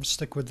we'll sort of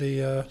stick with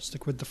the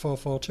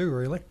 4-4-2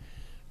 really.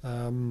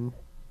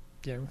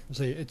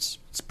 It's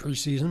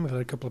pre-season. We've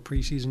had a couple of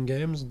pre-season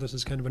games. This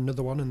is kind of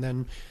another one, and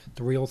then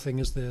the real thing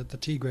is the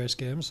Tigres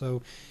game.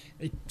 So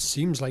it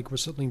seems like we're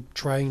certainly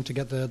trying to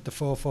get the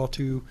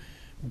 4-4-2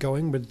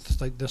 going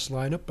with like this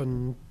lineup,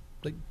 and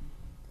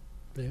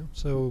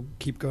so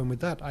keep going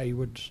with that. I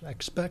would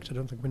expect. I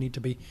don't think we need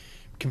to be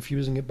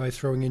confusing it by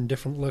throwing in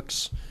different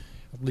looks,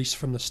 at least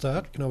from the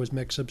start. You can always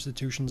make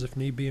substitutions if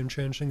need be and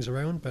change things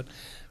around, but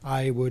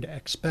I would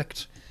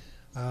expect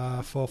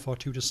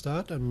 4-4-2 to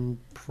start, and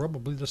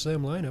probably the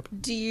same lineup.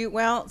 Do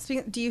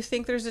you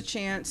think there's a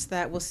chance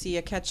that we'll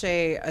see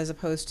Akeche as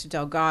opposed to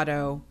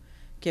Delgado,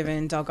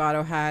 given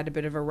Delgado had a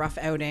bit of a rough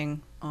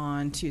outing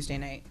on Tuesday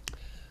night?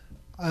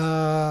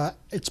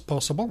 It's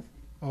possible,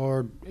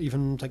 or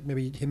even like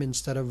maybe him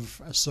instead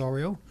of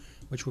Osorio,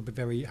 which would be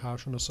very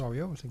harsh on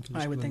Osorio.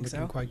 I would think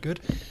so. Quite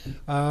good.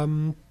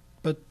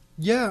 But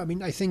yeah, I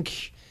mean, I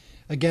think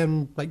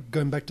again, like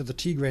going back to the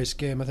Tigres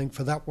game, I think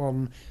for that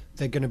one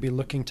they're going to be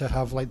looking to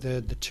have like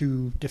the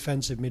 2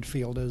 defensive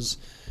midfielders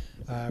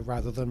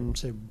rather than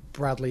say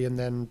Bradley and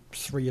then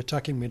 3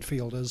 attacking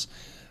midfielders.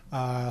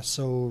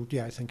 So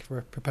yeah, I think if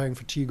we're preparing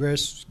for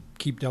Tigres,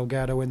 keep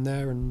Delgado in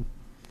there, and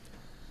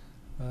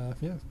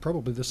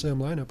probably the same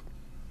lineup.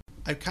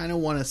 I kind of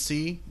want to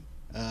see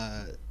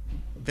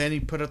Vanny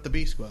put out the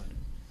B squad.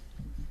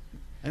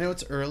 I know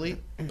it's early,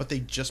 but they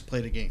just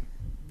played a game.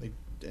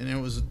 And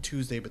it was a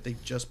Tuesday, but they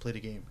just played a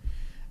game.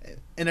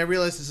 And I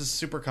realize this is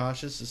super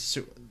cautious,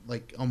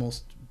 like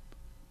almost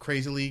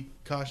crazily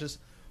cautious,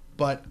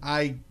 but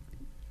I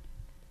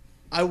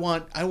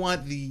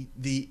want the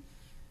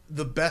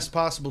best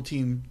possible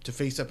team to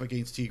face up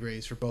against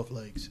Tigres for both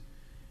legs,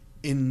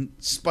 in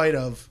spite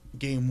of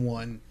game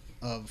 1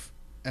 of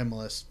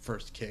MLS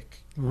First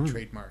Kick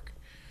trademark,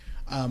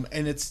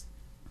 and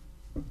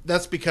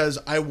that's because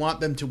I want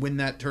them to win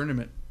that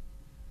tournament.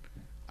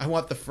 I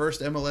want the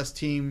first MLS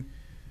team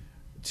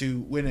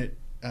to win it,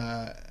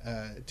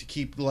 to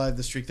keep alive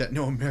the streak that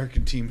no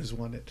American team has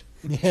won it.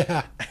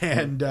 Yeah,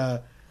 and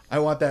I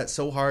want that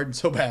so hard and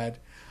so bad.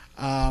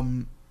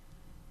 And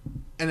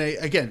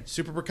again,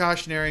 super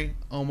precautionary,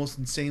 almost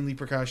insanely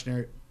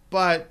precautionary.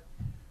 But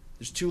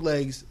there's 2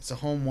 legs. It's a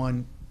home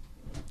one.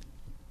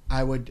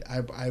 I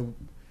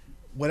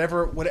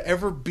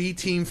whatever B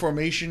team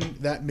formation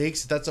that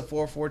makes. If that's a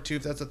 4-4-2,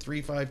 if that's a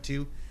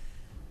 3-5-2,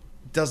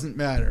 doesn't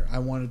matter.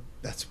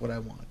 That's what I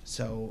want.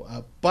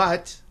 So,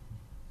 but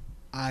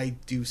I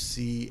do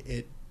see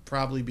it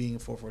probably being a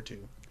 4-4-2.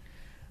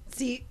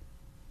 See,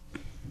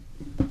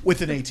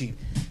 with an A team.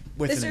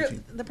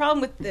 The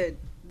problem with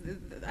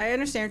I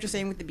understand what you're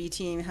saying with the B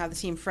team, have the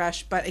team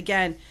fresh, but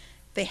again,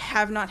 they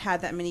have not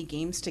had that many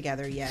games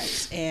together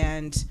yet,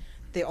 and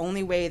the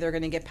only way they're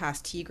going to get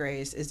past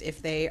Tigres is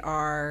if they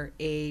are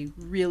a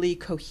really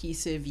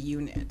cohesive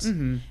unit.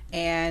 Mm-hmm.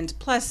 And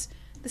plus,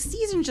 the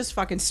season just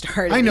fucking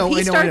started. If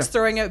he starts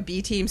throwing out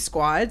B team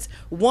squads,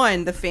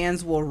 1, the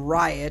fans will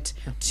riot.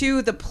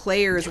 2, the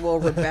players will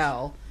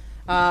rebel.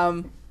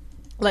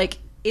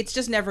 It's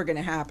just never going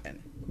to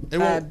happen.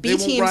 B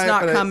team's riot,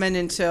 not coming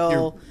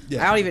until I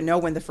don't even know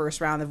when the first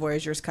round of the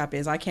Voyageurs Cup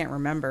is. I can't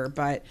remember,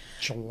 but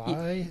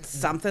July,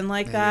 something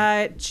like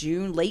that.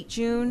 June, late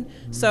June.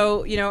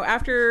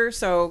 Mm-hmm.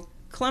 So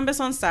Columbus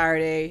on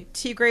Saturday,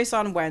 Tigres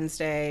on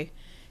Wednesday,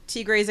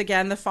 Tigres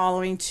again the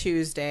following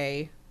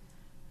Tuesday,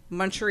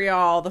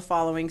 Montreal the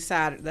following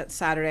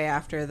Saturday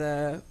after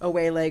the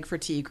away leg for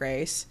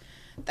Tigres.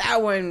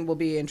 That one will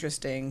be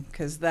interesting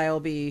because they'll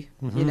be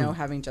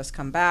having just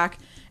come back,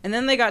 and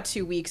then they got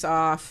 2 weeks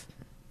off.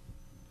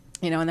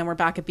 And then we're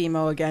back at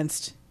BMO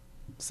against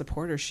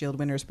Supporters Shield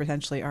winners,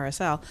 potentially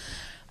RSL.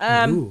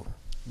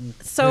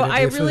 So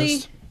I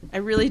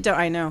really don't.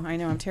 I know,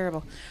 I'm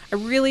terrible. I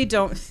really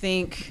don't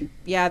think,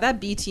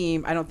 that B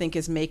team, I don't think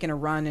is making a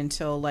run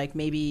until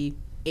maybe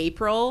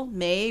April,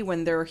 May,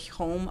 when they're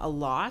home a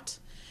lot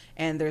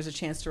and there's a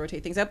chance to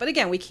rotate things out. But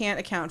again, we can't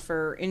account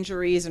for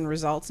injuries and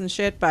results and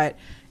shit, but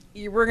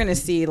we're going to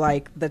see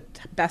the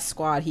best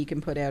squad he can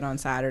put out on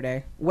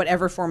Saturday,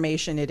 whatever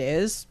formation it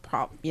is,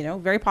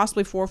 very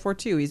possibly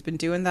 4-4-2. He's been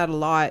doing that a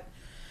lot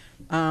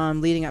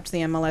leading up to the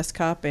MLS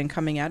Cup and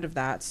coming out of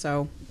that.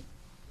 So,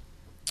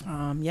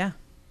 yeah.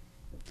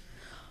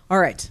 All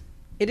right.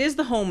 It is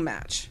the home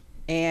match,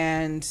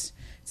 and it's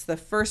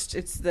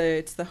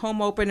the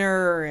home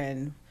opener.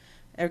 And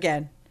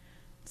again,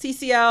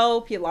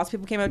 CCL, lots of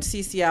people came out to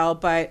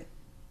CCL, but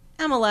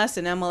MLS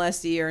and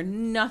MLSE are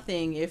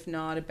nothing if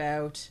not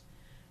about,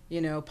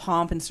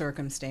 pomp and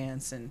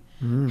circumstance and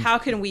how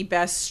can we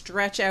best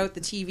stretch out the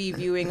TV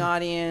viewing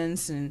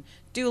audience and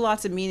do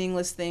lots of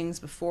meaningless things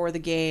before the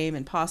game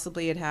and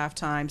possibly at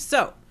halftime.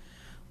 So,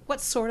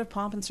 what sort of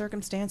pomp and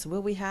circumstance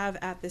will we have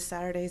at this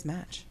Saturday's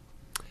match?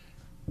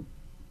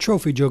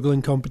 Trophy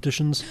juggling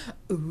competitions.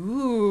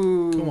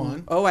 Ooh. Come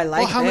on. Oh, I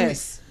like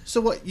this.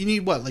 So what, you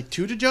need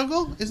 2 to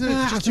juggle? Isn't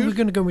it just 2? I think we're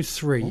going to go with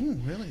 3. Oh,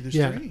 really? There's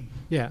 3?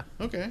 Yeah.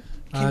 Okay.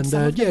 Can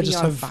some of them be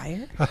on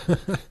fire?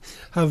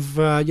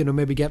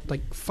 Maybe get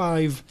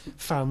 5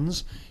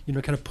 fans,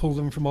 kind of pull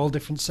them from all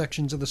different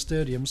sections of the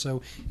stadium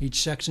so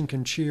each section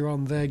can cheer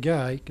on their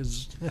guy,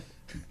 because...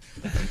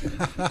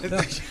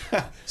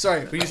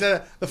 Sorry, when you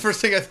said that, the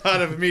first thing I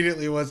thought of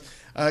immediately was,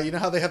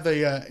 how they have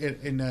the,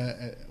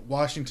 in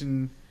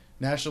Washington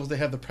Nationals, they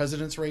have the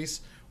president's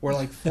race,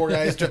 where 4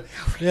 guys,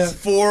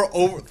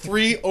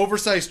 3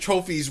 oversized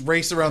trophies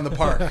race around the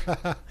park.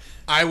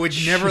 I would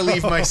never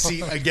leave my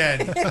seat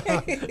again.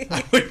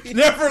 I would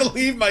never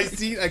leave my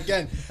seat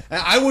again.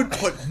 I would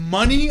put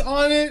money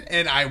on it,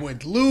 and I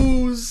would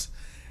lose,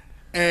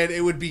 and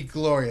it would be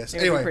glorious.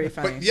 It would be pretty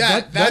funny.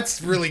 But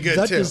that's really good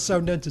that too. That does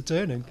sound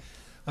entertaining.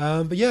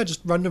 But yeah,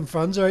 just random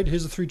fans. All right,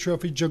 here's the 3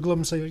 trophies. Juggle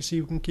them, see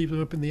who can keep them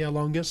up in the air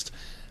longest.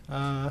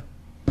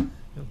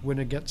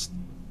 Winner gets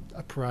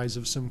a prize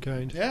of some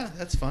kind. Yeah,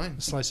 that's fine.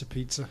 A slice of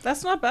pizza.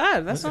 That's not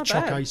bad. That's not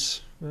bad. Chalk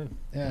ice.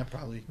 Yeah,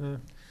 probably.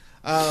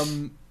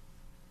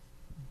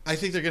 I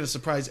think they're going to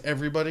surprise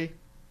everybody.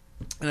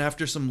 And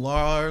after some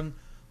long,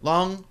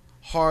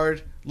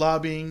 hard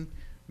lobbying,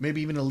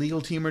 maybe even a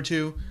legal team or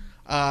 2,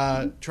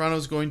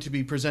 Toronto's going to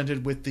be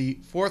presented with the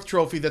 4th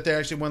trophy that they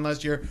actually won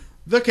last year,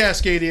 the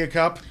Cascadia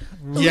Cup.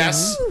 Ooh.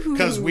 Yes,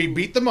 because we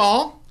beat them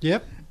all.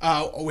 Yep.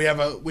 We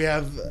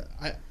have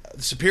the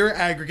superior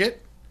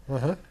aggregate.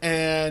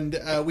 and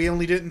we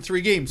only did it in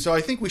 3 games. So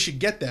I think we should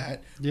get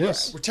that.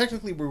 Yes.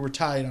 We were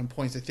tied on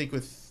points, I think,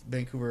 with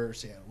Vancouver or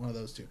Seattle, one of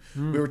those two.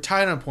 We were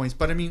tied on points,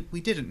 but I mean,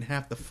 we did it in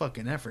half the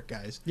fucking effort,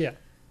 guys. Yeah.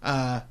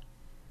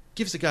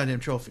 Give us a goddamn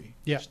trophy.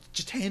 Yeah.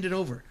 Just hand it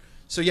over.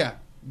 So yeah,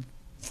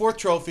 4th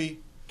trophy,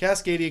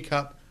 Cascadia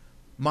Cup,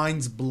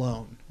 mine's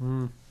blown.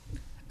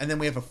 And then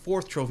we have a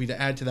 4th trophy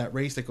to add to that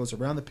race that goes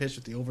around the pitch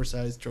with the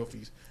oversized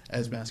trophies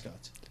as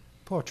mascots.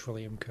 Poor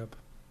Trillium Cup.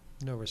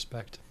 No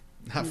respect.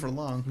 Not for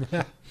long.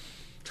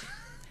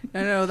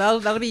 No,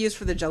 that'll be used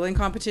for the juggling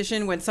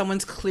competition when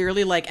someone's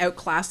clearly like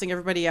outclassing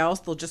everybody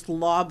else. They'll just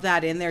lob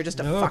that in there just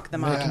to fuck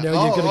them up.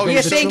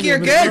 You think you're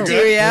good, do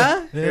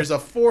ya? There's a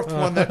 4th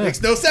one that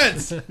makes no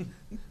sense.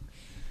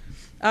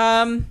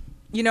 I'm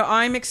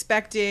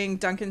expecting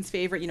Duncan's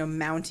favorite,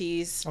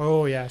 Mounties.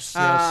 Oh, yes.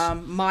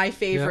 My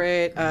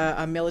favorite,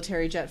 a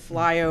military jet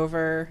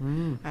flyover.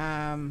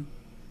 One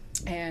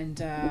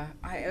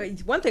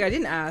thing I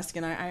didn't ask,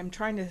 and I'm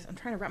trying to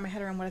wrap my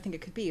head around what I think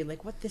it could be,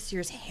 like what this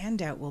year's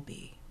handout will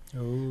be.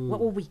 Oh. What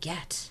will we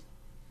get?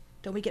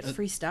 Don't we get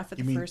free stuff at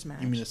the first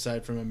match? You mean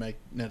aside from a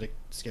magnetic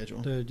schedule?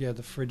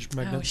 The fridge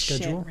magnet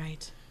schedule. Shit,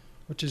 right.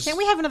 Which is Can't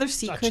we have another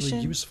seat actually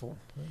cushion? Useful.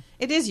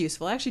 It is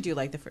useful. I actually do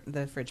like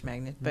the fridge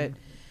magnet, but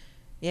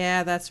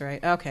yeah, that's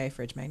right. Okay,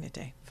 fridge magnet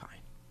day. Fine.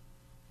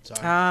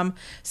 Sorry.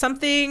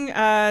 Something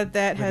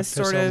that has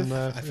sort of.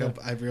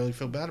 I really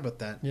feel bad about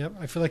that. Yeah,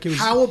 I feel like it was.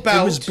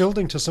 It was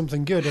building to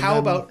something good. How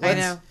about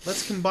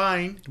let's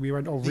combine. We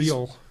went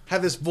real.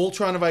 Have this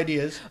Voltron of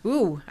ideas.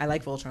 Ooh, I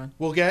like Voltron.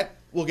 We'll get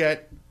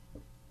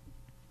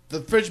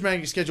the fridge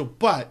magnet schedule,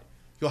 but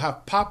you'll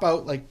have pop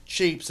out like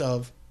shapes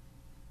of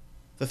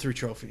the 3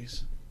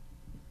 trophies,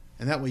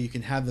 and that way you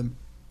can have them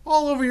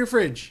all over your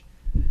fridge.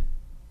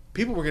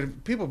 People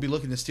will be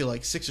looking to steal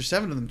like 6 or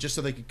 7 of them just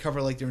so they could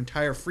cover like their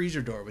entire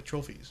freezer door with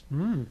trophies.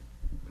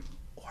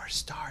 Or a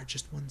star,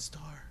 just 1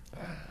 star.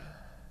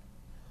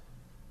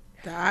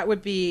 That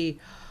would be.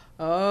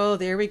 Oh,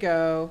 there we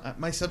go.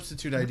 My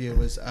substitute idea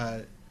was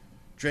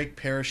Drake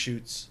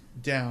parachutes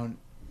down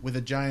with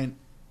a giant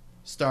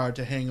star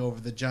to hang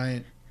over the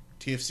giant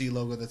TFC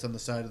logo that's on the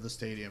side of the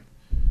stadium.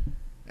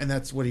 And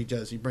that's what he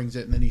does. He brings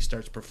it and then he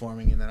starts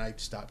performing and then I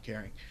stop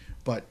caring.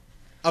 But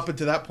up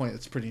until that point,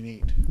 it's pretty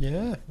neat.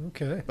 Yeah,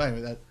 okay. But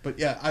anyway,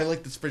 I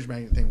like this fridge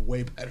magnet thing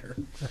way better.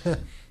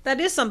 That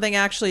is something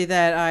actually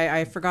that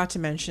I forgot to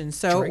mention.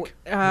 So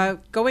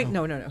going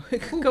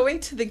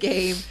to the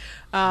game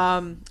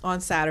on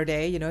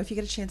Saturday, if you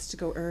get a chance to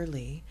go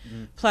early,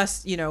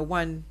 plus,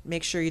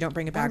 make sure you don't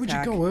bring a backpack. Why would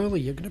you go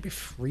early? You're going to be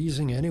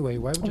freezing anyway.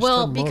 Why would you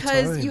spend more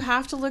because time? you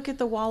have to look at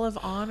the Wall of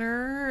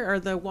Honor or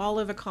the Wall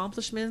of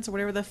Accomplishments or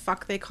whatever the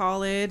fuck they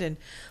call it, and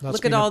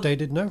look at all.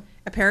 Updated now.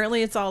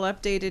 Apparently, it's all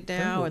updated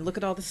now, and look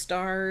at all the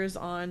stars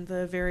on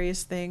the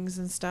various things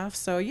and stuff.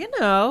 So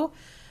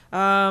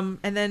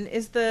and then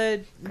is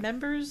the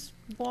members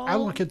wall?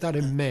 I'll look at that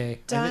in May.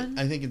 Done?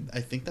 I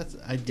think that's.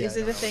 Is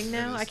it a thing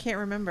now? I can't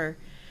remember.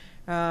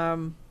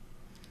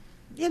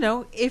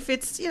 If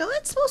it's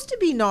it's supposed to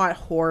be not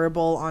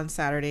horrible on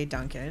Saturday,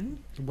 Duncan.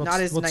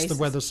 What's the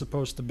weather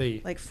supposed to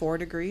be? Like 4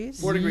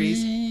 degrees. 4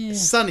 degrees.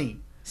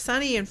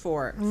 Sunny and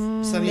 4.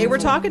 Sunny. They were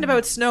talking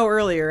about snow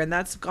earlier, and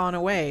that's gone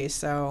away.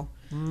 So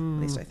at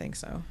least I think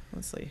so.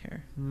 Let's see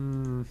here.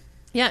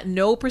 Yeah,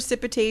 no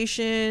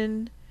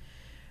precipitation.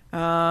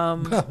 Well,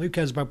 who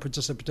cares about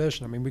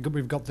precipitation? I mean,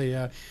 we've got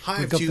the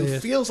high of 2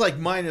 feels like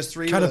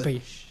 -3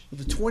 canopy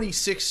with a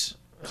 26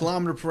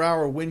 kilometer per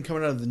hour wind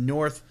coming out of the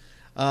north,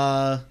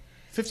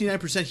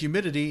 59%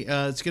 humidity.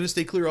 It's going to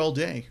stay clear all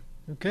day.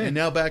 Okay. And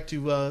now back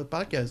to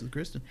podcast with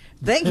Kristin.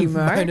 Thank you,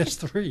 Mark.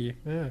 -3.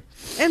 Yeah.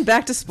 And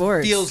back to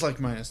sports. Feels like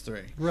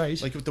 -3. Right.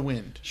 Like with the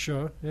wind.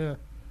 Sure. Yeah.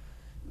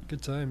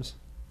 Good times.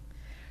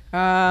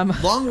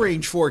 Long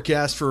range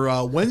forecast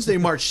for Wednesday,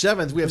 March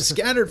 7th. We have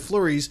scattered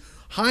flurries,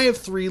 high of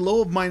 3,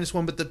 low of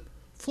 -1, but the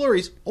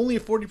flurries only a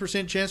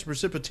 40% chance of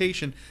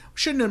precipitation,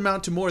 shouldn't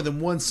amount to more than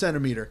 1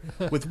 centimeter,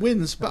 with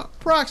winds about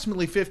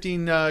approximately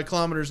 15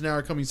 kilometers an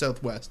hour coming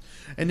southwest.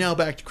 And now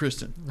back to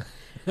Kristin.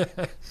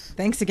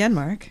 Thanks again,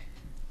 Mark.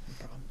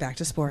 Back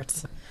to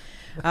sports.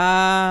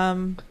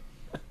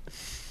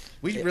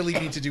 We really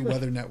need to do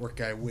Weather Network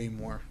guy way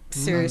more.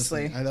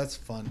 Seriously. Honestly. That's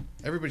fun.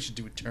 Everybody should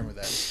do a term of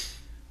that.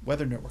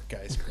 Weather Network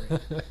guy is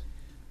great.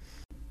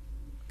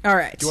 All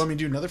right. Do you want me to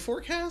do another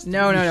forecast?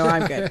 No,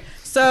 I'm good.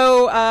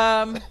 So,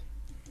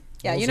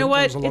 yeah, you know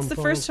what? It's the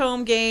first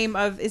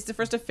it's the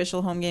first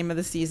official home game of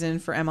the season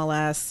for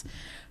MLS.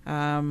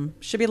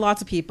 Should be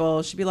lots of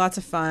people. Should be lots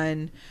of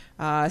fun.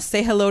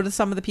 Say hello to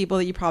some of the people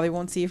that you probably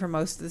won't see for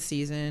most of the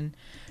season.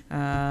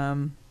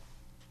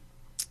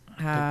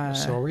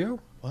 Osorio?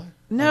 What?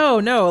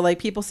 No, like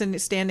people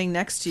standing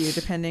next to you,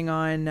 depending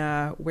on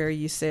where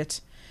you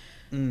sit.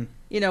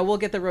 We'll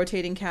get the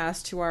rotating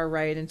cast to our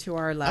right and to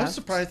our left. I was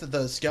surprised that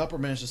the scalper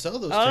managed to sell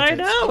those tickets. I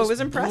know. It was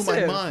impressive.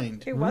 Blew my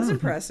mind. It was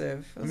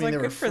impressive. It was they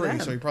were good for free, them.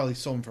 so he probably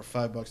sold them for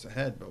 $5 a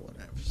head, but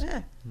whatever.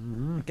 Yeah.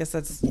 I guess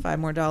that's $5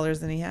 more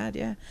than he had,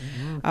 yeah.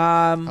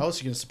 How else are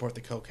you going to support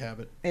the Coke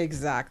habit?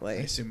 Exactly.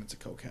 I assume it's a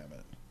Coke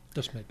habit.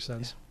 Just makes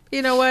sense.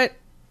 You know what?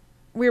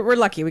 we're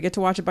lucky. We get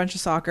to watch a bunch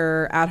of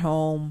soccer at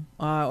home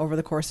over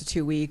the course of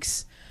 2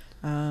 weeks.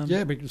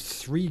 Yeah, because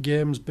 3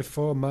 games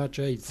before March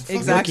 8th.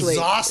 Exactly.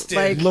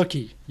 Exhausted.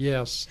 Lucky,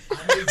 yes.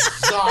 I'm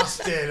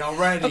exhausted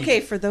already.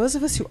 Okay, for those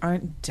of us who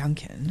aren't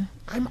Duncan,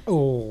 I'm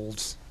old.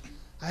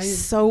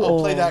 so I'll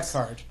old. play that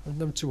card.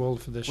 I'm too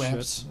old for this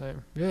Wimps. shit.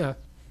 Yeah.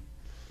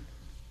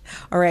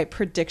 All right,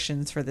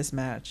 predictions for this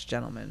match,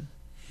 gentlemen.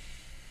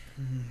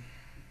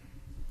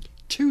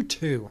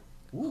 2-2.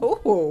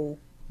 Oh,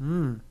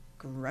 Mm.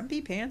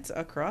 grumpy pants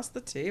across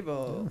the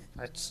table.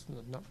 That's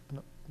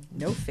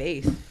No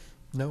faith.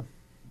 no.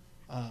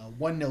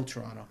 1-0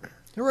 Toronto.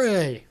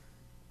 Hooray!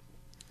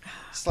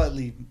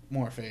 Slightly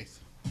more faith.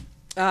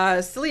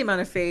 Silly amount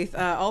of faith.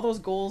 All those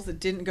goals that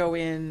didn't go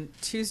in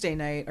Tuesday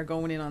night are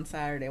going in on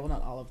Saturday. Well,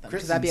 not all of them,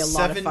 because that'd be a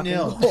lot of 7-0.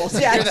 fucking goals.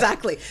 Yeah,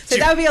 exactly. So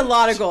that would be a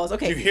lot of goals.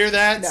 Okay. Do you hear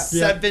that? No.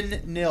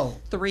 7-0.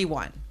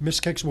 3-1. Miss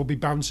kicks will be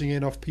bouncing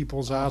in off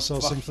people's ass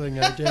or something.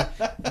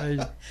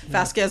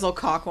 Vasquez will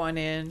cock one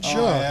in.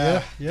 Sure.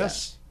 yeah.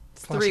 Yes.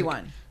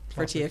 3-1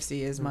 for Classic.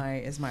 TFC is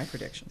my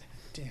prediction.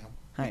 Damn.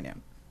 I know.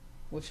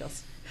 We shall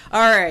see.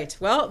 All right.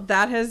 Well,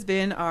 that has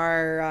been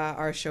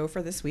our show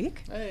for this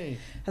week. Hey.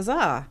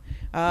 Huzzah.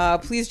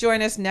 Please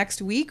join us next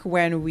week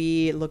when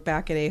we look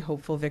back at a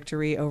hopeful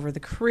victory over the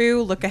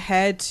Crew. Look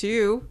ahead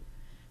to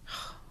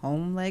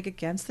home leg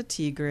against the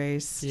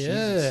Tigres.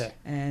 Yeah.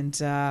 And,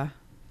 the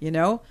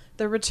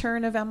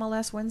return of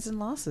MLS wins and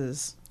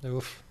losses.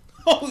 Oof.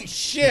 Holy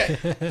shit.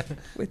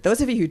 With those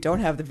of you who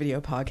don't have the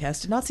video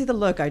podcast, did not see the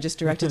look I just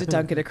directed to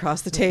Duncan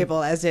across the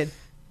table, as in,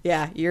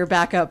 yeah, you're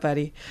back up,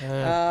 buddy.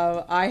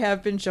 I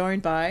have been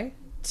joined by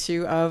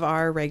 2 of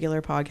our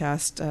regular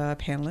podcast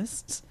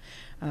panelists.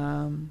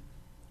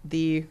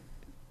 The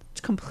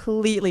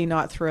completely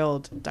not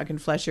thrilled Duncan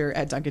Fletcher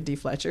at Duncan D.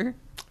 Fletcher.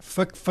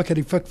 Fuck.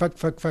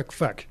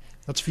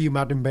 That's for you,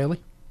 Madam Bailey.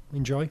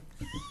 Enjoy.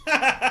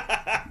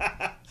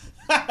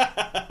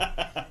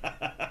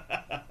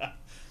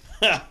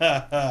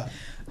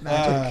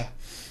 I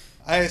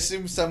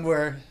assume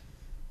somewhere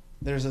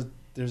there's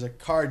a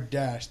card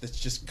dash that's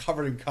just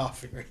covered in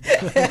coffee right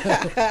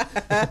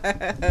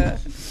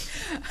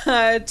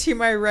now. To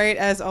my right,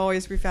 as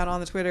always, we found on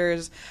the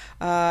Twitters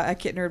at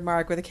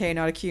KitNerdMark with a K,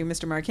 not a Q,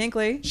 Mr. Mark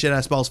Hinkley. Shit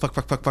ass balls, fuck,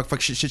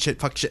 shit,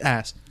 fuck, shit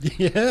ass.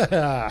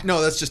 Yeah.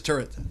 No, that's just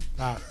turret.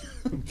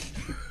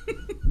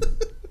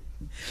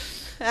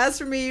 As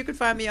for me, you can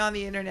find me on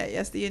the internet.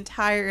 Yes, the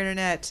entire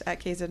internet at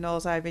KZ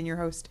Knowles. I've been your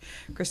host,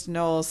 Kristin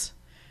Knowles.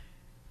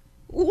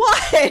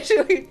 What?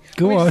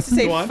 Go on.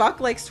 Say Go on. fuck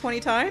like 20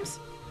 times?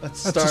 Let's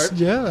start.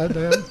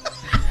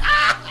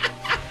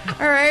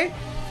 All right.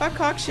 Fuck,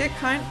 cock, shit,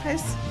 cunt,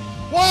 piss.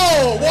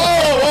 Whoa!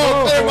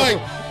 Clear mic.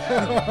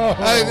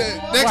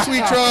 Next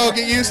week, Troy, I'll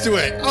get used to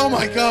it. Oh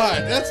my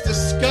god, that's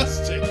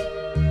disgusting.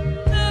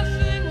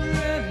 Nothing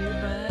really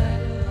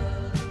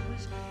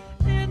matters.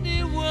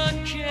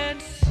 Anyone can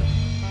see.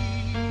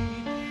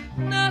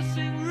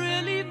 Nothing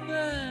really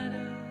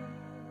matters.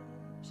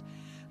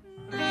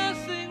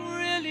 Nothing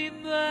really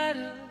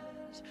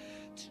matters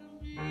to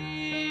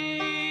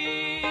me.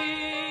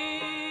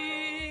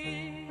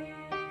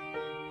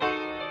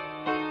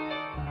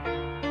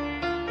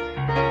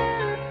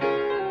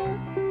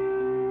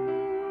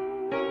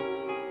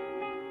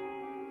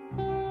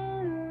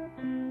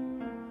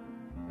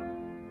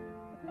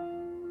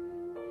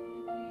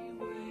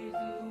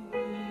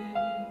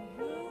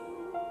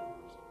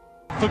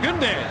 For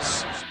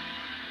goodness.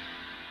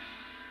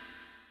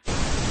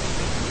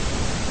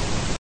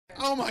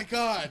 Oh my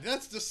god,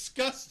 that's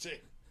disgusting.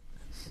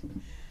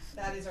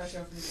 That is our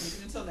show for this week.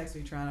 And until next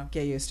week, Toronto,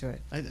 get used to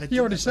it.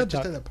 You already said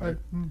that. Did that part.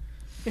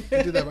 I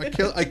did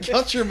that. I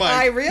killed your mic.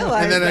 I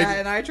realized and then that,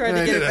 and I tried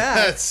to get it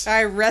back.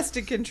 I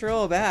wrested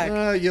control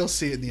back. You'll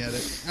see it in the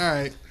edit. All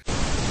right.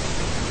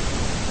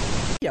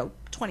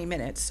 20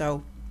 minutes,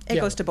 so it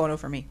goes to Bono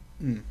for me.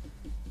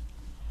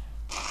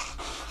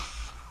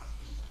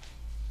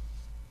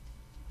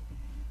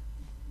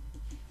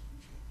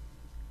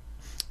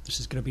 This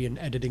is going to be an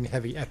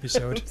editing-heavy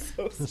episode.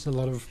 There's a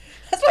lot of...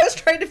 That's why I was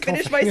trying to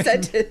finish my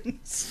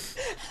sentence.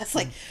 I was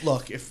like,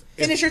 Look, if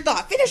finish your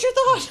thought. Finish your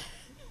thought.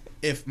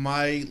 if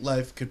my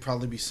life could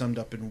probably be summed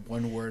up in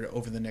one word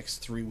over the next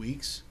 3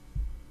 weeks,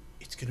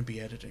 it's going to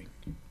be editing.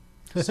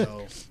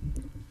 So,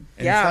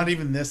 and Yeah. it's not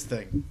even this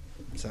thing.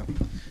 So,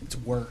 it's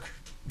work.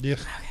 Yeah.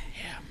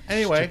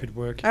 Anyway, Stupid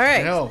work. All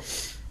right. I know.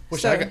 So-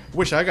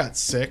 Wish I got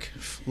sick.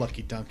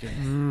 Lucky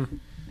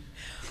Duncan.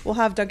 We'll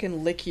have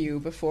Duncan lick you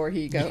before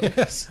he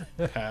goes.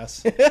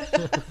 Pass.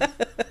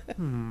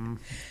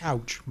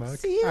 Ouch, Mark.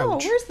 See, oh,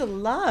 Ouch. where's the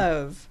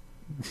love?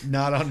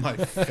 Not on my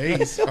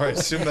face. Or I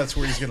assume that's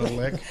where he's going to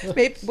lick.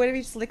 Maybe, what if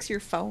he just licks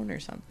your phone or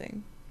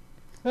something?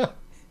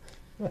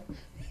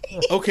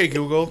 Okay,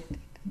 Google.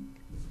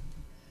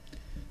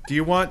 Do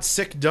you want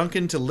sick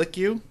Duncan to lick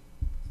you?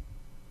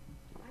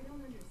 I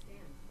don't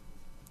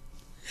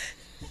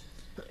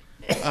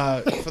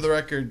understand. For the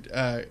record,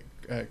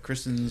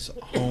 Kristin's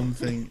home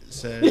thing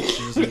said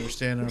she doesn't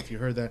understand. I don't know if you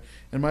heard that.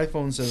 And my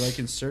phone says I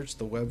can search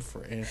the web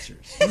for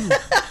answers.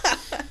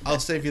 I'll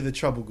save you the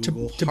trouble,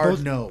 Google. Hard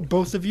both, no.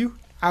 Both of you?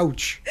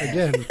 Ouch.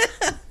 Again.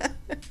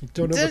 You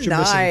don't know what you're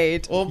missing.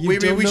 Denied. Well, You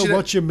maybe don't we know should.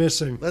 what you're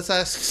missing. Let's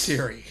ask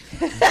Siri.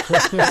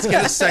 Let's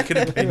get a second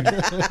opinion.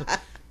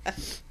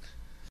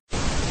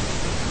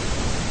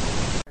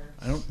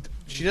 I don't.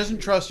 She doesn't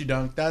trust you,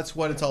 Dunk. That's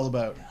what it's all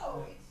about.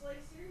 No, it's like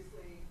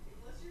seriously,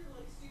 unless you're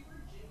like super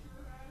ginger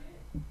about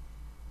it.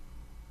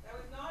 That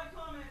was not a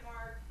comment,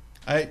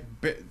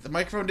 Mark. The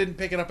microphone didn't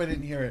pick it up. I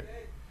didn't hear it.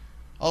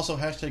 Also,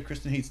 hashtag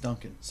Kristin hates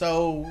Duncan.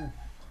 So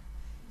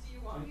Do you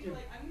want me to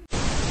like?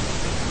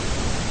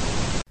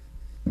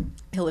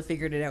 He'll have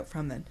figured it out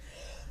from then.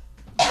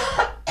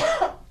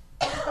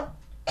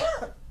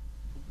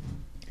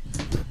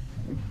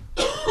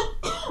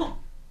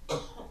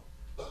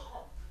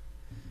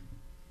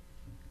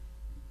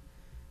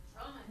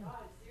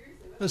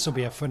 This will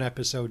be a fun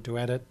episode to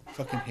edit.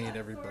 fucking hate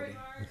everybody.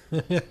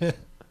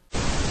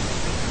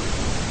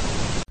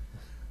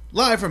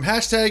 Live from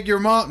hashtag your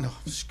mom. No,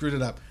 screwed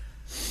it up.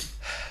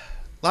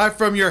 Live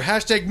from your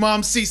hashtag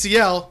mom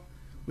CCL,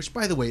 which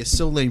by the way is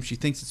so lame. She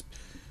thinks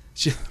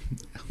it's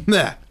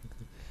nah.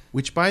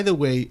 Which by the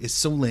way is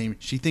so lame.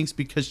 She thinks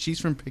because she's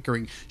from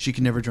Pickering, she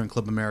can never join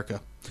Club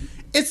America.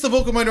 It's the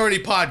Vocal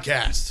Minority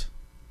Podcast.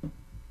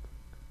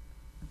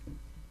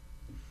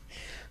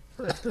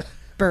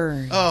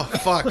 Burn. Oh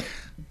fuck!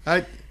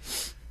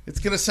 It's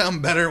gonna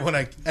sound better when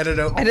I edit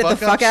out. Edit the fuck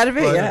fuck-ups, out of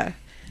it, but yeah.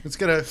 It's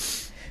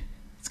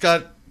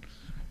got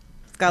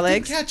Got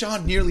legs. didn't catch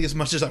on nearly as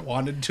much as I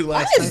wanted to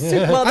last That time. is-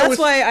 well, I that's was-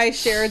 why I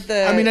shared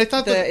the. I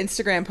thought the that-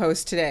 Instagram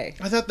post today.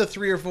 I thought the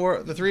three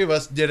of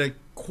us did a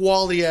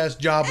quality ass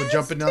job of As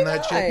jumping on did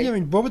that I. shit. Yeah, I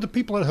mean, what were the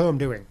people at home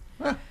doing?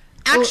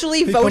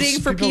 Actually, people- voting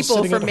for people people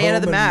sitting for at man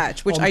of the home and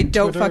match, which on I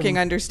don't Twitter fucking and-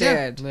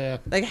 understand. Yeah.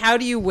 Like, how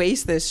do you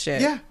waste this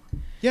shit? Yeah,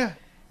 yeah.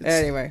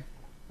 Anyway.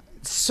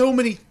 So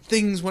many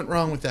things went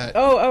wrong with that.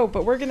 Oh,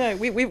 but we're gonna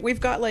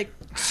we've got like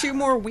 2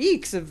 more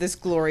weeks of this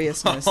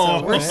gloriousness.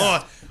 So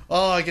we're,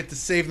 I get to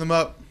save them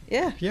up.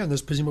 yeah. Yeah, and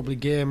there's presumably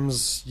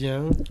games,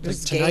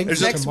 There's tonight,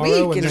 games next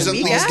tomorrow, week and There's the at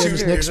week least after. two. games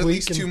There's next at week.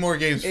 least 2 more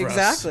games for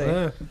Exactly.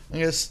 us. I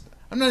guess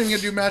I'm not even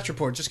gonna do match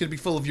report. Just gonna be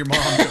full of your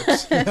mom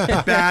jokes.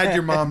 Bad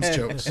your mom's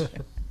jokes.